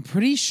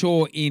pretty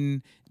sure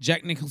in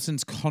Jack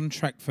Nicholson's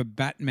contract for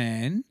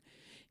Batman,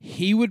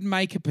 he would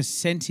make a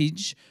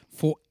percentage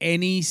for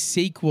any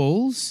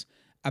sequels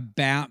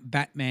about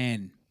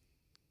Batman.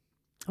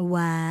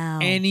 Wow.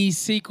 Any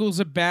sequels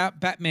about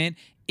Batman,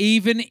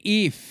 even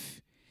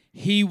if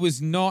he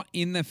was not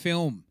in the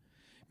film.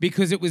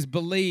 Because it was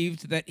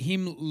believed that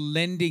him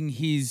lending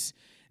his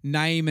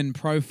name and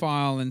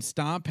profile and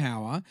star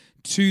power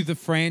to the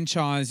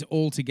franchise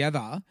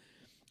altogether,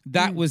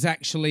 that was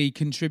actually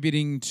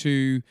contributing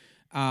to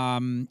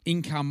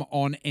income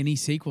on any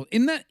sequel.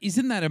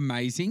 Isn't that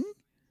amazing?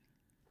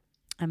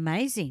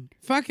 Amazing.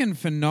 Fucking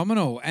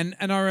phenomenal. And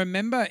I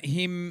remember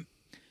him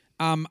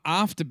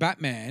after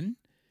Batman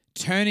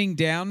turning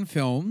down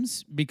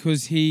films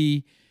because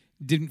he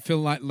didn't feel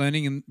like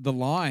learning the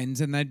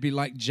lines, and they'd be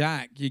like,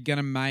 Jack, you're going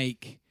to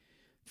make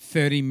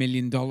 $30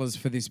 million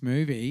for this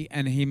movie.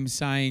 And him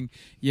saying,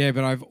 yeah,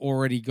 but I've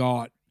already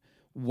got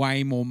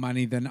way more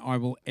money than I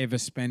will ever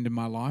spend in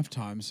my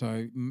lifetime.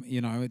 So,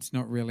 it's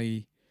not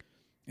really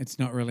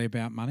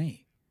about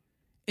money.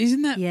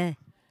 Isn't that? Yeah.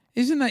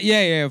 Isn't that?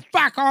 Yeah.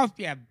 Fuck off,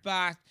 you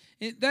bastard.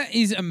 That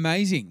is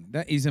amazing.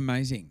 That is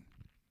amazing.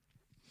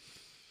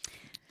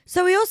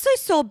 So we also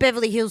saw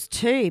Beverly Hills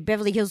 2,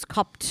 Beverly Hills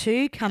Cop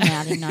 2 come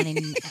out in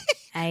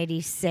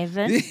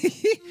 1987.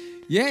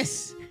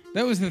 Yes,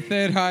 that was the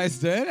third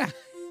highest earner.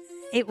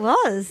 It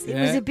was. It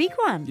was Yeah. a big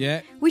one.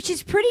 Yeah. Which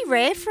is pretty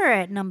rare for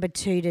a number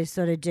 2 to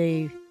sort of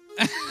do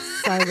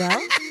so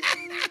well.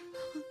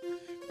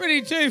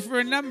 Pretty too for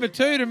a number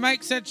 2 to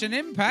make such an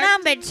impact.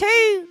 Number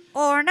 2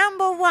 or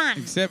number 1?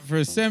 Except for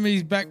a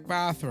Semi's back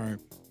bathroom.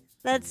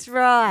 That's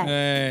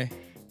right.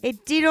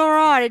 It did all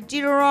right. It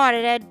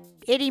had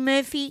Eddie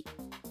Murphy.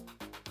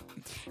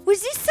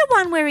 Was this the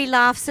one where he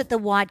laughs at the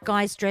white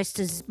guys dressed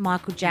as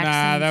Michael Jackson?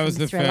 Nah, that from was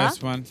the Thriller?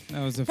 first one.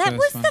 That was the That first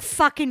was one. the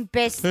fucking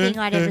best thing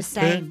I'd ever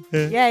seen.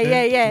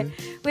 Yeah.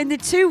 When the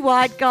two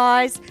white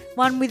guys,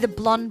 one with a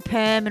blonde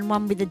perm and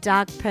one with a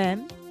dark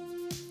perm,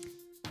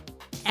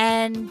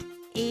 and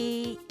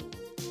but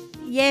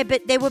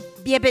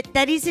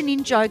that is an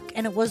in-joke,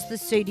 and it was the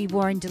suit he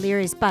wore in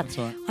Delirious. But That's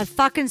right. I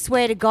fucking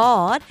swear to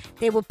God,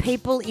 there were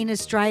people in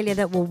Australia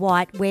that were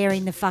white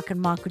wearing the fucking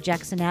Michael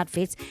Jackson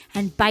outfits,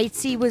 and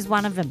Batesy was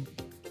one of them.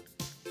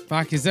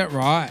 Fuck, is that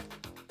right?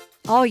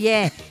 Oh,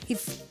 yeah.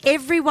 If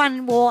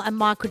everyone wore a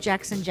Michael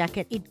Jackson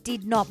jacket, it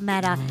did not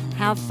matter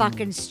how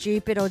fucking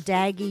stupid or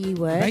daggy you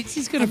were.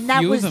 Batesy's got a and that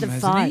few was of them, the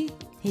hasn't fight.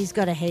 he? He's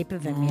got a heap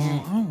of them,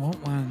 yeah. I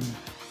want one.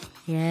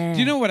 Yeah. Do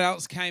you know what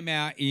else came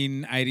out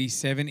in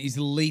 87 is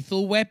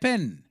Lethal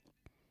Weapon?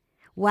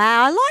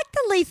 Wow, I like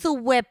the Lethal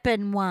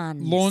Weapon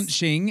ones.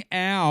 Launching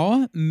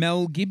our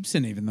Mel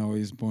Gibson, even though he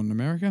was born in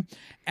America,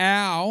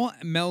 our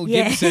Mel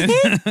Yeah.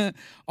 Gibson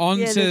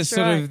onto that's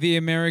sort right. of the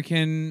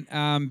American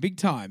big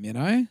time, you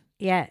know?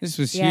 Yeah. This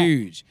was yeah.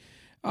 huge.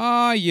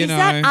 Oh, Is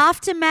that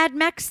after Mad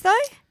Max, though?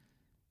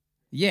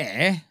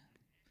 Yeah.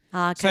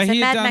 Oh, So okay, so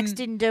he had Mad Max done-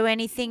 didn't do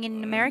anything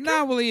in America?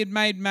 No, well, he had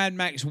made Mad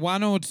Max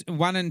 1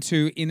 and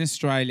 2 in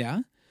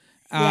Australia.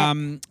 Yeah.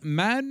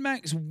 Mad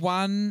Max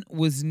 1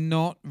 was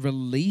not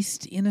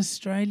released in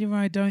Australia,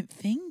 I don't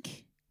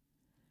think.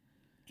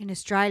 In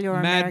Australia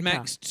or Mad America?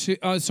 Max 2,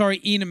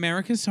 in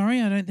America,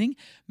 I don't think.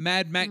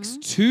 Mad Max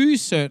Mm-hmm. 2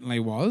 certainly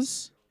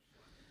was.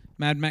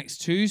 Mad Max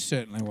 2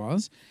 certainly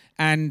was.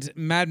 And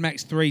Mad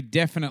Max 3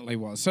 definitely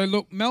was. So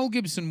look, Mel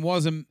Gibson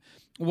was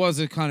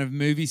a kind of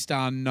movie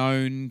star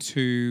known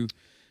to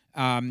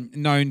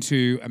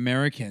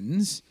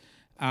Americans.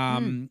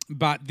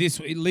 But this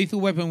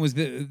Lethal Weapon was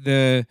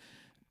the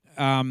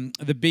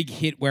big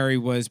hit where he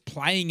was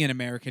playing an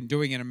American,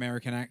 doing an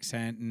American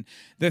accent, and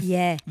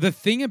the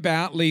thing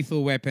about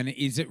Lethal Weapon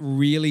is it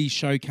really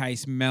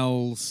showcased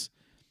Mel's.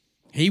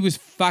 He was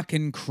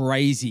fucking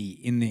crazy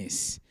in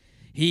this.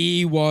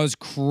 He was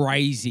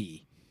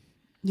crazy.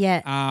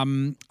 Yeah.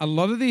 A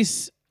lot of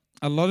this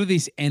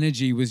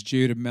energy was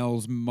due to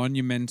Mel's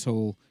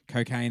monumental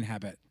cocaine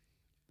habit.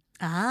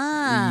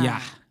 Ah.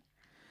 Yeah.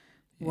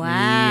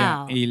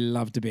 Wow. Yeah, he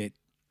loved a bit.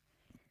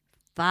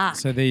 Fuck.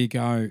 So there you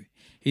go.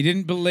 He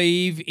didn't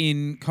believe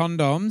in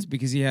condoms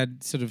because he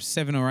had sort of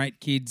 7 or 8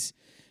 kids,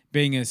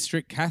 being a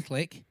strict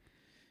Catholic.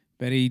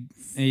 But he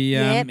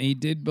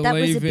did believe that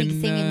was a big in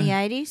thing in the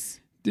 80s.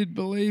 did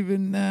believe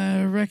in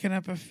racking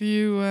up a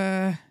few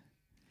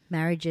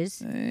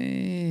Marriages.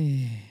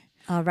 eh.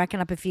 Racking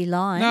up a few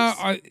lines.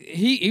 No,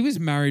 he was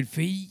married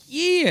for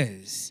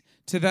years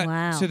to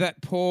that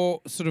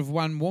poor sort of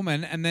one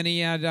woman, and then he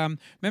had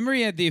remember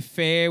he had the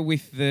affair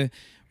with the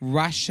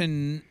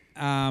Russian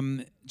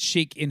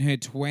chick in her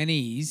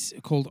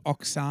 20s called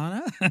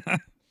Oksana.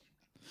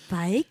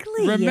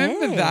 Vaguely,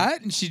 Remember yeah.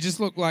 that? And she just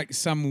looked like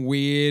some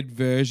weird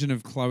version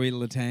of Chloe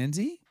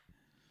Latanzi.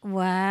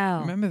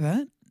 Wow. Remember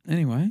that?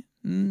 Anyway.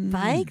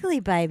 Vaguely,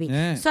 baby.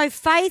 Yeah. So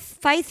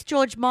Faith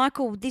George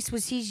Michael, this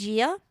was his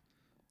year.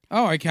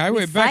 Oh, okay.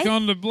 We're With back Faith?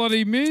 on to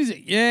bloody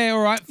music. Yeah,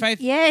 all right.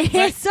 Faith.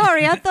 Yeah,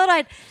 sorry. I thought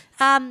I'd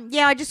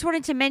I just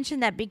wanted to mention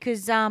that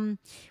because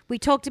we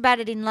talked about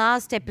it in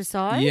last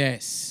episode.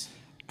 Yes.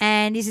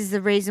 And this is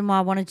the reason why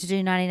I wanted to do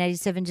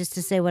 1987, just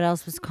to see what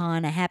else was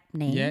kind of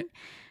happening. Yeah.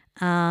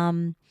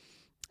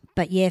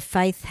 But yeah,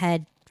 Faith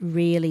had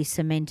really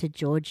cemented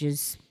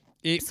George's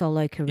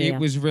solo career. It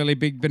was really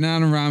big.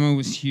 Bananarama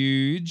was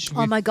huge.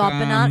 Oh my God,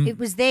 Banana! It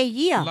was their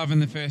year. Love in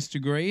the First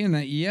Degree in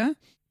that year.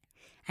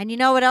 And you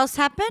know what else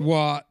happened?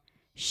 What?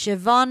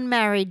 Siobhan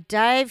married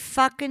Dave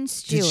fucking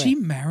Stewart. Did she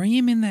marry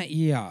him in that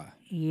year?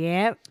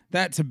 Yep.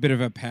 That's a bit of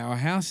a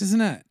powerhouse,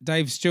 isn't it?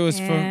 Dave Stewart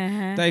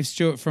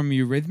from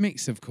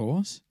Eurythmics, of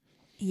course.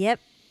 Yep.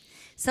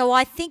 So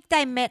I think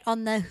they met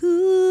on the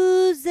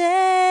Who's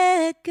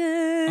That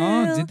Girl?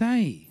 Oh, did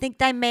they? I think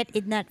they met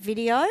in that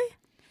video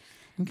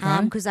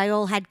Okay. because they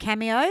all had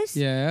cameos.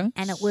 Yeah.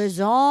 And it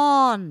was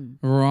on.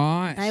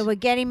 Right. They were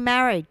getting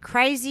married.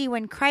 Crazy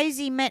when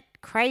crazy met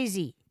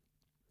crazy.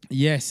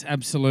 Yes,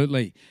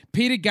 absolutely.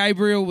 Peter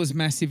Gabriel was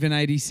massive in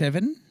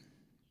 87.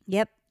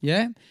 Yep.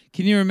 Yeah.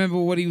 Can you remember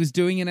what he was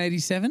doing in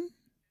 87?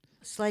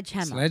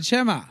 Sledgehammer.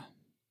 Sledgehammer.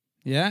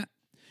 Yeah.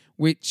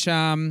 which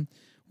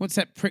what's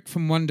that prick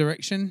from One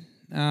Direction?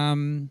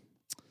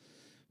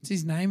 What's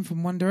his name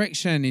from One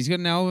Direction? He's got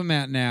an album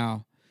out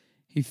now.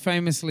 He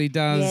famously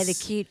does. Yeah,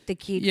 the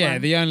cute Yeah,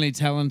 one. the only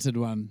talented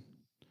one.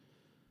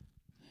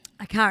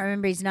 I can't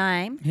remember his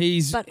name. He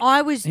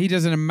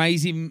does an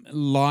amazing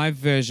live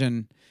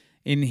version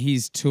in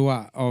his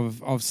tour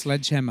of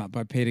Sledgehammer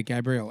by Peter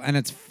Gabriel, and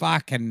it's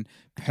fucking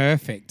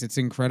perfect. It's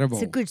incredible.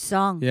 It's a good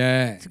song.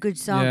 Yeah. It's a good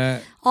song. Yeah.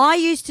 I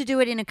used to do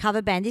it in a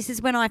cover band. This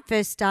is when I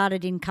first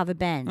started in cover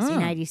bands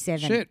in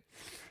 87. Shit.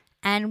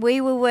 And we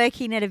were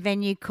working at a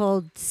venue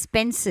called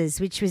Spencer's,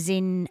 which was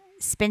in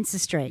Spencer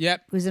Street.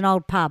 Yep. It was an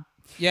old pub.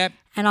 Yep.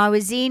 And I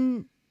was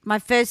in my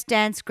first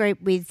dance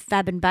group with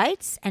Fab and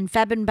Bates, and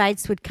Fab and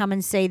Bates would come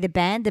and see the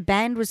band. The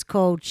band was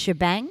called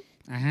Shebang.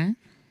 Uh-huh.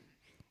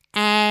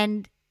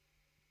 And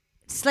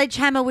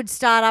Sledgehammer would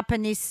start up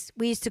in this,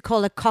 we used to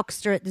call it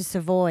Cockster at the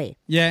Savoy.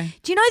 Yeah.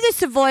 Do you know the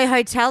Savoy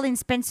Hotel in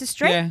Spencer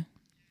Street? Yeah.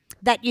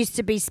 That used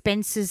to be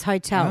Spencer's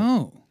Hotel.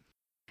 Oh.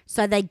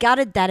 So they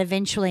gutted that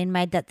eventually and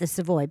made that the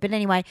Savoy. But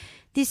anyway,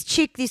 this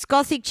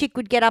gothic chick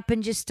would get up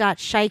and just start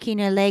shaking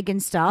her leg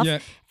and stuff. Yeah.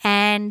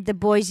 And the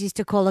boys used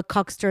to call her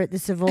Cockster at the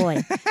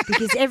Savoy.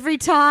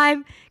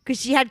 because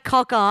she had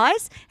cock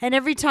eyes, and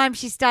every time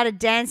she started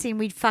dancing,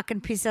 we'd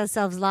fucking piss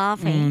ourselves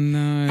laughing. Oh,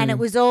 no. And it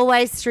was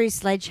always through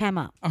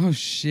Sledgehammer. Oh,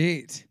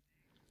 shit.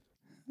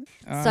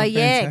 Oh, So,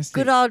 yeah, fantastic.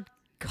 good old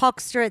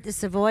Cockster at the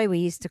Savoy, we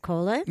used to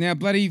call her. Now,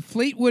 bloody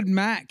Fleetwood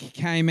Mac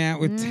came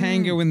out with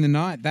Tango in the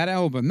Night, that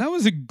album. That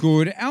was a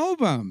good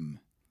album.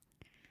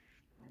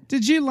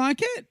 Did you like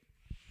it?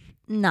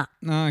 No.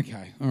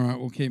 Okay. All right,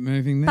 we'll keep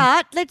moving then.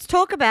 But let's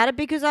talk about it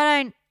because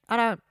I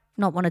don't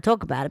not want to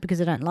talk about it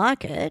because I don't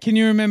like it. Can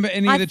you remember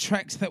any of the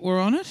tracks that were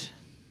on it?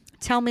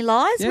 Tell Me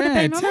Lies would have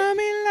been on tell it.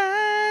 me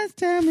lies,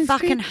 tell me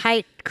Fucking speak.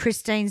 hate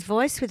Christine's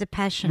voice with a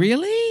passion.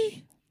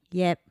 Really?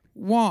 Yep.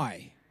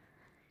 Why?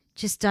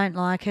 Just don't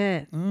like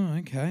her. Oh,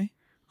 okay.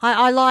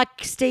 I like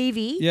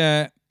Stevie.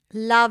 Yeah.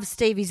 Love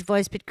Stevie's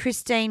voice, but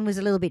Christine was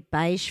a little bit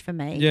beige for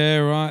me. Yeah,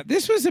 right.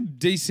 This was a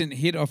decent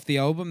hit off the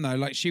album, though.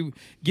 Like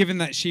given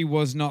that she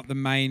was not the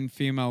main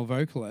female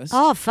vocalist.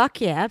 Oh, fuck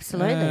yeah,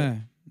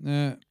 absolutely.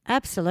 Yeah.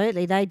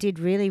 Absolutely. They did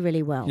really,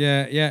 really well.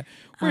 Yeah.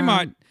 We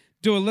might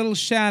do a little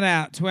shout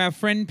out to our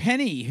friend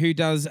Penny, who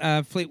does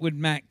Fleetwood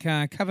Mac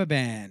cover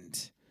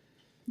band.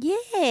 Yeah.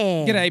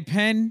 G'day,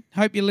 Pen.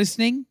 Hope you're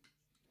listening.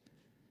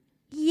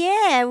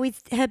 Yeah,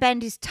 with her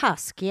band is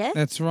Tusk, yeah?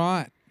 That's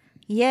right.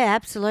 Yeah,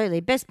 absolutely.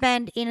 Best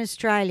band in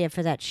Australia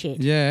for that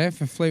shit. Yeah,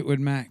 for Fleetwood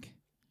Mac.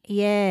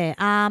 Yeah.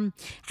 And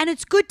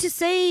it's good to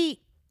see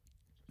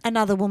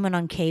another woman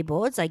on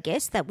keyboards, I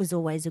guess. That was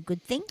always a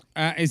good thing.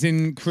 As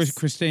in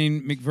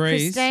Christine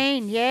McVries.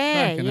 Christine,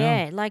 yeah, Fucking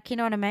yeah. hell. Like, you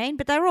know what I mean?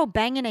 But they were all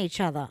banging each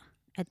other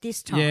at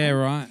this time. Yeah,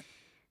 right.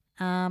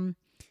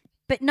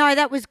 But no,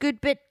 that was good.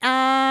 But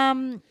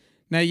Now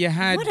you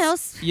had what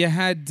else? You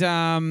had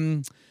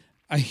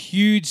a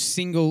huge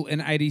single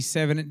in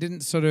 '87. It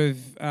didn't sort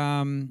of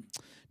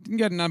didn't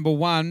go to number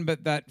one,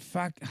 but that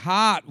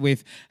Heart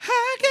with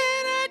How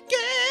Can I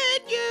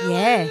Get You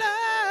Yeah. Alone?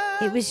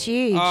 It was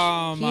huge.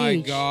 Oh my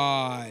Huge.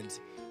 God!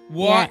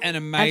 What Yeah, an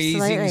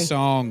amazing absolutely.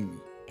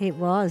 song! It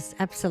was,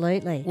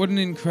 absolutely. What an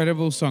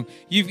incredible song!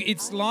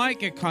 It's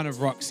like a kind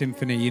of rock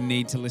symphony. You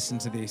need to listen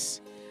to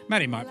this.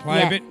 Matty might play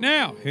Yeah. a bit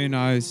now. Who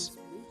knows?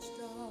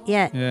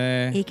 Yeah.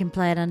 Yeah. He can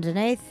play it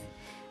underneath.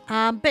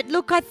 But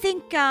look, I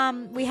think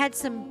we had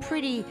some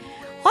pretty...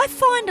 I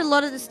find a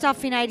lot of the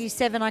stuff in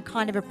 87 I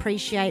kind of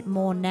appreciate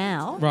more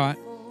now Right.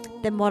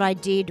 than what I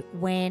did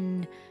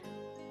when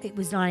it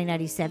was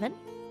 1987.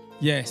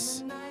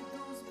 Yes.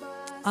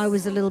 I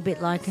was a little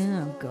bit like,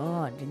 oh,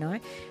 God, you know.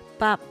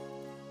 But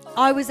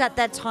I was at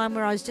that time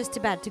where I was just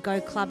about to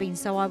go clubbing,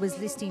 so I was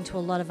listening to a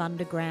lot of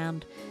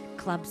underground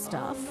club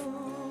stuff.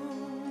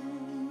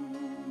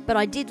 But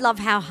I did love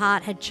how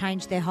Heart had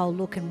changed their whole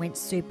look and went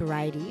super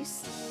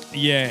 80s.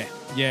 Yeah.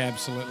 Yeah.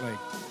 Absolutely.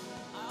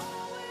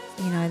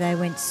 You know, they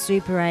went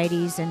super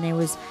 80s, and there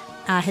was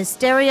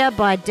Hysteria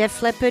by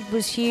Def Leppard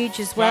was huge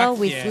as well,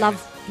 Fuck with yeah.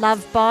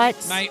 Love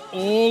Bites. Mate,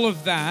 all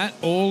of that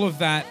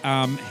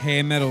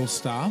hair metal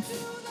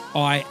stuff,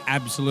 I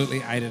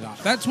absolutely ate it up.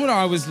 That's what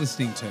I was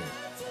listening to.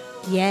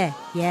 Yeah,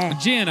 yeah.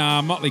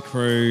 GNR, Motley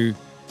Crue,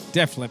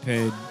 Def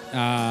Leppard,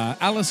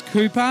 Alice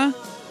Cooper.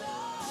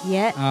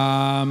 Yeah.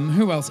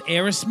 Who else?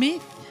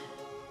 Aerosmith.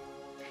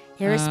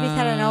 Aerosmith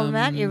had an album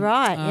out, you're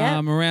right, yeah.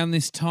 Around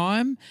this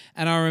time.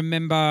 And I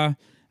remember...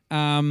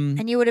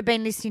 and you would have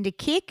been listening to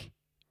Kick,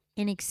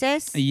 In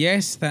Excess.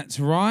 Yes, that's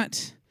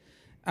right.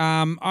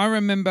 I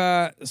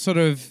remember sort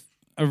of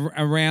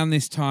around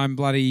this time,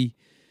 bloody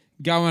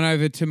going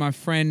over to my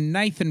friend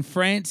Nathan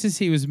Francis.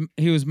 He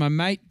was my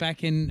mate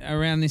back in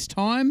around this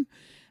time,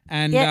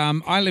 and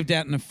Yep. I lived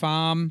out in a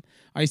farm.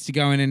 I used to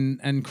go in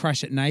and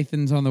crash at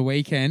Nathan's on the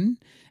weekend,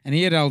 and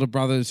he had elder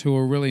brothers who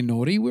were really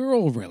naughty. We were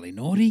all really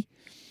naughty,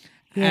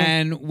 Yeah.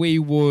 and we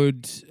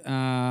would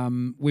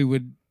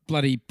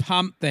bloody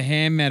pump the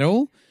hair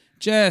metal.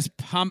 Just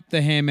pump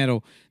the hair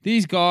metal.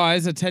 These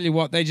guys, I tell you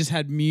what, they just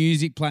had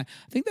music playing.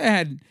 I think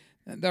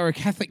they were a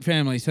Catholic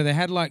family, so they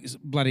had like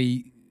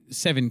bloody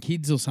 7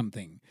 kids or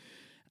something.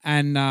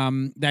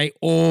 And they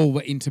all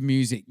were into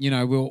music. You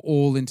know, we were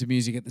all into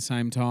music at the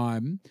same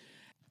time.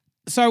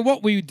 So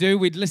what we would do,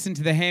 we'd listen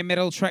to the hair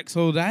metal tracks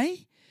all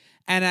day.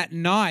 And at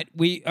night,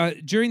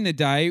 during the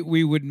day,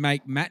 we would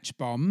make match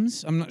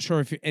bombs. I'm not sure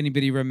if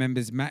anybody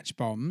remembers match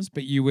bombs,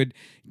 but you would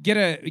get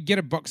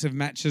a box of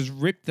matches,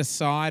 rip the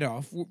side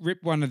off,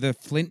 rip one of the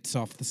flints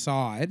off the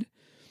side,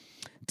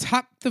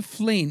 tuck the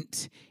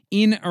flint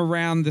in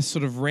around the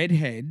sort of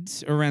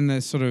redheads, around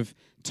the sort of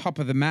top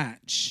of the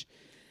match,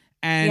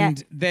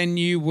 and then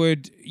you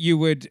would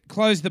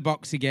close the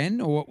box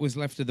again, or what was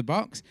left of the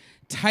box,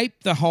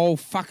 tape the whole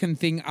fucking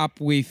thing up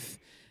with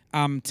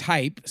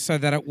tape so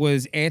that it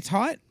was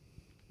airtight.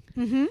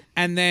 Mm-hmm.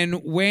 And then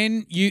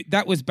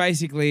that was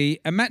basically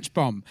a match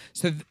bomb.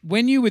 So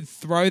when you would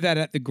throw that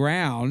at the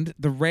ground,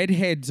 the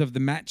redheads of the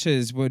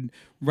matches would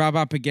rub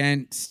up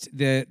against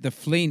the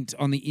flint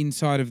on the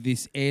inside of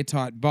this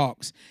airtight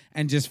box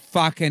and just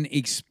fucking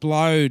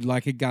explode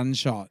like a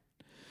gunshot.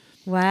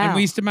 Wow. And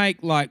we used to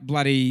make like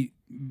bloody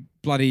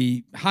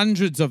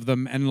hundreds of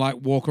them and like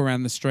walk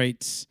around the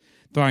streets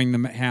throwing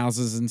them at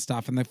houses and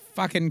stuff, and the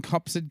fucking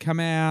cops had come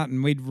out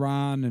and we'd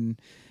run,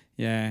 and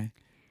yeah.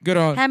 Good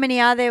on. How many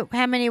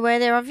were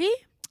there of you?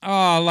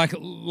 Oh, like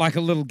a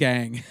little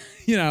gang.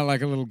 You know,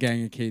 like a little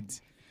gang of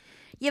kids.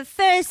 Your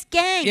first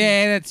gang.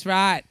 Yeah, that's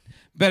right.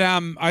 But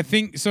I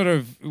think sort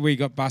of we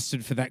got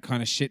busted for that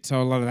kind of shit,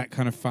 so a lot of that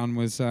kind of fun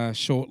was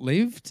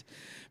short-lived.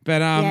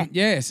 But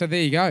so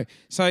there you go.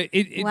 So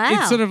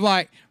it's sort of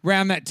like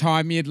around that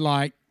time you'd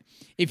like,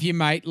 if your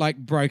mate like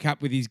broke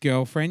up with his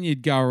girlfriend,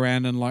 you'd go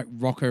around and like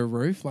rock her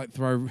roof, like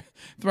throw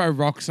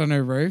rocks on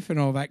her roof and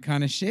all that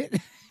kind of shit.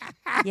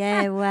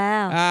 Yeah,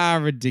 wow.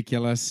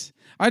 Ridiculous.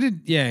 I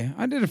did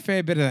a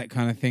fair bit of that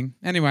kind of thing.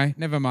 Anyway,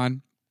 never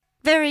mind.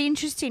 Very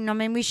interesting. I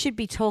mean, we should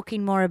be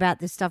talking more about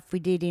the stuff we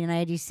did in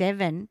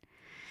 87.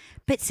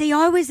 But see,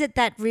 I was at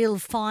that real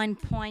fine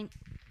point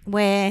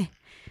where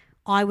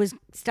I was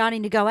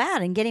starting to go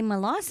out and getting my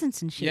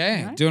license and shit. Yeah,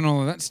 you know? doing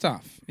all of that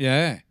stuff.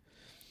 Yeah.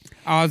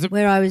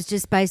 Where I was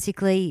just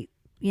basically,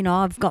 you know,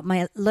 I've got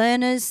my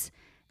learners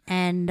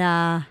and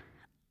I'm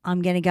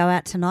going to go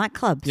out to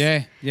nightclubs.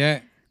 Yeah, yeah.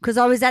 Because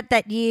I was at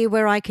that year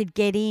where I could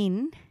get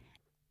in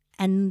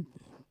and,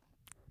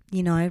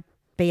 you know,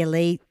 be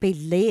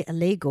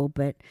illegal,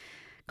 but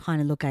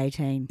kind of look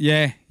 18.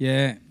 Yeah,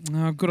 yeah.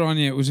 Oh, good on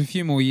you. It was a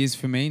few more years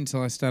for me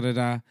until I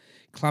started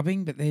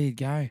clubbing, but there you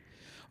go.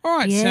 All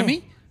right, Yeah.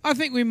 Sammy. I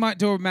think we might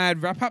do a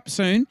mad wrap-up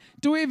soon.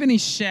 Do we have any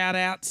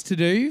shout-outs to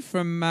do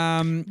from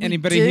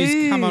anybody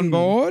who's come on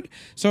board?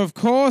 So, of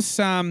course,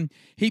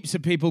 heaps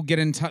of people get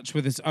in touch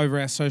with us over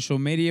our social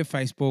media,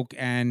 Facebook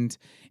and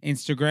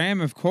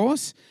Instagram, of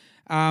course.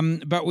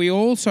 But we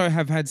also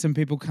have had some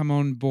people come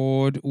on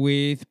board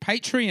with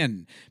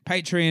Patreon.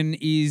 Patreon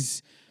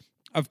is,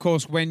 of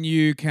course, when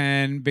you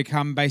can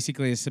become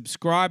basically a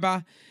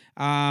subscriber.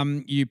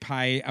 You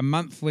pay a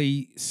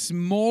monthly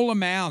small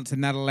amount,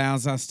 and that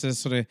allows us to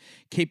sort of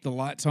keep the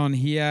lights on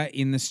here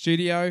in the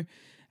studio,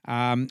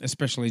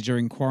 especially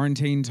during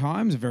quarantine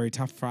times. Very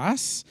tough for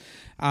us.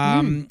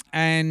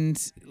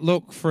 And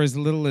look, for as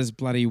little as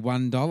bloody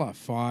 $1,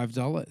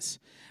 $5.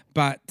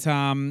 But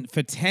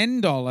for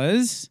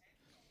 $10,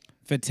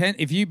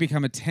 if you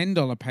become a $10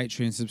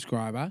 Patreon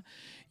subscriber,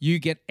 you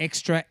get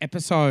extra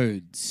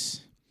episodes.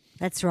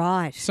 That's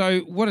right.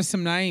 So what are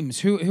some names?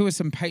 Who are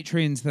some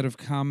Patreons that have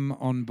come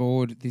on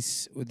board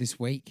this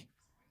week?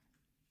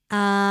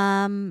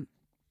 Patreons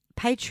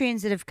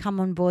that have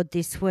come on board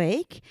this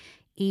week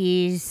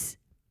is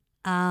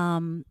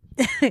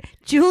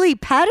Julie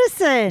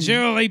Patterson.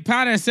 Julie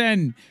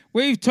Patterson.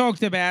 We've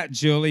talked about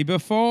Julie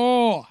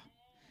before.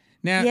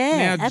 Now,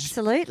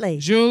 absolutely.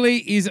 Julie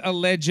is a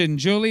legend.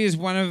 Julie is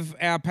one of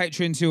our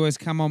patrons who has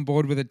come on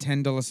board with a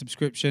 $10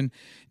 subscription.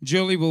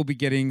 Julie will be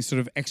getting sort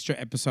of extra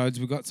episodes.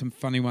 We've got some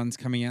funny ones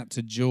coming out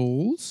to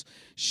Jules.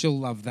 She'll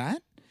love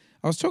that.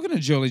 I was talking to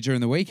Julie during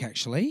the week,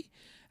 actually.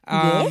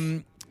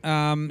 She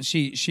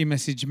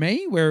messaged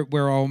me.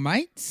 We're all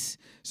mates.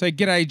 So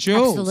g'day,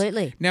 Jules.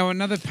 Absolutely. Now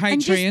another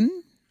Patreon.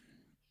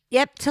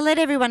 Yep. To let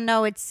everyone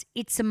know, it's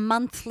a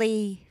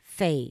monthly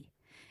fee.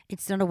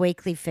 It's not a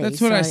weekly fee.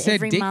 That's what I said,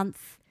 every Dick.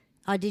 month.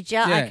 Oh, did you?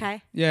 Yeah,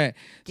 Okay. Yeah.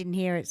 Didn't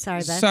hear it. Sorry,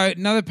 babe. So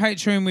another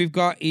Patreon we've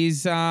got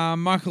is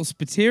Michael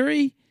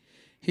Spiteri.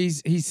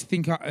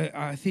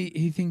 I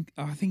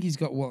think he's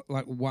got what,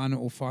 like $1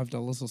 or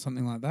 $5 or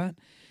something like that.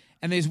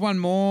 And there's one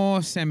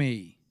more,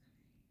 Sammy.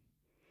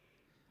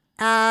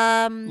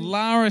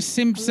 Lara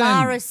Simpson.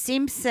 Lara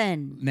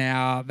Simpson.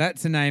 Now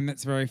that's a name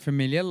that's very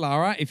familiar.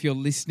 Lara, if you're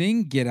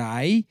listening,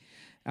 g'day.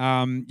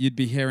 You'd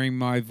be hearing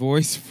my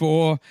voice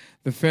for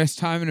the first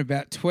time in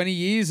about 20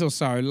 years or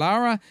so.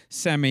 Lara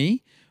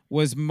Sammy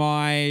was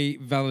my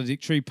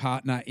valedictory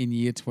partner in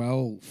year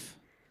 12.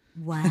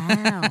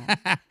 Wow.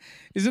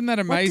 Isn't that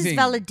amazing?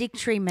 What does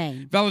valedictory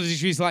mean?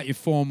 Valedictory is like your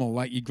formal,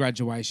 like your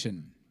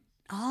graduation.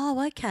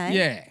 Oh,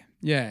 okay.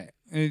 Yeah.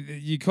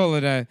 You call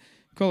it a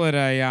Call it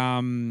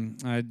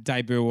a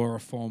debut or a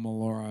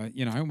formal or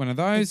one of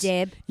those. A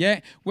deb. Yeah,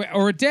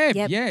 or a deb.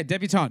 Yep. Yeah,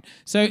 debutante.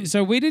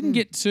 So we didn't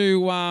get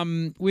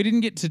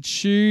to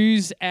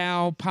choose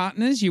our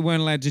partners. You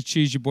weren't allowed to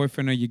choose your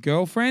boyfriend or your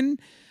girlfriend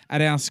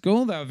at our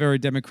school. They were very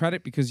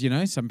democratic because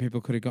some people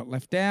could have got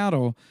left out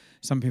or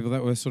some people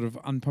that were sort of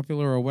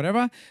unpopular or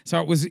whatever. So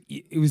it was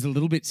a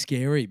little bit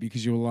scary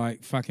because you were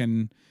like,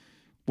 fucking,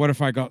 what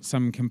if I got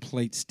some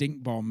complete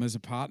stink bomb as a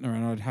partner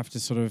and I'd have to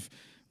sort of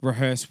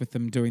rehearse with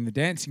them doing the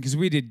dancing? Because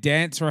we did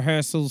dance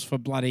rehearsals for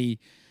bloody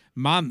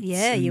months.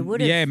 Yeah, you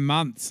would have. Yeah,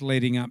 months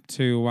leading up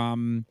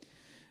to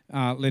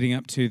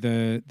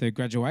the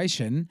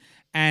graduation.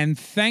 And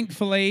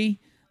thankfully,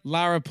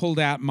 Lara pulled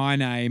out my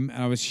name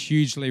and I was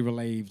hugely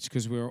relieved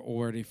because we were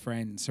already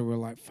friends. So we were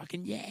like,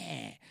 fucking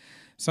yeah.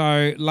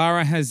 So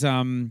Lara has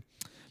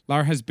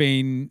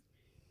been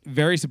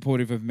very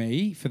supportive of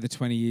me for the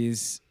 20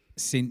 years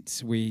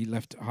since we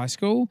left high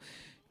school.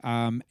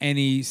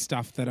 Any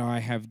stuff that I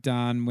have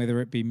done, whether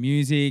it be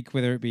music,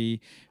 whether it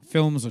be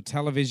films or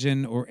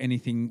television or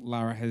anything,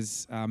 Lara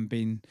has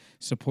been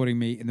supporting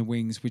me in the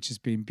wings, which has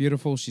been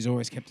beautiful. She's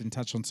always kept in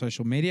touch on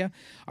social media.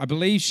 I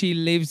believe she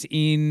lives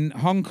in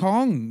Hong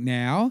Kong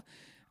now,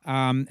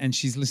 and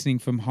she's listening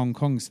from Hong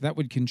Kong. So that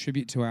would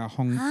contribute to our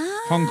Hong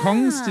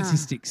Kong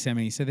statistics,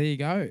 Sammy. So there you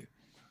go.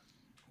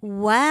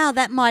 Wow,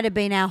 that might have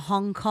been our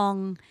Hong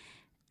Kong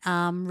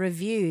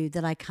review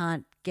that I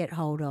can't get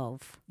hold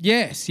of.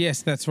 Yes,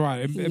 that's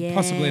right. Yeah.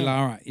 Possibly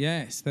Lara.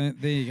 Yes, there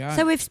you go.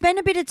 So we've spent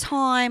a bit of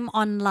time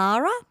on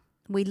Lara.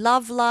 We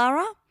love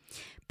Lara.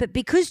 But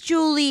because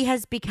Julie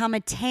has become a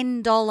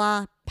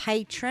 $10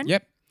 patron,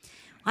 Yep.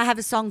 I have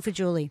a song for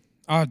Julie.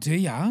 Oh, do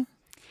ya?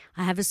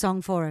 I have a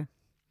song for her.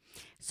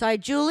 So,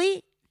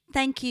 Julie,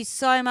 thank you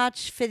so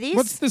much for this.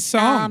 What's the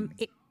song?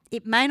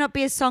 It may not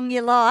be a song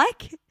you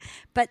like,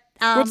 but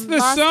What's the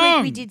last song?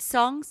 week we did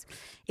songs.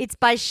 It's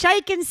by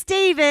Shakin'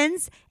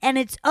 Stevens, and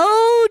it's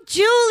Oh,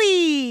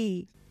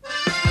 Julie.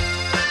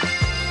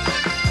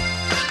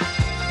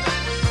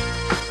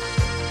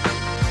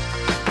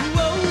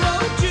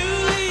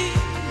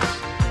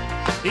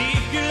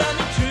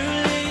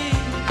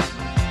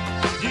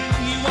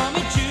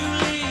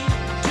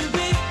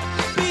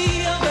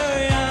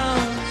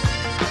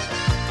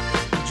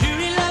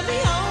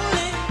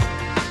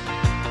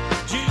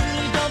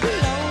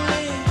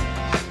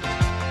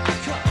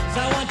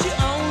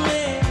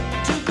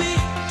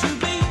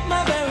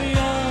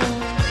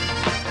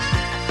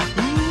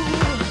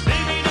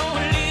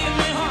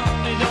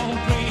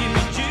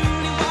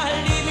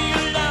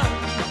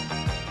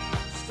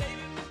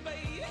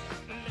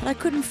 I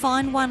couldn't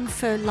find one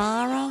for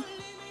Lara.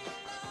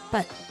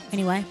 But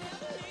anyway,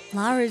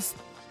 Lara's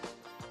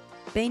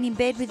been in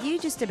bed with you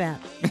just about.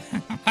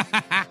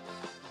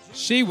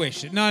 She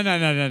wished. No.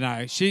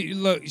 She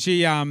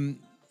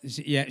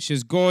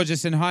was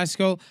gorgeous in high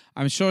school.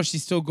 I'm sure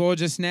she's still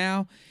gorgeous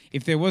now.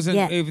 If there wasn't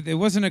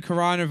a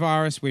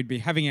coronavirus, we'd be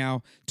having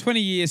our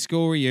 20-year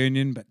school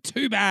reunion, but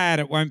too bad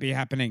it won't be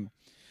happening.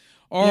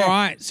 All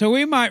right, so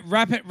we might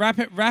wrap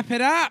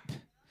it up.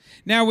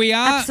 Now we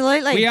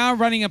are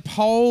running a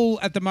poll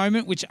at the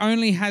moment, which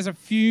only has a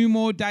few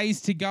more days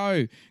to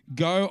go.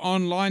 Go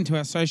online to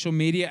our social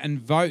media and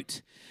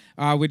vote.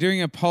 We're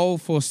doing a poll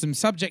for some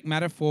subject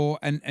matter for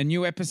a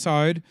new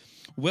episode.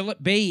 Will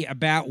it be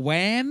about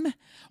Wham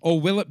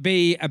or will it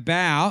be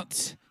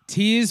about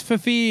Tears for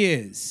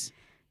Fears?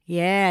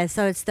 Yeah,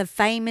 so it's the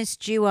famous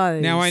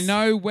duos. Now I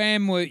know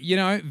Wham were,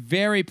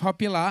 very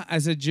popular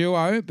as a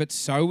duo, but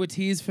so were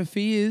Tears for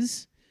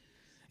Fears.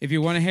 If you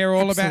want to hear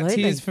all about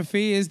Tears for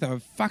Fears, they're a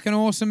fucking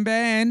awesome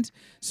band.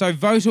 So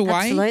vote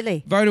away.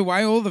 Absolutely. Vote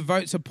away. All the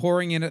votes are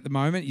pouring in at the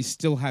moment. You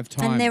still have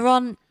time. And they're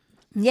on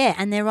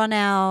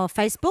our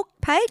Facebook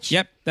page.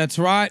 Yep, that's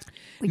right.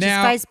 Which is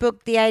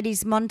Facebook, the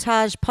 80s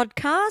Montage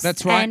Podcast.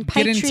 That's right. And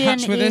get in Patreon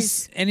touch with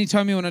us.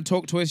 Anytime you want to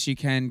talk to us, you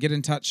can get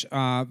in touch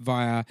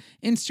via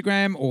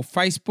Instagram or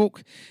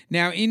Facebook.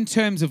 Now, in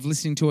terms of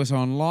listening to us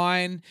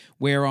online,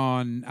 we're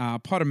on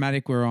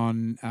Podomatic, we're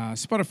on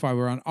Spotify,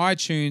 we're on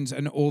iTunes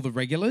and all the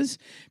regulars.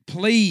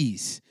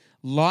 Please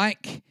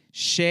like,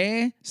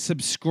 share,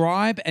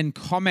 subscribe, and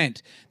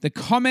comment. The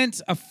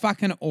comments are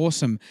fucking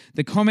awesome.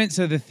 The comments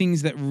are the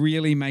things that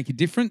really make a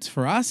difference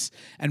for us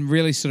and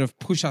really sort of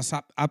push us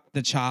up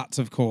the charts,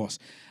 of course.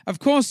 Of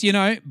course,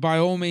 by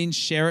all means,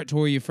 share it to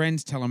all your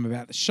friends. Tell them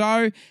about the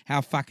show,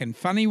 how fucking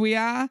funny we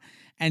are,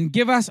 and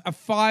give us a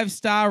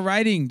 5-star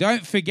rating.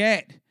 Don't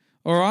forget,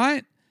 all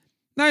right?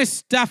 No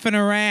stuffing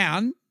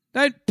around.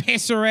 Don't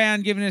piss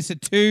around giving us a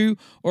 2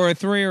 or a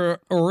 3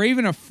 or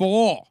even a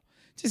 4.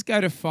 Just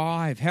go to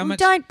 5. How much?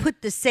 Don't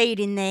put the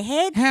seed in their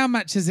head. How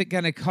much is it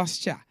going to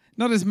cost you?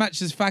 Not as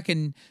much as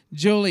fucking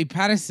Julie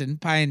Patterson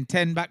paying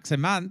 $10 a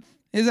month,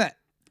 is it?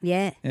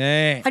 Yeah.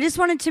 Yeah. I just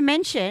wanted to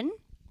mention,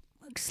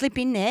 slip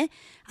in there,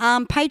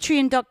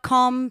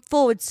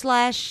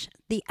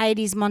 patreon.com/the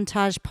 80s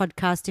Montage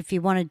Podcast if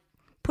you want to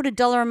put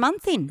 $1 a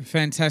month in.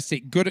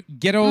 Fantastic. Good.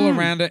 Get all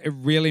around it. It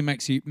really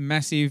makes a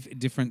massive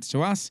difference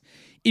to us.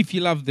 if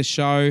you love the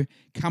show,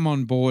 come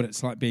on board.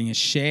 It's like being a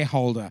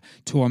shareholder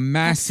to a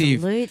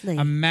massive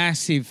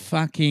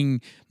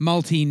fucking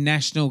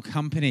multinational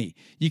company.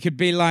 You could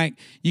be like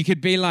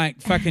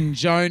fucking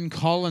Joan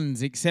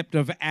Collins, except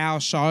of our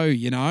show,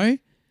 you know?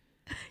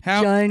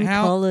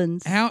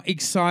 Collins. How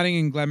exciting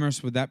and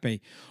glamorous would that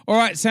be? All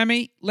right,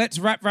 Sammy, let's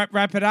wrap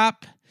it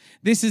up.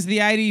 This is the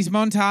 80s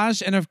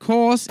montage. And, of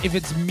course, if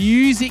it's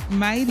music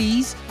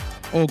mateys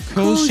or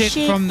cool shit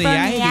from the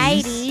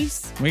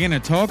 80s, we're going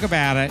to talk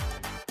about it.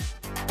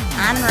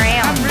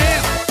 Unreal.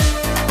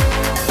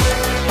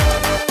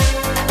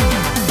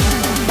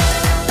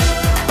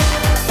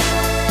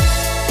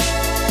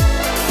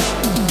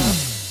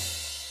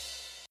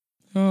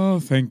 Oh,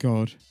 thank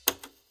God.